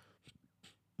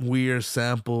 weird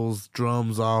samples,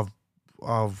 drums off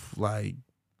like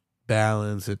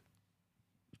balance, and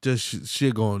just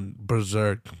shit going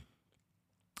berserk.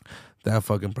 That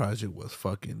fucking project was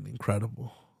fucking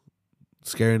incredible.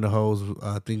 Scaring the Hoes,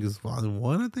 I think is volume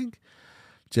 1, I think.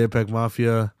 JPEG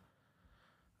Mafia,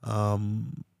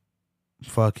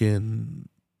 fucking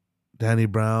Danny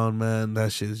Brown, man,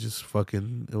 that shit is just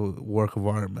fucking a work of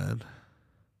art, man.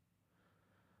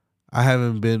 I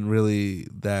haven't been really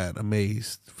that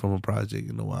amazed from a project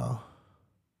in a while.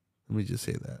 Let me just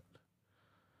say that.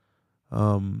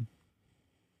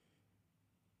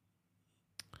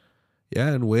 Yeah,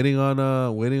 and waiting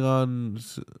on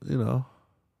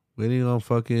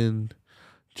fucking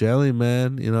Jelly,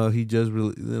 man. He just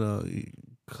a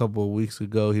couple of weeks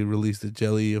ago he released the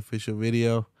Jelly official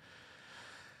video.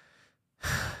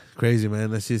 Crazy,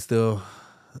 man. That's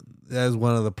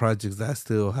one of the projects that I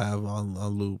still have on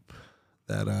loop.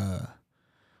 That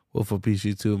Wolf of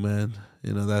Peachy too, man.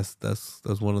 That's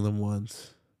one of them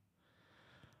ones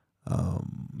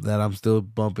that I'm still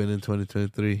bumping in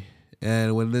 2023.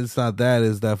 And when it's not that,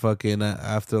 is that fucking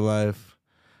Afterlife,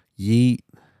 Yeet.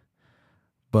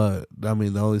 But I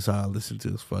mean, the only song I listen to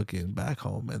is fucking Back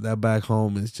Home, man. That Back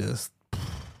Home is just, this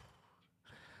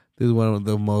is one of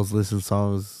the most listened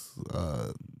songs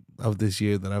of this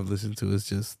year that I've listened to. It's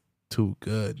just too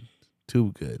good.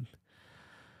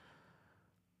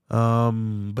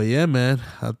 But yeah, man,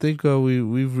 I think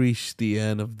we've reached the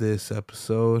end of this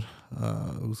episode.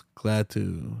 I was glad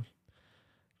to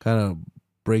kind of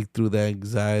break through the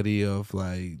anxiety of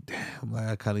like, damn, like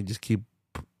I kind of just keep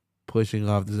pushing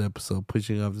off this episode, but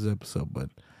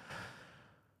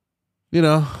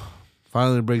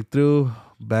finally break through,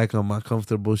 back on my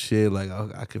comfortable shit. Like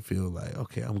I can feel like,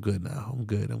 okay, I'm good now. I'm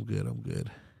good.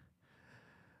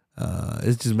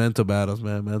 It's just mental battles,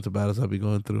 man. Mental battles I'll be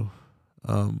going through.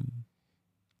 But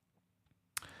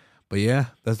yeah,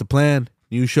 that's the plan.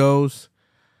 New shows,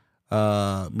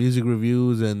 music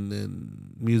reviews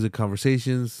and music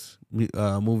conversations,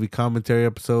 movie commentary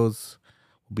episodes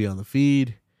will be on the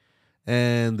feed.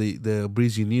 And the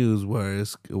Breezy News, where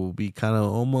it will be kind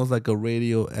of almost like a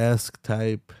radio-esque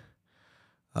type.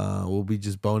 Will be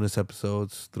just bonus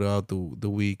episodes throughout the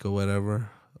week or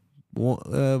whatever.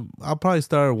 I'll probably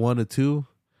start 1 to 2.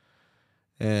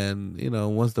 And,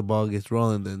 once the ball gets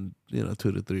rolling, then, 2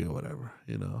 to 3 or whatever,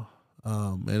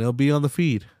 And it'll be on the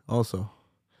feed also.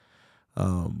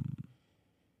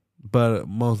 But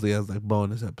mostly as like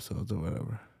bonus episodes or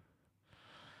whatever.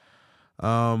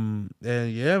 And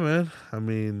yeah, man. I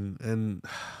mean, and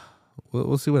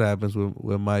we'll see what happens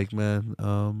with Mike, man.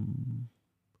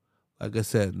 Like I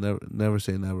said, never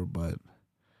say never, but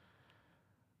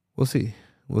we'll see.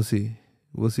 We'll see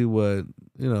what,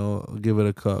 give it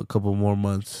a couple more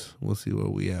months. We'll see where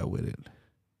we at with it.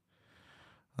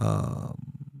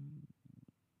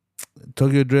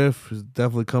 Tokyo Drift is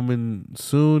definitely coming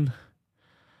soon.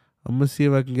 I'm gonna see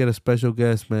if I can get a special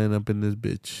guest, man, up in this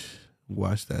bitch.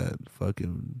 Watch that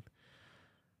fucking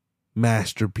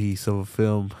masterpiece of a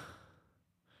film.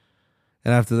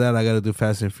 And after that, I gotta do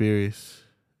Fast and Furious,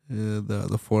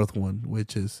 the fourth one,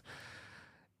 which is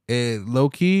low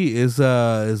key is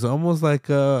almost like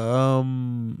a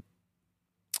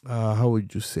how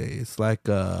would you say? It's like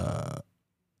not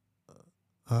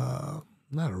a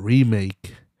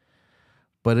remake,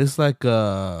 but it's like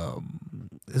a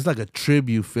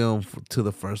tribute film to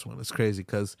the first one. It's crazy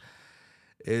because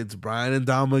it's Brian and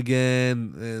Dom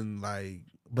again, and like,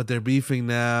 but they're beefing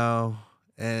now,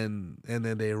 and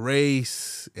then they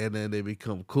race, and then they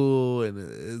become cool, and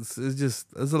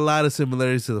there's a lot of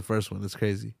similarities to the first one. It's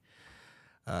crazy.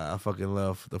 I fucking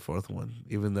love the fourth one,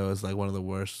 even though it's like one of the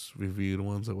worst reviewed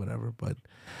ones or whatever. But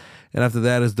and after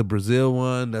that is the Brazil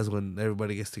one. That's when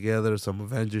everybody gets together, some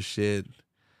Avengers shit.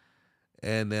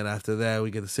 And then after that,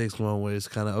 we get the sixth one where it's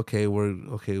kind of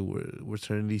we're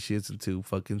turning these shits into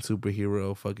fucking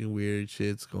superhero, fucking weird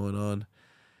shits going on.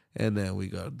 And then we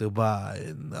go Dubai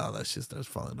and all that shit starts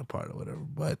falling apart or whatever.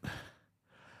 But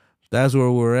that's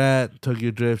where we're at. Tokyo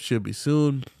Drift should be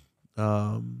soon.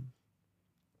 I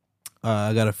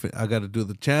gotta do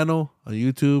the channel on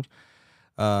YouTube.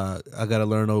 I gotta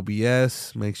learn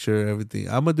OBS, make sure everything.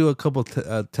 I'm gonna do a couple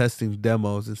testing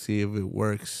demos and see if it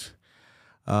works.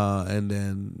 And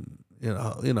then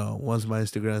once my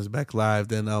Instagram is back live,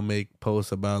 then I'll make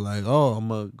posts about like, oh, I'm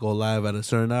gonna go live at a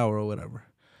certain hour or whatever.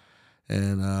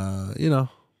 And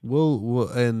we'll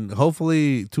and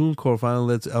hopefully TuneCore finally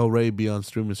lets El Rey be on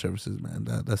streaming services, man.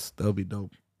 That'll be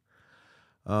dope.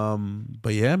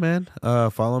 But yeah, man.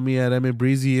 Follow me at Emmit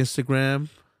Breezy Instagram.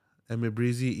 Emmit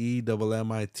Breezy,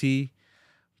 EMMIT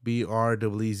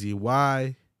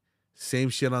Same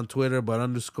shit on Twitter, but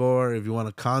underscore. If you want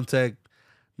to contact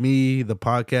me, the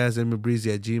podcast,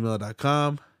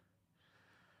 EmmitBreezy@gmail.com.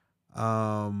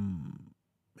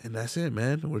 And that's it,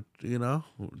 man. We're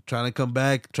trying to come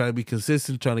back, try to be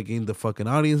consistent, trying to gain the fucking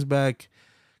audience back.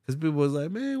 Because people was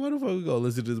like, man, why the fuck we go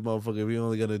listen to this motherfucker if we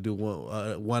only gonna do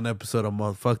one episode a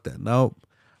month? Fuck that. Nope.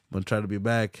 I'm gonna try to be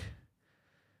back.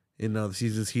 The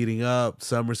season's heating up,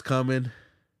 summer's coming.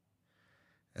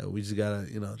 And we just gotta,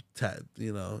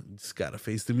 just gotta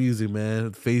face the music,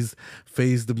 man. Face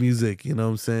the music, you know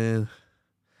what I'm saying?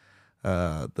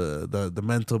 The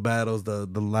mental battles, the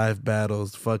life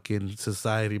battles, fucking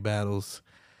society battles.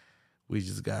 We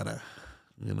just gotta,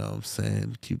 you know what I'm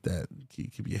saying, keep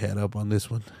your head up on this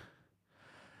one.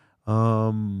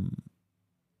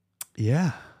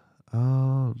 Yeah.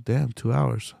 Oh, damn, 2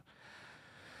 hours.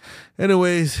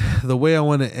 Anyways, the way I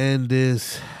want to end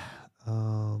this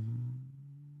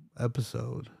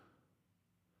episode,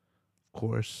 of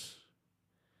course,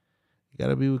 you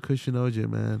gotta be with Kush and OJ,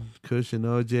 man. Kush and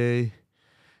OJ.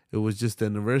 It was just the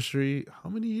anniversary. How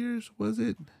many years was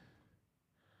it?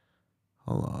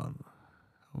 Hold on.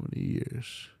 How many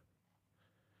years?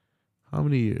 What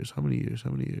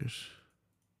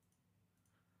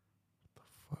the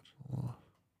fuck? Hold on.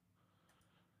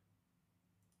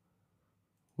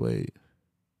 Wait.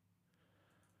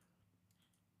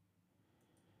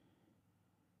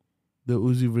 The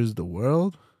Uzi versus the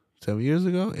World? 7 years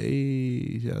ago?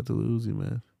 Hey, shout out to the Uzi,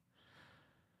 man.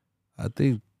 I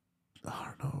think, I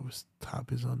don't know if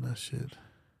Top is on that shit.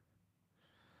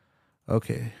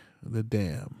 Okay, the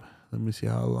Damn. Let me see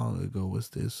how long ago was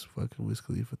this fucking Wiz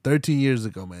Khalifa. 13 years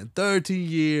ago, man. 13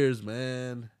 years,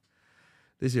 man.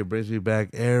 This shit brings me back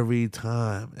every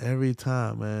time. Every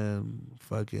time, man.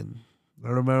 Fucking, I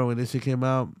remember when this shit came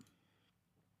out,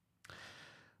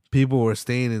 people were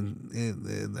staying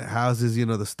in their houses. The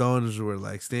Stoners were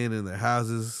like staying in their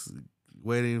houses,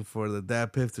 waiting for the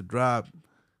Dat Piff to drop.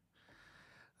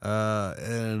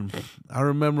 And I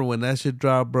remember when that shit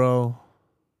dropped, bro,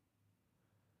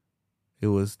 it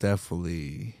was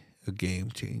definitely a game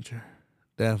changer.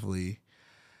 Definitely.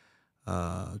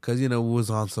 Because, it was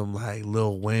on some like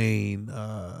Lil Wayne,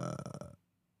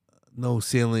 No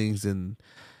Ceilings and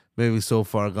Maybe So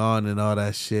Far Gone and all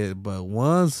that shit. But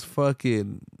once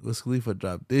fucking Wiz Khalifa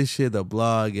dropped this shit, the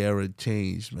blog era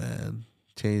changed, man.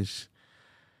 Changed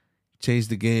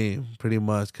the game pretty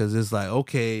much. Because it's like,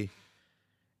 okay,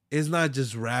 it's not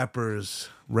just rappers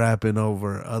rapping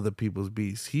over other people's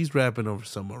beats. He's rapping over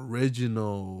some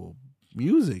original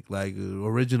music, like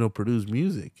original produced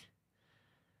music.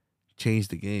 Changed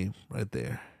the game right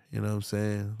there. You know what I'm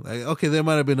saying? Like, okay, there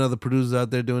might have been other producers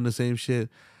out there doing the same shit.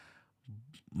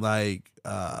 Like,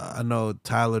 I know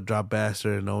Tyler dropped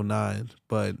Bastard in 2009,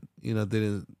 but,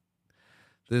 didn't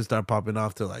start popping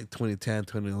off till like 2010,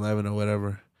 2011 or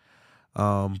whatever.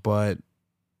 But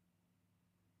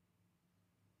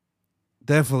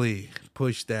definitely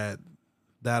pushed that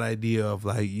idea of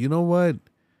like, you know what?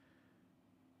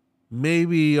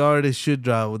 Maybe artists should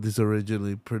drop what this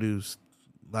originally produced.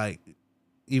 Like,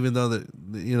 even though the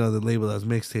label has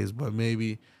mixtapes, but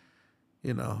maybe,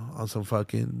 on some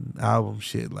fucking album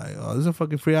shit. Like, oh, this is a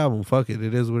fucking free album. Fuck it.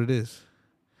 It is what it is.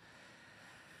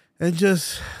 And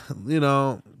just,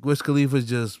 Wiz Khalifa's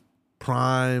just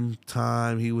prime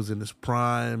time. He was in his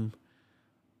prime.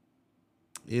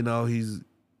 He's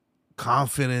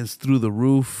confidence through the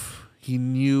roof. He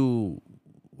knew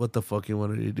what the fuck he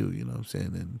wanted to do, you know what I'm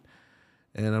saying?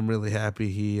 And I'm really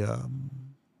happy he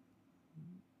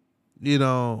he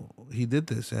did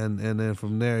this. And then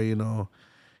from there,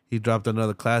 he dropped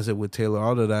another classic with Taylor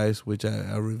Alderdice, which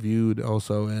I reviewed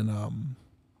also, and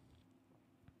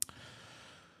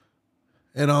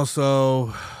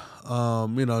also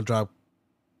dropped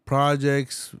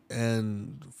projects.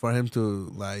 And for him to,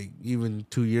 like, even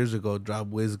 2 years ago drop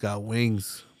Wiz Got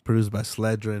Wings, produced by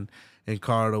Sledren and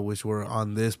Cardo, which were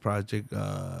on this project,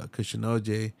 Kush and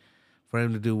OJ. For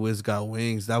him to do Wiz Got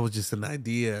Wings, that was just an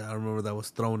idea. I remember that was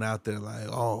thrown out there like,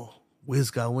 oh,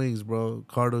 Wiz got wings, bro.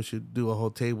 Cardo should do a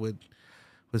whole tape with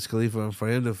Khalifa, and for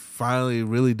him to finally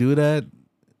really do that,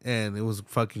 and it was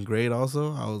fucking great.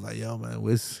 Also, I was like, yo, man,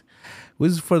 Wiz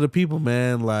is for the people,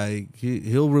 man. Like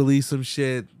he'll release some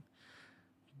shit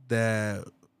that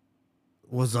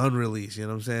was unreleased. You know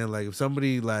what I'm saying? Like if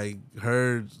somebody like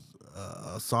heard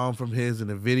a song from his in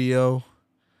a video,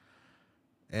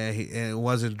 and it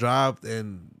wasn't dropped,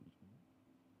 and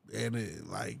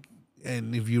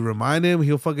if you remind him,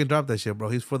 he'll fucking drop that shit, bro.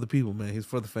 He's for the people, man. He's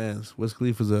for the fans. Wiz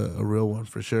Khalifa's a real one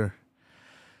for sure.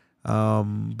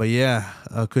 But yeah,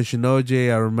 Kush and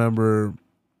OJ, I remember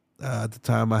at the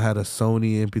time I had a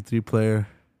Sony MP3 player.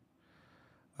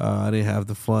 I didn't have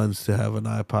the funds to have an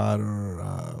iPod or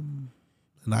an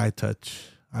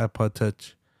iPod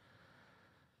Touch.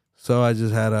 So I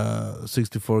just had a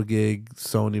 64 gig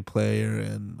Sony player,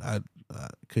 and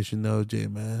Kush and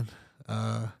OJ, man.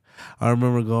 I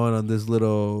remember going on this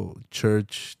little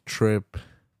church trip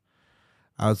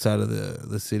outside of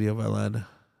the city of Atlanta.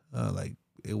 Like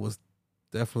it was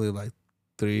definitely like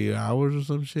 3 hours or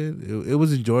some shit. It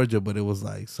was in Georgia, but it was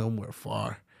like somewhere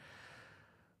far.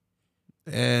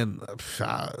 And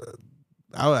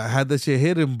I had that shit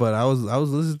hidden, but I was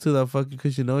listening to that fucking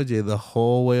Kush and OJ the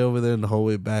whole way over there and the whole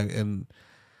way back, and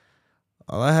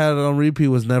all I had on repeat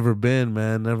was Never Been,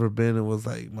 man. Never Been. It was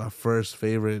like my first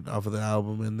favorite off of the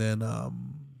album. And then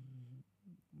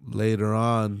later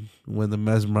on, when the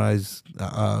Mesmerize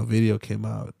video came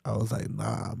out, I was like,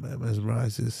 nah, man,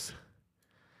 Mesmerize is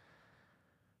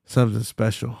something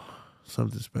special.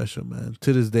 Something special, man.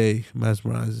 To this day,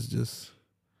 Mesmerize is just,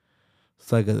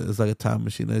 it's like a time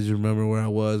machine. I just remember where I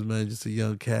was, man, just a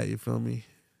young cat, you feel me?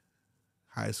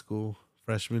 High school,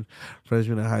 freshman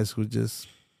in high school, just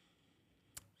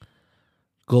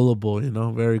gullible, you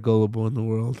know, very gullible in the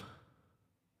world.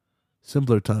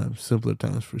 Simpler times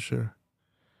for sure.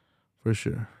 For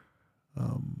sure.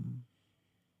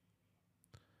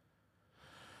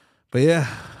 But yeah,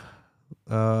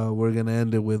 we're going to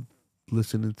end it with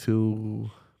listening to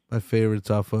my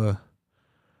favorites off of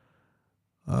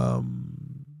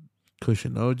Kush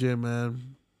and OJ,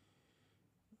 man.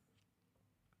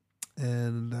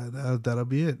 And that'll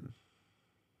be it.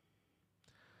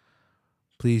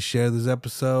 Please share this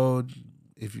episode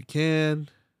if you can.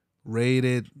 Rate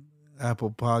it. Apple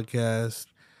Podcast,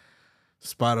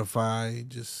 Spotify.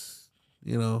 Just,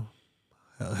 you know,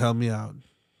 help me out.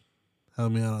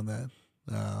 Help me out on that.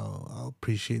 I'll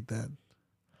appreciate that.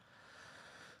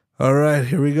 All right,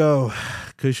 here we go.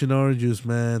 Kush and Orange Juice,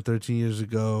 man. 13 years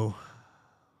ago.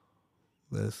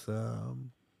 Let's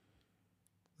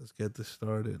get this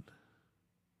started.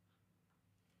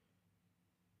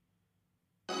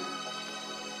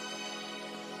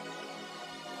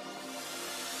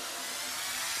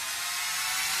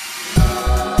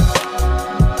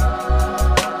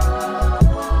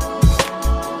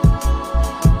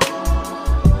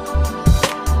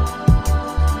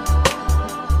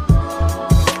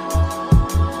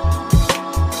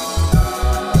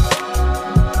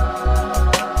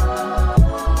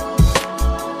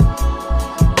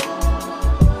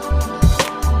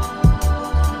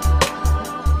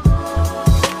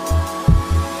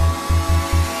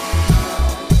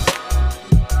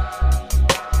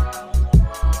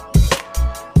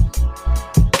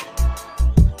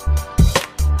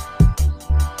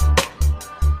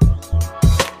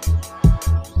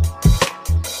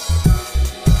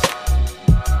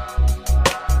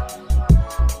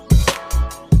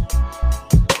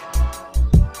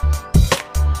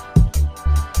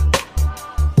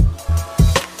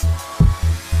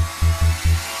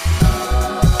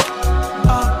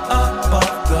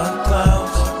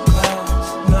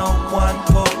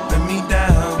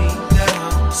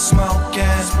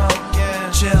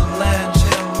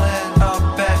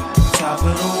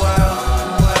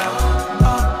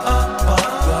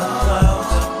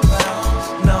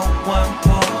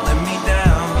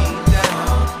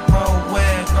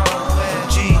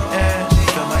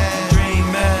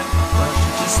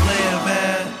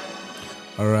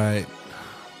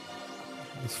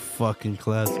 Fucking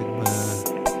classic, man.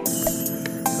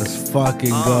 Let's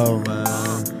fucking go, man.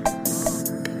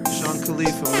 Sean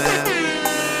Khalifa, man.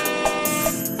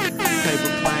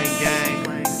 Paper Plane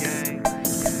Gang.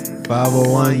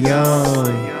 501 Young.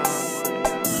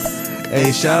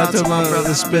 Hey, shout out to my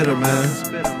brother Spitter, man.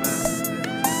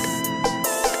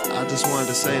 I just wanted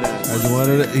to say that.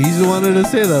 He just wanted to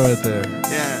say that right there.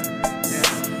 Yeah.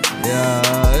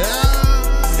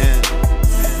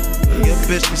 Your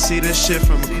bitch can see this shit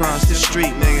from across the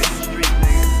street, nigga.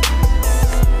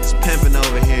 It's pimping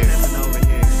over here.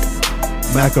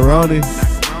 Macaroni.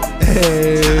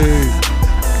 Hey,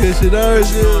 Kush and Orange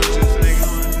Juice.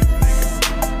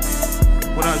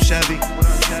 What up, Chevy?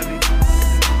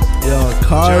 Yo,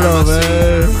 Cardo,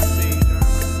 man.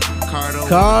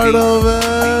 Cardo,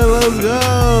 man. Let's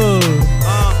go.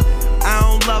 I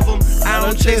don't love them, I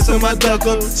don't chase them, I duck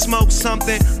them. Smoke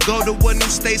something, go to a new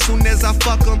state soon as I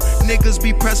fuck them. Niggas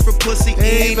be pressed for pussy,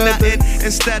 ain't nothing.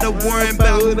 Instead of worrying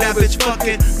about who that bitch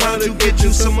fucking, why don't you get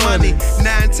you some money?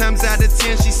 9 times out of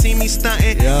 10, she see me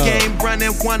stunting. Game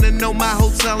running, wanna know my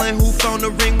hotel and who phone the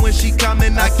ring when she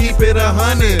coming. I keep it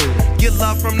 100. Get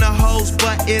love from the hoes,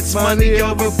 but it's money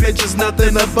over bitches,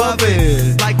 nothing above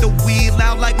it. Like the weed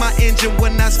loud like my engine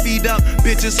when I speed up.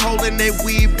 Bitches holding they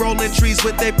weed, rolling trees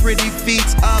with their pretty feet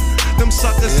up. Them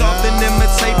suckers often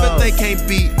imitate, but they can't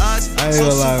beat us.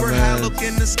 So super high, look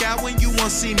in the sky when you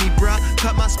won't see me, bruh.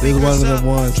 Cut my speakers up,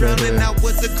 drowning out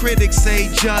what the critics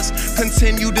say. Just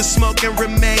continue to smoke and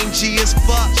remain G as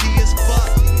fuck.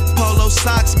 Polo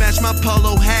socks match my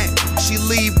polo hat. She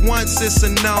leave once, it's a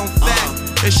known fact.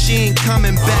 If she ain't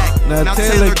coming back, now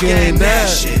Taylor gang that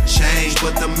shit changed.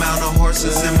 But the amount of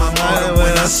horses in my motor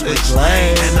when I switch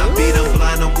lanes. And I beat them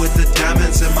blind with the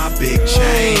diamonds in my big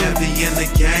chain. Heavy in the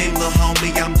game, little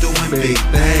homie, I'm doing big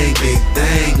things, big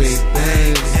things.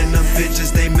 And them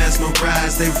bitches, they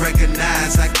mesmerize, they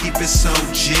recognize. I keep it so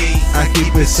G, I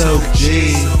keep it so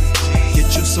G.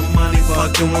 Get you some money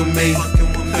fucking with me.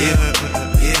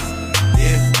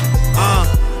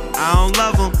 I don't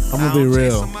love them. I'm gonna be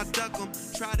real.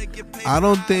 I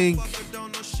don't think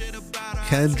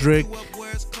Kendrick,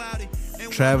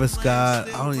 Travis Scott,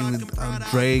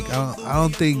 Drake, I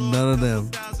don't think none of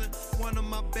them.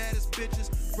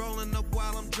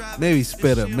 Maybe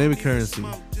Spitter, maybe Currency,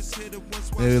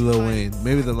 maybe Lil Wayne,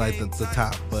 maybe the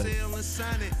top, but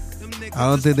I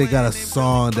don't think they got a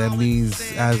song that means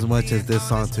as much as this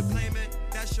song to me.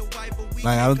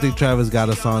 Like, I don't think Travis got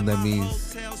a song that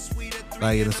means,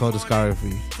 like, in his whole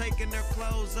discography,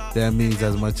 that means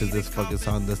as much as this fucking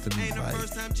song does to me.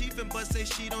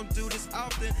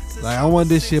 Like I want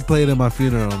this shit played at my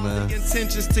funeral, man.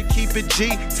 Intentions to keep it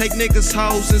G. Take niggas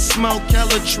hoes and smoke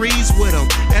hella trees with them.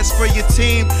 As for your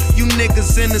team, you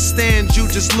niggas in the stands, you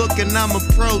just looking. I'm a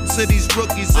pro to these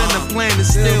rookies, and the plan is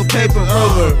still paper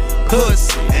over.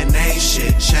 Puss and ain't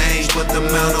shit changed, but the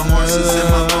amount of horses in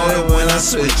my motor when I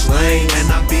switch lanes. And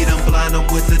I beat them blind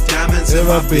with the diamonds in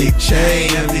my big chain.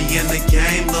 Heavy in the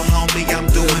game, little homie, I'm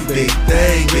doing big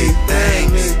things, big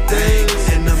things.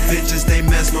 And them bitches, they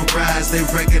mesmerize, they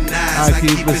recognize. I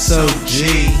keep it so G,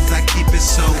 I keep it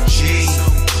so G.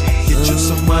 Get you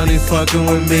some money fucking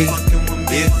with me.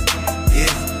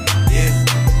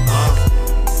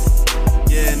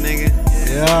 Yeah, nigga.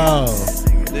 Yo,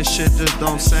 this shit just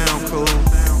don't sound cool.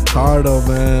 Cardo,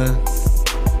 man.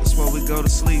 That's what we go to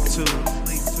sleep to.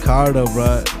 Cardo,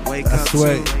 bro. Wake I up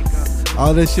swear. to.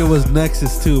 All this shit was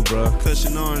Nexus too, bro. Kush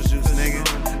and orange juice, nigga.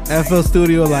 FL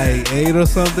Studio like 8 or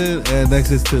something, and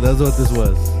Nexus 2. That's what this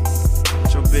was.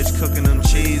 Your bitch cooking them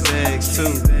cheese eggs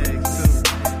too.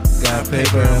 Got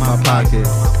paper in my pocket.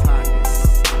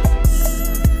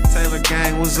 Taylor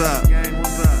gang, what's up?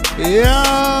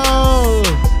 Yo!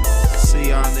 See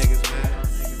y'all niggas,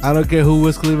 man. I don't care who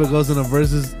Wiz Khalifa goes in the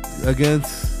verses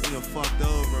against.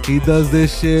 He does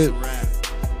this shit.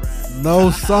 No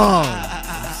song.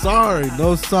 Sorry,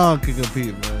 no song can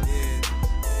compete, man.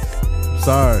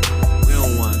 Sorry. We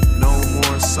don't want no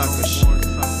more sucker shit.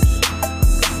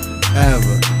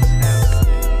 Ever.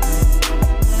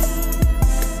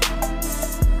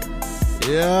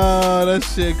 Yo, that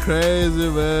shit crazy,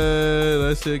 man.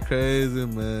 That shit crazy,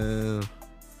 man.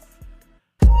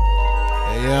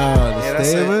 Hey, yo, the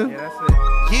statement?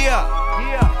 Yeah.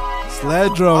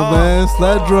 Sledro, man.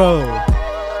 Sledro.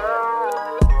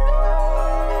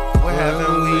 What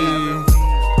haven't we?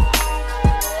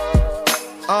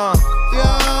 Yo,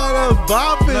 the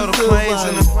bopping. Know the planes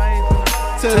and the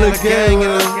Taylor gang in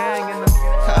the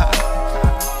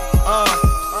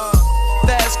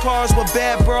fast cars with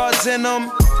bad broads in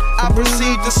them. I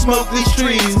proceed to smoke these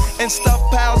trees and stuff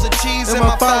piles of cheese in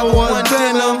my 501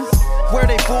 denim. Where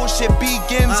they bullshit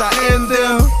begins, I end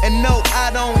them. And no,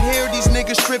 I don't hear these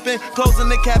niggas tripping, closing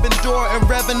the cabin door and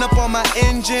revving up on my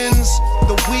engines.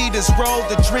 The weed is rolled,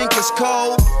 the drink is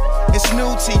cold. It's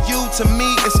new to you, to me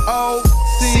it's old.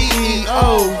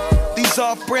 CEO. These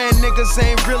off-brand niggas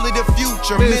ain't really the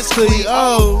future. Miss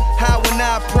Cleo. How when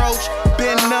I approach,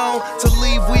 been known to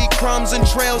leave weed crumbs and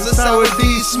trails of sour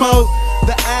D smoke.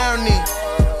 The irony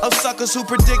of suckers who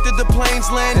predicted the planes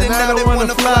landing, and now they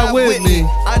wanna fly with me.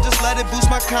 I just let it boost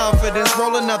my confidence.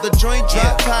 Roll another joint,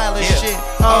 drop pilot shit.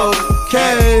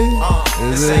 Okay.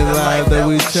 This ain't the life that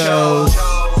we chose.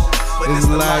 It's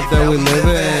the life that we live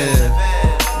in.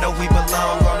 No, we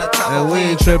belong on the top. And we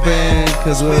ain't tripping,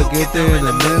 cause we'll get there in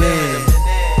a minute.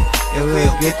 And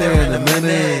we'll get there in a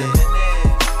minute.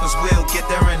 Cause we'll get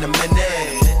there in a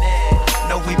minute.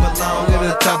 No, we belong We're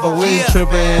on the top, but we ain't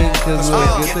tripping. Cause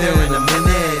we'll get there in a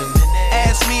minute.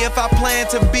 Ask me if I plan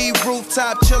to be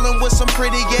rooftop chillin' with some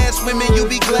pretty ass women you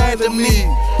be glad to meet.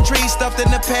 Tree stuffed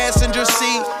in the passenger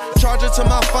seat. Charger to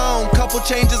my phone, couple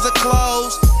changes of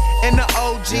clothes. And the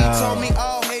OG told me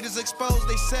all haters expose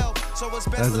they self. So it's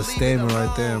best That's a statement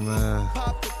right there, man.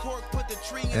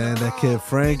 And that kid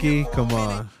Frankie, come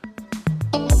on.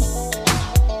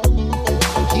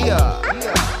 Yeah.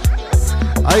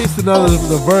 I used to know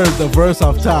the verse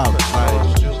off top.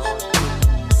 Like,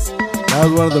 that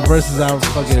was one of the verses I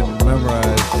fucking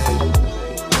memorized.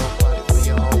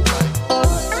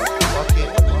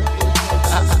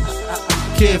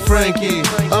 Kid Frankie,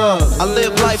 I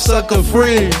live life sucker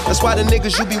free. That's why the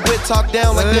niggas you be with talk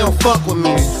down like they don't fuck with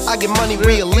me. I get money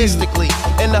realistically,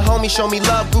 and the homies show me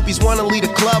love. Groupies wanna lead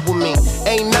a club with me.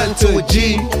 Ain't nothing to a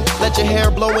G. Let your hair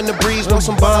blow in the breeze, want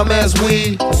some bomb ass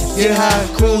weed. Get high,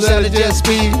 cruise at a jet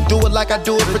speed. Do it like I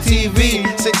do it for TV.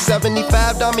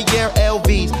 675 Damier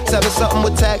LVs, 7 something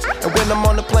with tax. And when I'm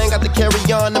on the plane, got to carry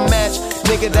on the match.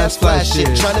 Nigga, that's flash shit.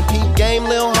 Tryna peep game,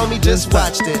 lil homie, just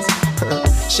watch this.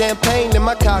 Champagne in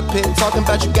my cockpit, talking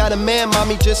about you got a man,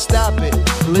 mommy, just stop it,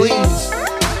 please.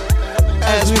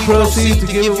 As we proceed to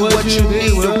give you what you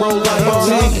need, we'll roll like I'm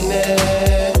talking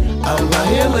it. I'm out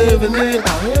here living it,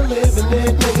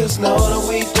 Niggas know that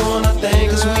we doing our thing,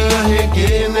 cause we out here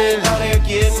getting it,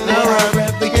 Alright,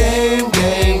 rap the game.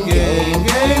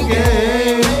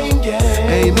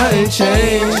 Ain't nothing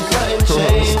changed,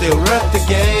 still rap the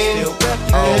game,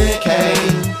 okay.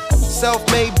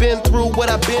 Self-made, been through what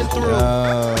I've been through.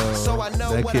 So I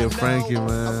know that what kid I know. Frankie,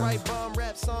 man. Write bomb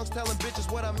rap songs, telling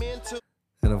bitches what I'm into.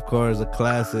 And of course, a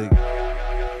classic.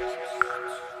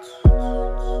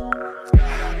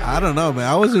 I don't know, man.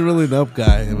 I wasn't really an up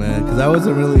guy, man, because I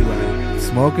wasn't really like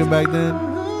smoking back then.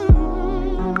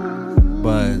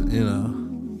 But you know,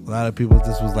 a lot of people,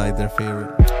 this was like their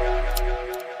favorite.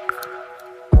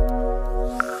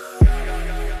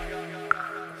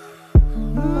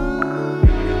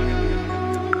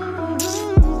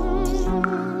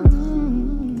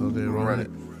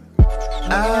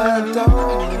 I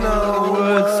don't know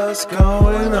what's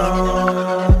going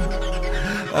on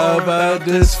about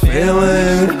this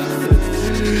feeling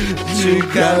you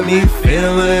got me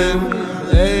feeling.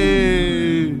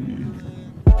 Hey.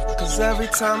 Cause every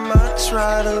time I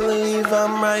try to leave,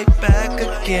 I'm right back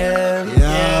again.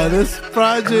 Yeah, this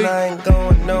project, and I ain't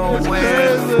going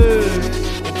nowhere.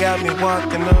 You got me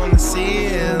walking on the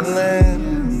ceiling.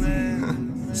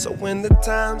 So when the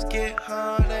times get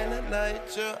hard and at night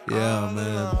you're yeah,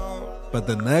 man. But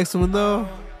the next one though,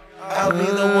 I'll be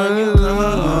the one you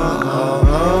call.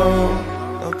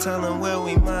 No telling where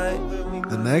we might.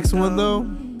 The next one though,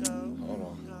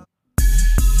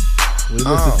 we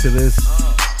listen to this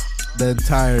the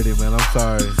entirety, man. I'm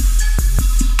sorry.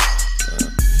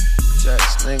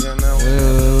 Just nigga, now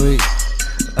wait.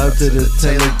 Up to the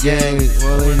Taylor gang,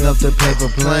 rolling up the paper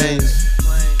planes.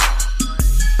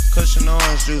 Kush and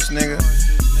orange juice, nigga.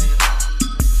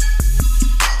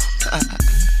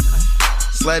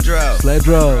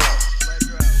 Sledro.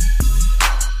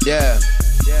 Yeah.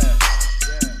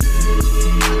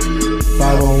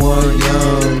 501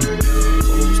 young.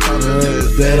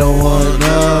 They don't want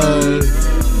none.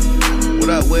 What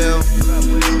up, Will?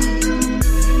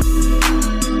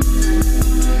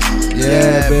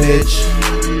 Yeah, bitch.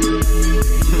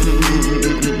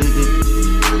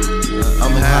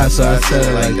 I'm high, so I said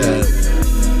it like that.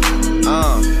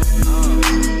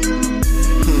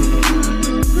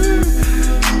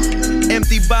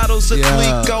 Empty bottles of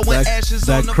Clico and ashes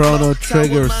that on the Chrono floor.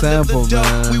 Trigger sample,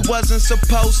 man. We wasn't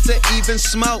supposed to even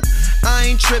smoke.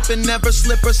 I ain't tripping, never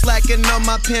slip or slacking on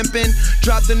my pimping.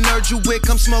 Drop the nerd you with,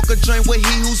 come smoke a joint with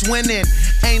he who's winning.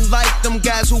 Ain't like them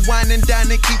guys who whine and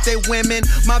dine and keep they women.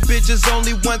 My bitches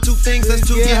only want two things, that's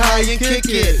to get high and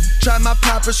kick it. Try my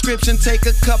pop prescription, take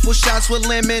a couple shots with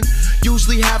lemon.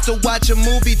 Usually have to watch a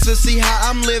movie to see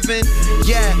how I'm living.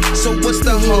 Yeah, so what's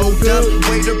the hold up?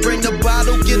 Way to bring the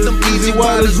bottle, get them easy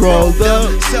waters rolled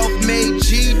up. Self-made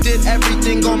G, did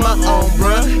everything on my own,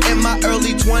 bruh. In my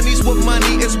early 20s with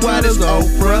money as wide as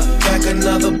Oprah. Back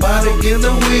another bottle, get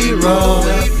the weed rolled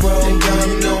up. And girl,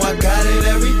 you know I got it,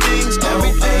 everything's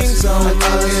on. I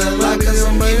get a lot cause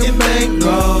I'm getting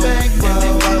bankroll. And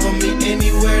they follow me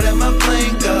anywhere that my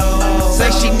plane goes.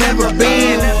 Say she never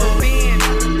been.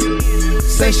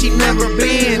 Say she never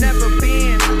been.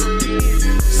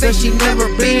 Say she never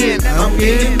been. I'm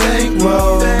getting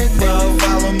bankroll. And they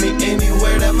follow me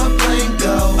anywhere that my plane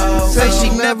goes. Say she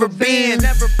never been.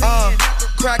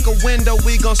 Crack a window,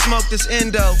 we gon' smoke this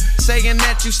endo. Saying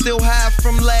that you still high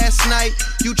from last night.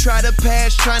 You try to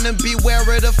pass, trying to beware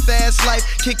of the fast life.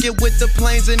 Kick it with the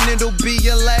planes and it'll be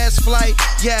your last flight.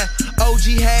 Yeah,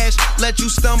 OG hash, let you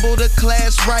stumble to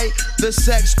class right. The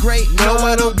sex great, no,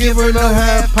 I don't give her no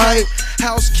half pipe.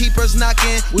 Housekeepers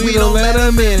knocking, we don't let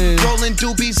them in. Rolling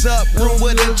doobies up, room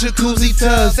with a jacuzzi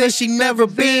tub. Say she never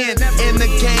been in the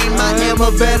game, I am a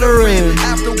veteran.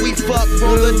 After we fuck,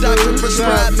 roll the doctor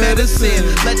prescribe medicine.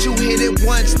 Let you hit it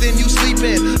once, then you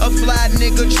sleepin'. A fly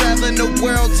nigga traveling the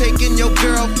world, taking your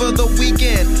girl for the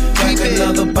weekend. Crack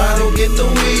another bottle, get the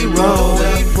weed roll.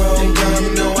 And girl, you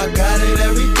know I got it,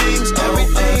 everything's on.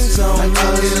 I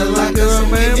took it like I'm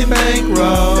getting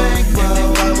bankroll. And they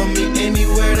follow me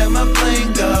anywhere that my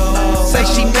plane goes. Say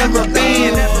she never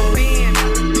been.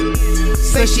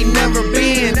 Say she never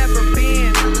been.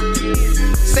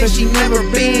 Say she never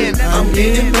been. I'm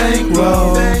getting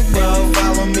bankroll.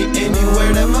 Follow me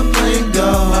anywhere that my plane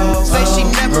goes. Say she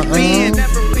never been.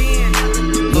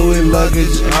 Louis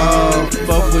luggage off,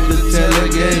 fuck with the tailor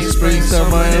game, spring,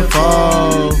 summer, and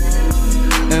fall,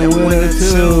 and winter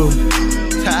too.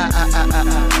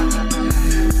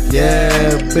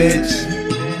 Yeah, bitch.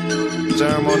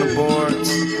 Germ on the boards.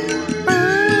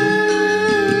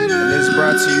 And it's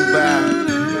brought to you by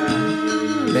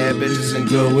Bad Bitches and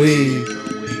Good Weed.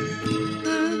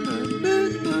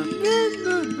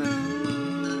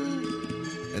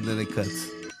 And then it cuts.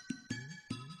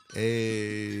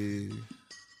 Hey.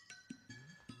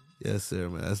 Yes, sir,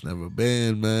 man. That's never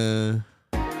been, man.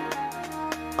 Here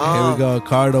we go.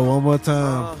 Cardo one more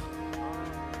time.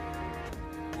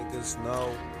 Niggas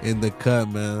know. In the cut,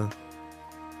 man.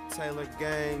 Taylor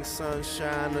gang,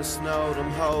 sunshine or snow,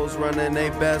 them hoes running they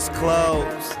best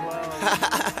clothes.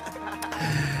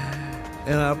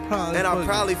 And I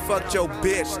probably fucked your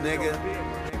bitch, nigga.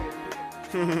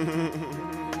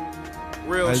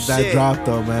 Real that, shit. That dropped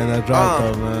though, man. That dropped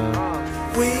though, man.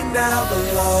 We never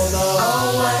low.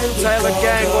 Taylor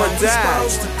gang or die.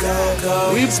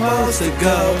 We supposed to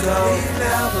go.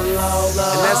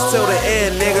 And that's till the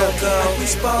end, nigga. We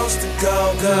supposed to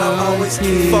go. Always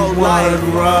keep one roll.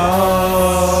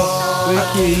 We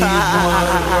keep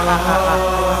one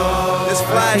roll. This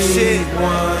fly shit.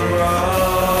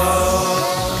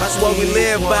 That's what we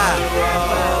live by.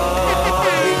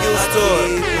 Get used to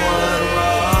it.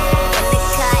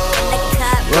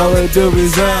 Rolling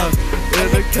doobies up. In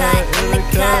the cut,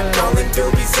 rolling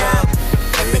doobies up.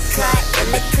 In the cut,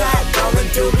 rolling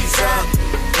doobies up.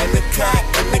 In the cut,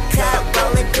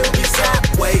 rolling doobies up.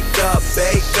 Wake up,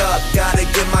 bake up, gotta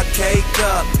get my cake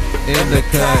up. In the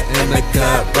cut,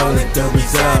 rolling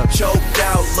doobies up. Choked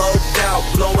out, loped out,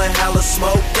 blowing hella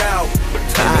smoke out.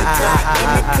 In the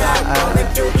cut,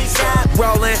 rolling doobies up.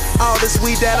 Rolling all this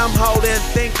weed that I'm holding,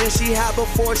 thinking she hot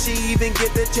before she even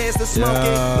get the chance to smoke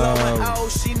it. Blowing, oh,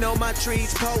 she know my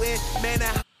trees potent, man.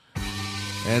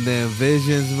 And then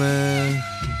Visions, man.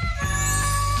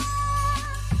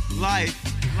 Life.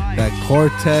 That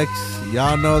Cortex,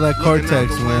 y'all know that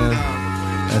Cortex, man.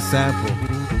 That sample.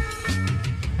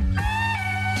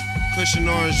 Kush and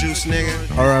orange juice, nigga.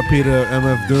 R.I.P. to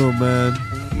MF Doom, man.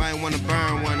 You might want to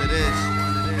burn one of this.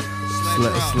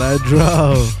 Sled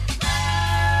Draw.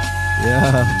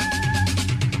 Yeah.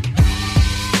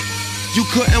 You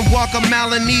couldn't walk a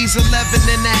mile in these 11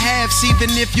 and a halves,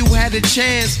 even if you had a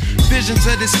chance. Visions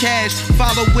of this cash,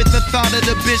 follow with the thought of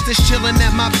the bitch that's chilling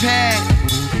at my pad.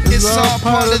 It's all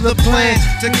part of the plan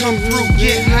to come through,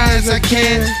 get high as I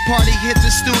can. Party hit the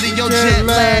studio, jet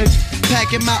lag.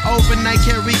 Packing my overnight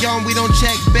carry on, we don't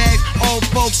check bags. Old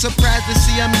folks surprised to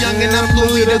see I'm young and I'm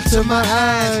Louis up to my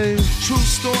eyes. True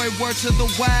story, word to the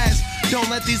wise. Don't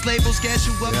let these labels gas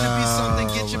you up to be something.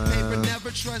 Get your paper,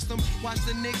 never trust them. Watch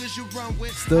the niggas you run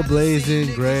with. Still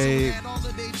blazing, great.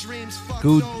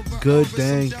 Good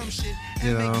dank.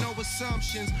 You know,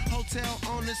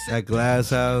 that Glass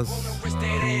House,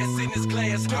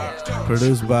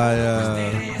 produced by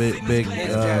Big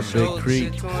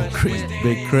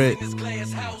Crit.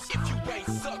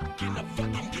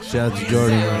 Shout out to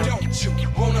Jordan, man.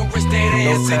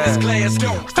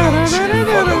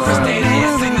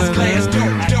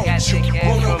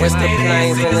 It's the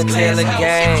planes in the Taylor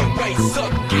gang.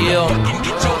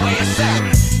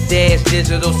 Dash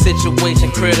digital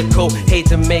situation critical. Hate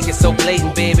to make it so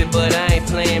blatant, baby, but I ain't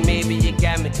playing. Maybe you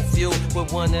got me confused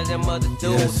with one of them other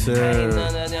dudes. Yes, sir. I ain't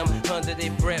none of them under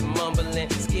their breath mumbling,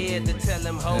 scared to tell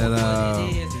them how what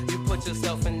it is. You put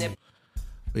yourself in there.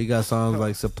 We got songs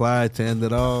like Supply to end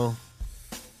it all.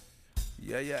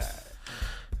 Yeah.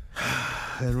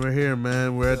 And we're here,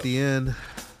 man. We're at the end.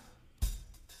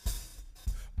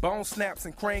 Bone snaps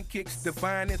and crane kicks,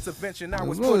 divine intervention. I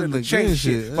was Well, put in the the chain good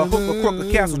shit. shit. But hook a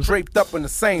crooked castle draped up in the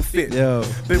same fit. Yo,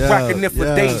 Been rocking it for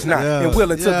days now and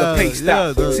willing to the pace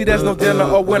stop. See, there's no dinner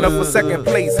or winner for second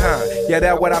place, huh? Yeah,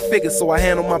 that's what I figured, so I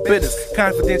handle my business.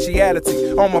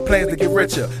 Confidentiality on my plans to get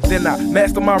richer. Then I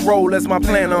master my role as my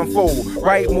plan unfold.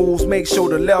 Right moves, make sure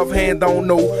the left hand don't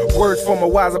know. Words from a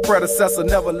wiser predecessor,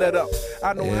 never let up.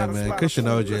 I know Yeah, how to man. slide Kush and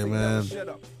a phone, OJ, really man. never shut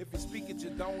up. If you speak it, you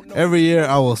don't know. Every year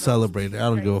I will celebrate it. I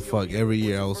don't give a fuck. Every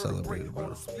year I will celebrate it,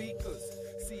 bro.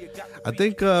 I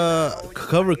think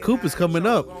Cover Coop is coming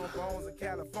up.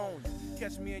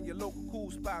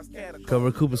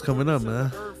 Cover Coop is coming up,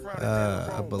 man.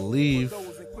 I believe.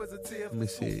 Let me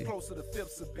see.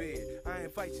 I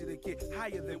invite you to get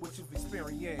higher than what you've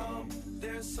experienced.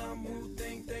 There's some who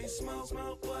think they smoke,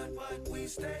 but we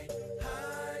stay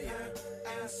higher.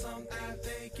 And some think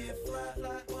they get fly,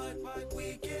 but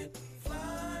we get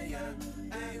flyer.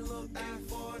 Ain't looking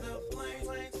for the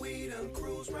planes, we done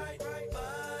cruise right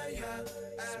by ya.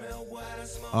 Smell what I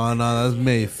smoke. Oh no, that's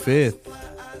May 5th.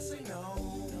 I say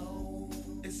no,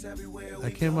 it's everywhere.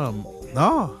 That came out.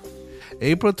 No.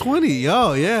 April 20.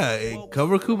 Yo, yeah.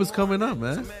 Cover Coop is coming up,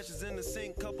 man.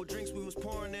 Couple drinks we was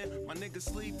pouring in. My niggas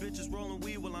sleep, bitches rolling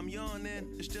weed while I'm yawning.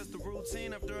 It's just a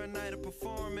routine after a night of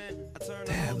performing.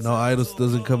 Damn, No Idols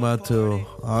doesn't come out till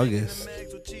August.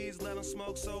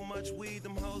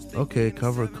 Okay,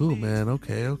 Cover Coop, man.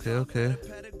 Okay.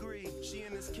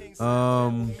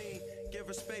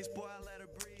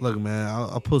 Look, man,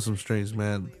 I'll pull some strings,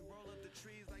 man.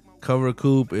 Cover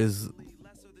Coop is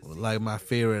like my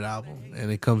favorite album,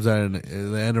 and it comes out and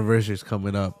the anniversary is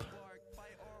coming up.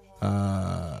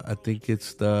 I think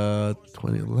it's the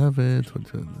 2011,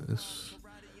 it's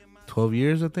 12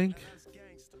 years, I think.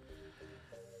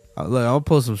 Look, I'll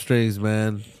pull some strings,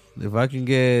 man. If I can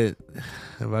get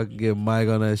Mike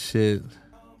on that shit,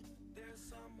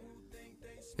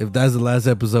 if that's the last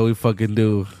episode we fucking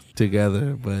do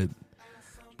together, but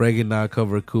breaking down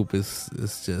Cover Coop is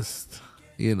just,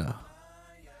 you know,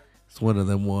 it's one of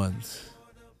them ones.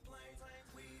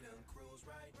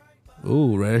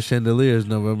 Ooh, Rare Chandeliers,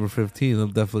 November 15th.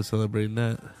 I'm definitely celebrating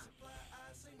that.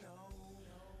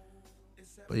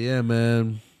 But yeah,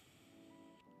 man.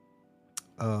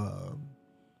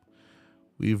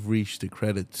 We've reached the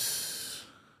credits.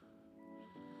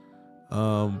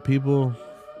 People,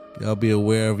 y'all be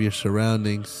aware of your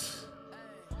surroundings.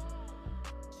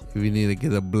 If you need to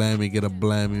get a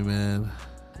blammy, man.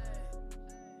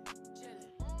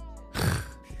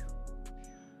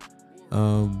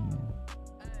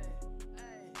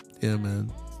 Yeah,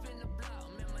 man.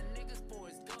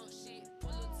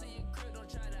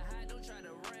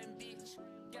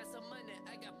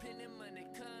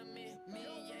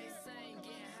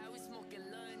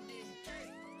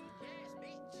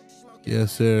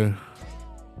 Yes, sir.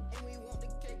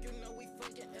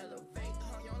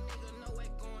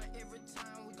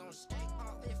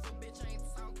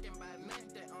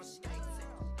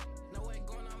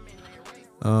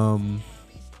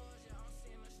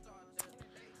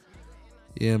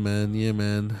 Yeah,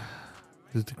 man.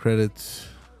 Here's the credits.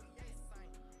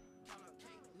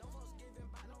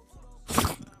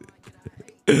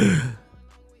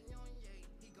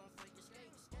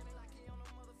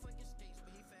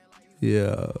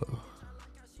 Yeah.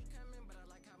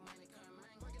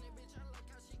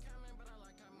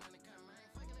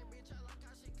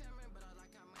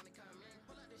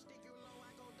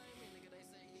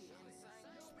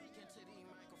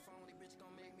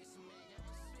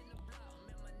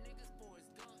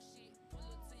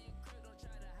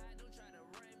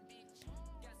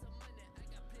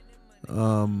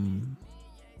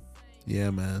 Yeah,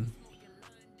 man.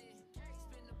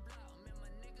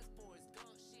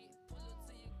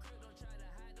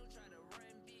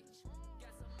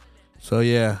 So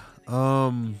yeah,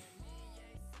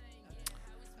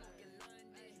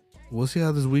 we'll see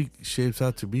how this week shapes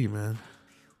out to be, man.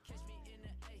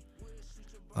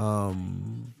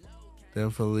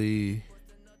 Definitely.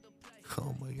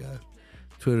 Oh my god,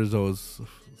 Twitter's always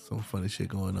some funny shit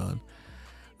going on.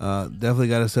 Definitely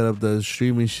got to set up the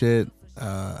streaming shit.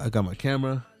 I got my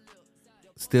camera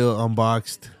still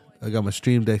unboxed. I got my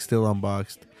Stream Deck still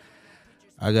unboxed.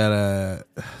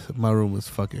 My room is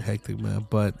fucking hectic, man.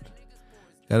 But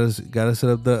gotta set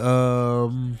up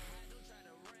the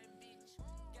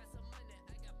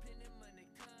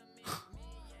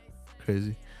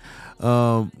crazy.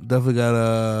 Definitely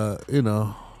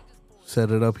gotta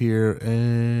set it up here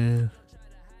and.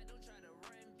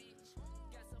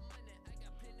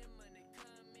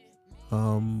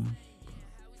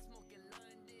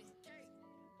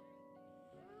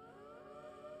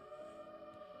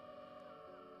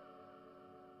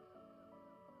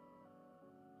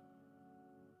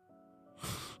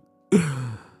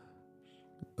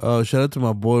 Oh, shout out to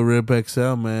my boy Rip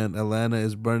XL, man. Atlanta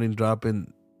is burning,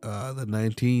 dropping the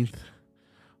 19th of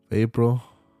April.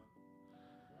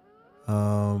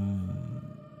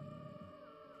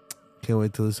 Can't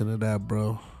wait to listen to that,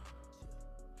 bro.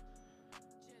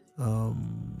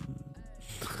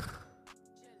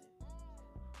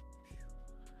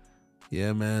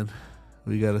 Yeah, man.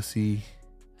 We gotta see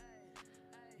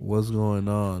what's going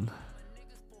on.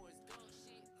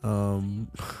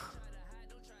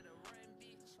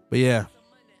 But yeah,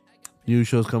 new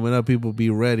shows coming up. People be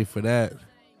ready for that.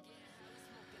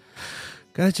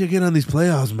 Gotta check in on these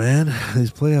playoffs, man.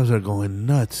 These playoffs are going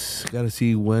nuts. Gotta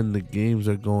see when the games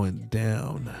are going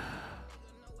down.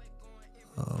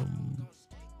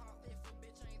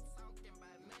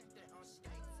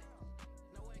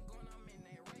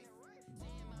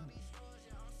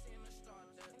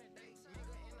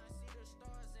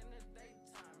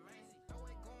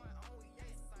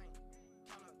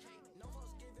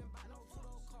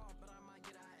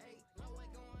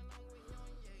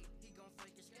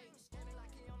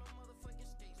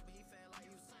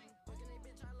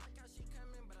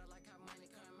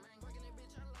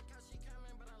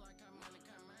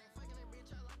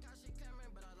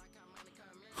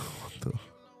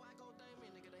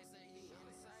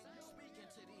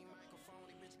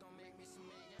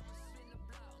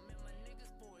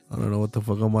 I don't know what the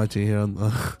fuck I'm watching here on the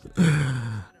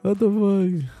what the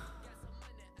fuck?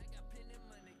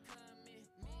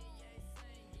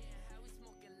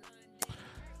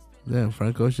 Damn,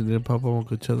 Frank Ocean didn't pop up on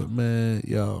Coachella, man.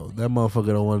 Yo, that motherfucker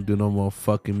don't want to do no more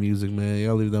fucking music, man.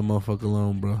 Y'all leave that motherfucker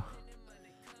alone, bro.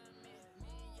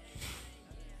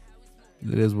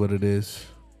 It is what it is.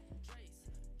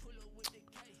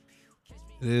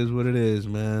 It is what it is,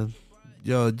 man.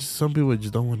 Yo, just some people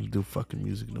just don't want to do fucking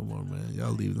music no more, man.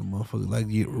 Y'all leave the motherfucker like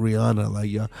Rihanna,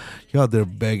 like y'all there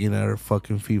begging at her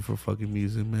fucking feet for fucking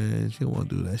music, man. She don't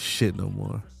want to do that shit no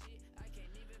more.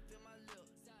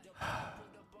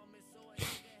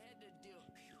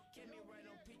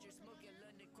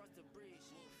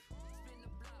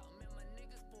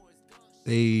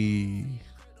 Hey.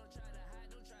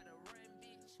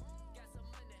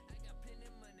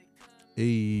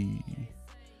 Hey.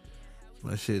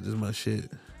 My shit, this is my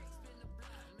shit.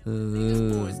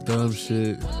 Dumb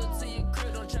shit.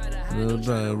 Don't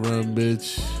try to run,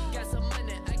 bitch.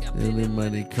 Any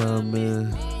money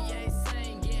coming.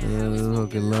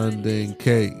 Fucking London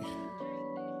cake.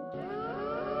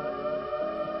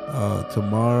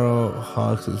 Tomorrow,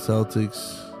 Hawks and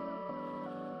Celtics.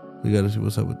 We gotta see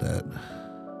what's up with that.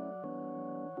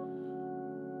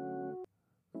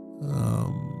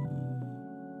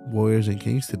 Warriors and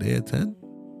Kings today at 10?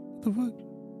 What the fuck?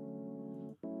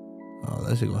 Oh,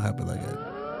 that shit gonna happen like at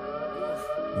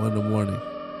 1 in the morning.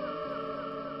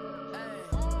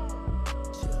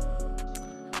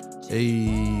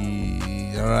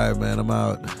 Hey, alright, man, I'm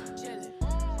out.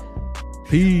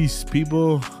 Peace,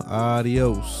 people.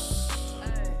 Adios.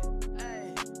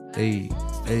 Hey,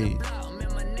 hey.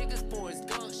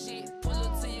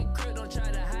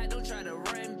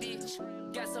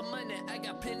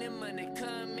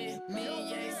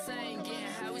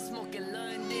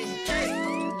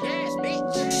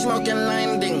 Smoking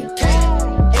London cake,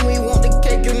 and we want the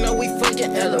cake, you know we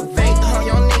fucking elevate.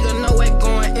 Young nigga know it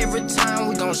going every time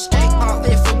we gon' skate.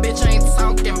 If a bitch ain't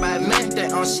talking about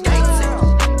nothing on skates.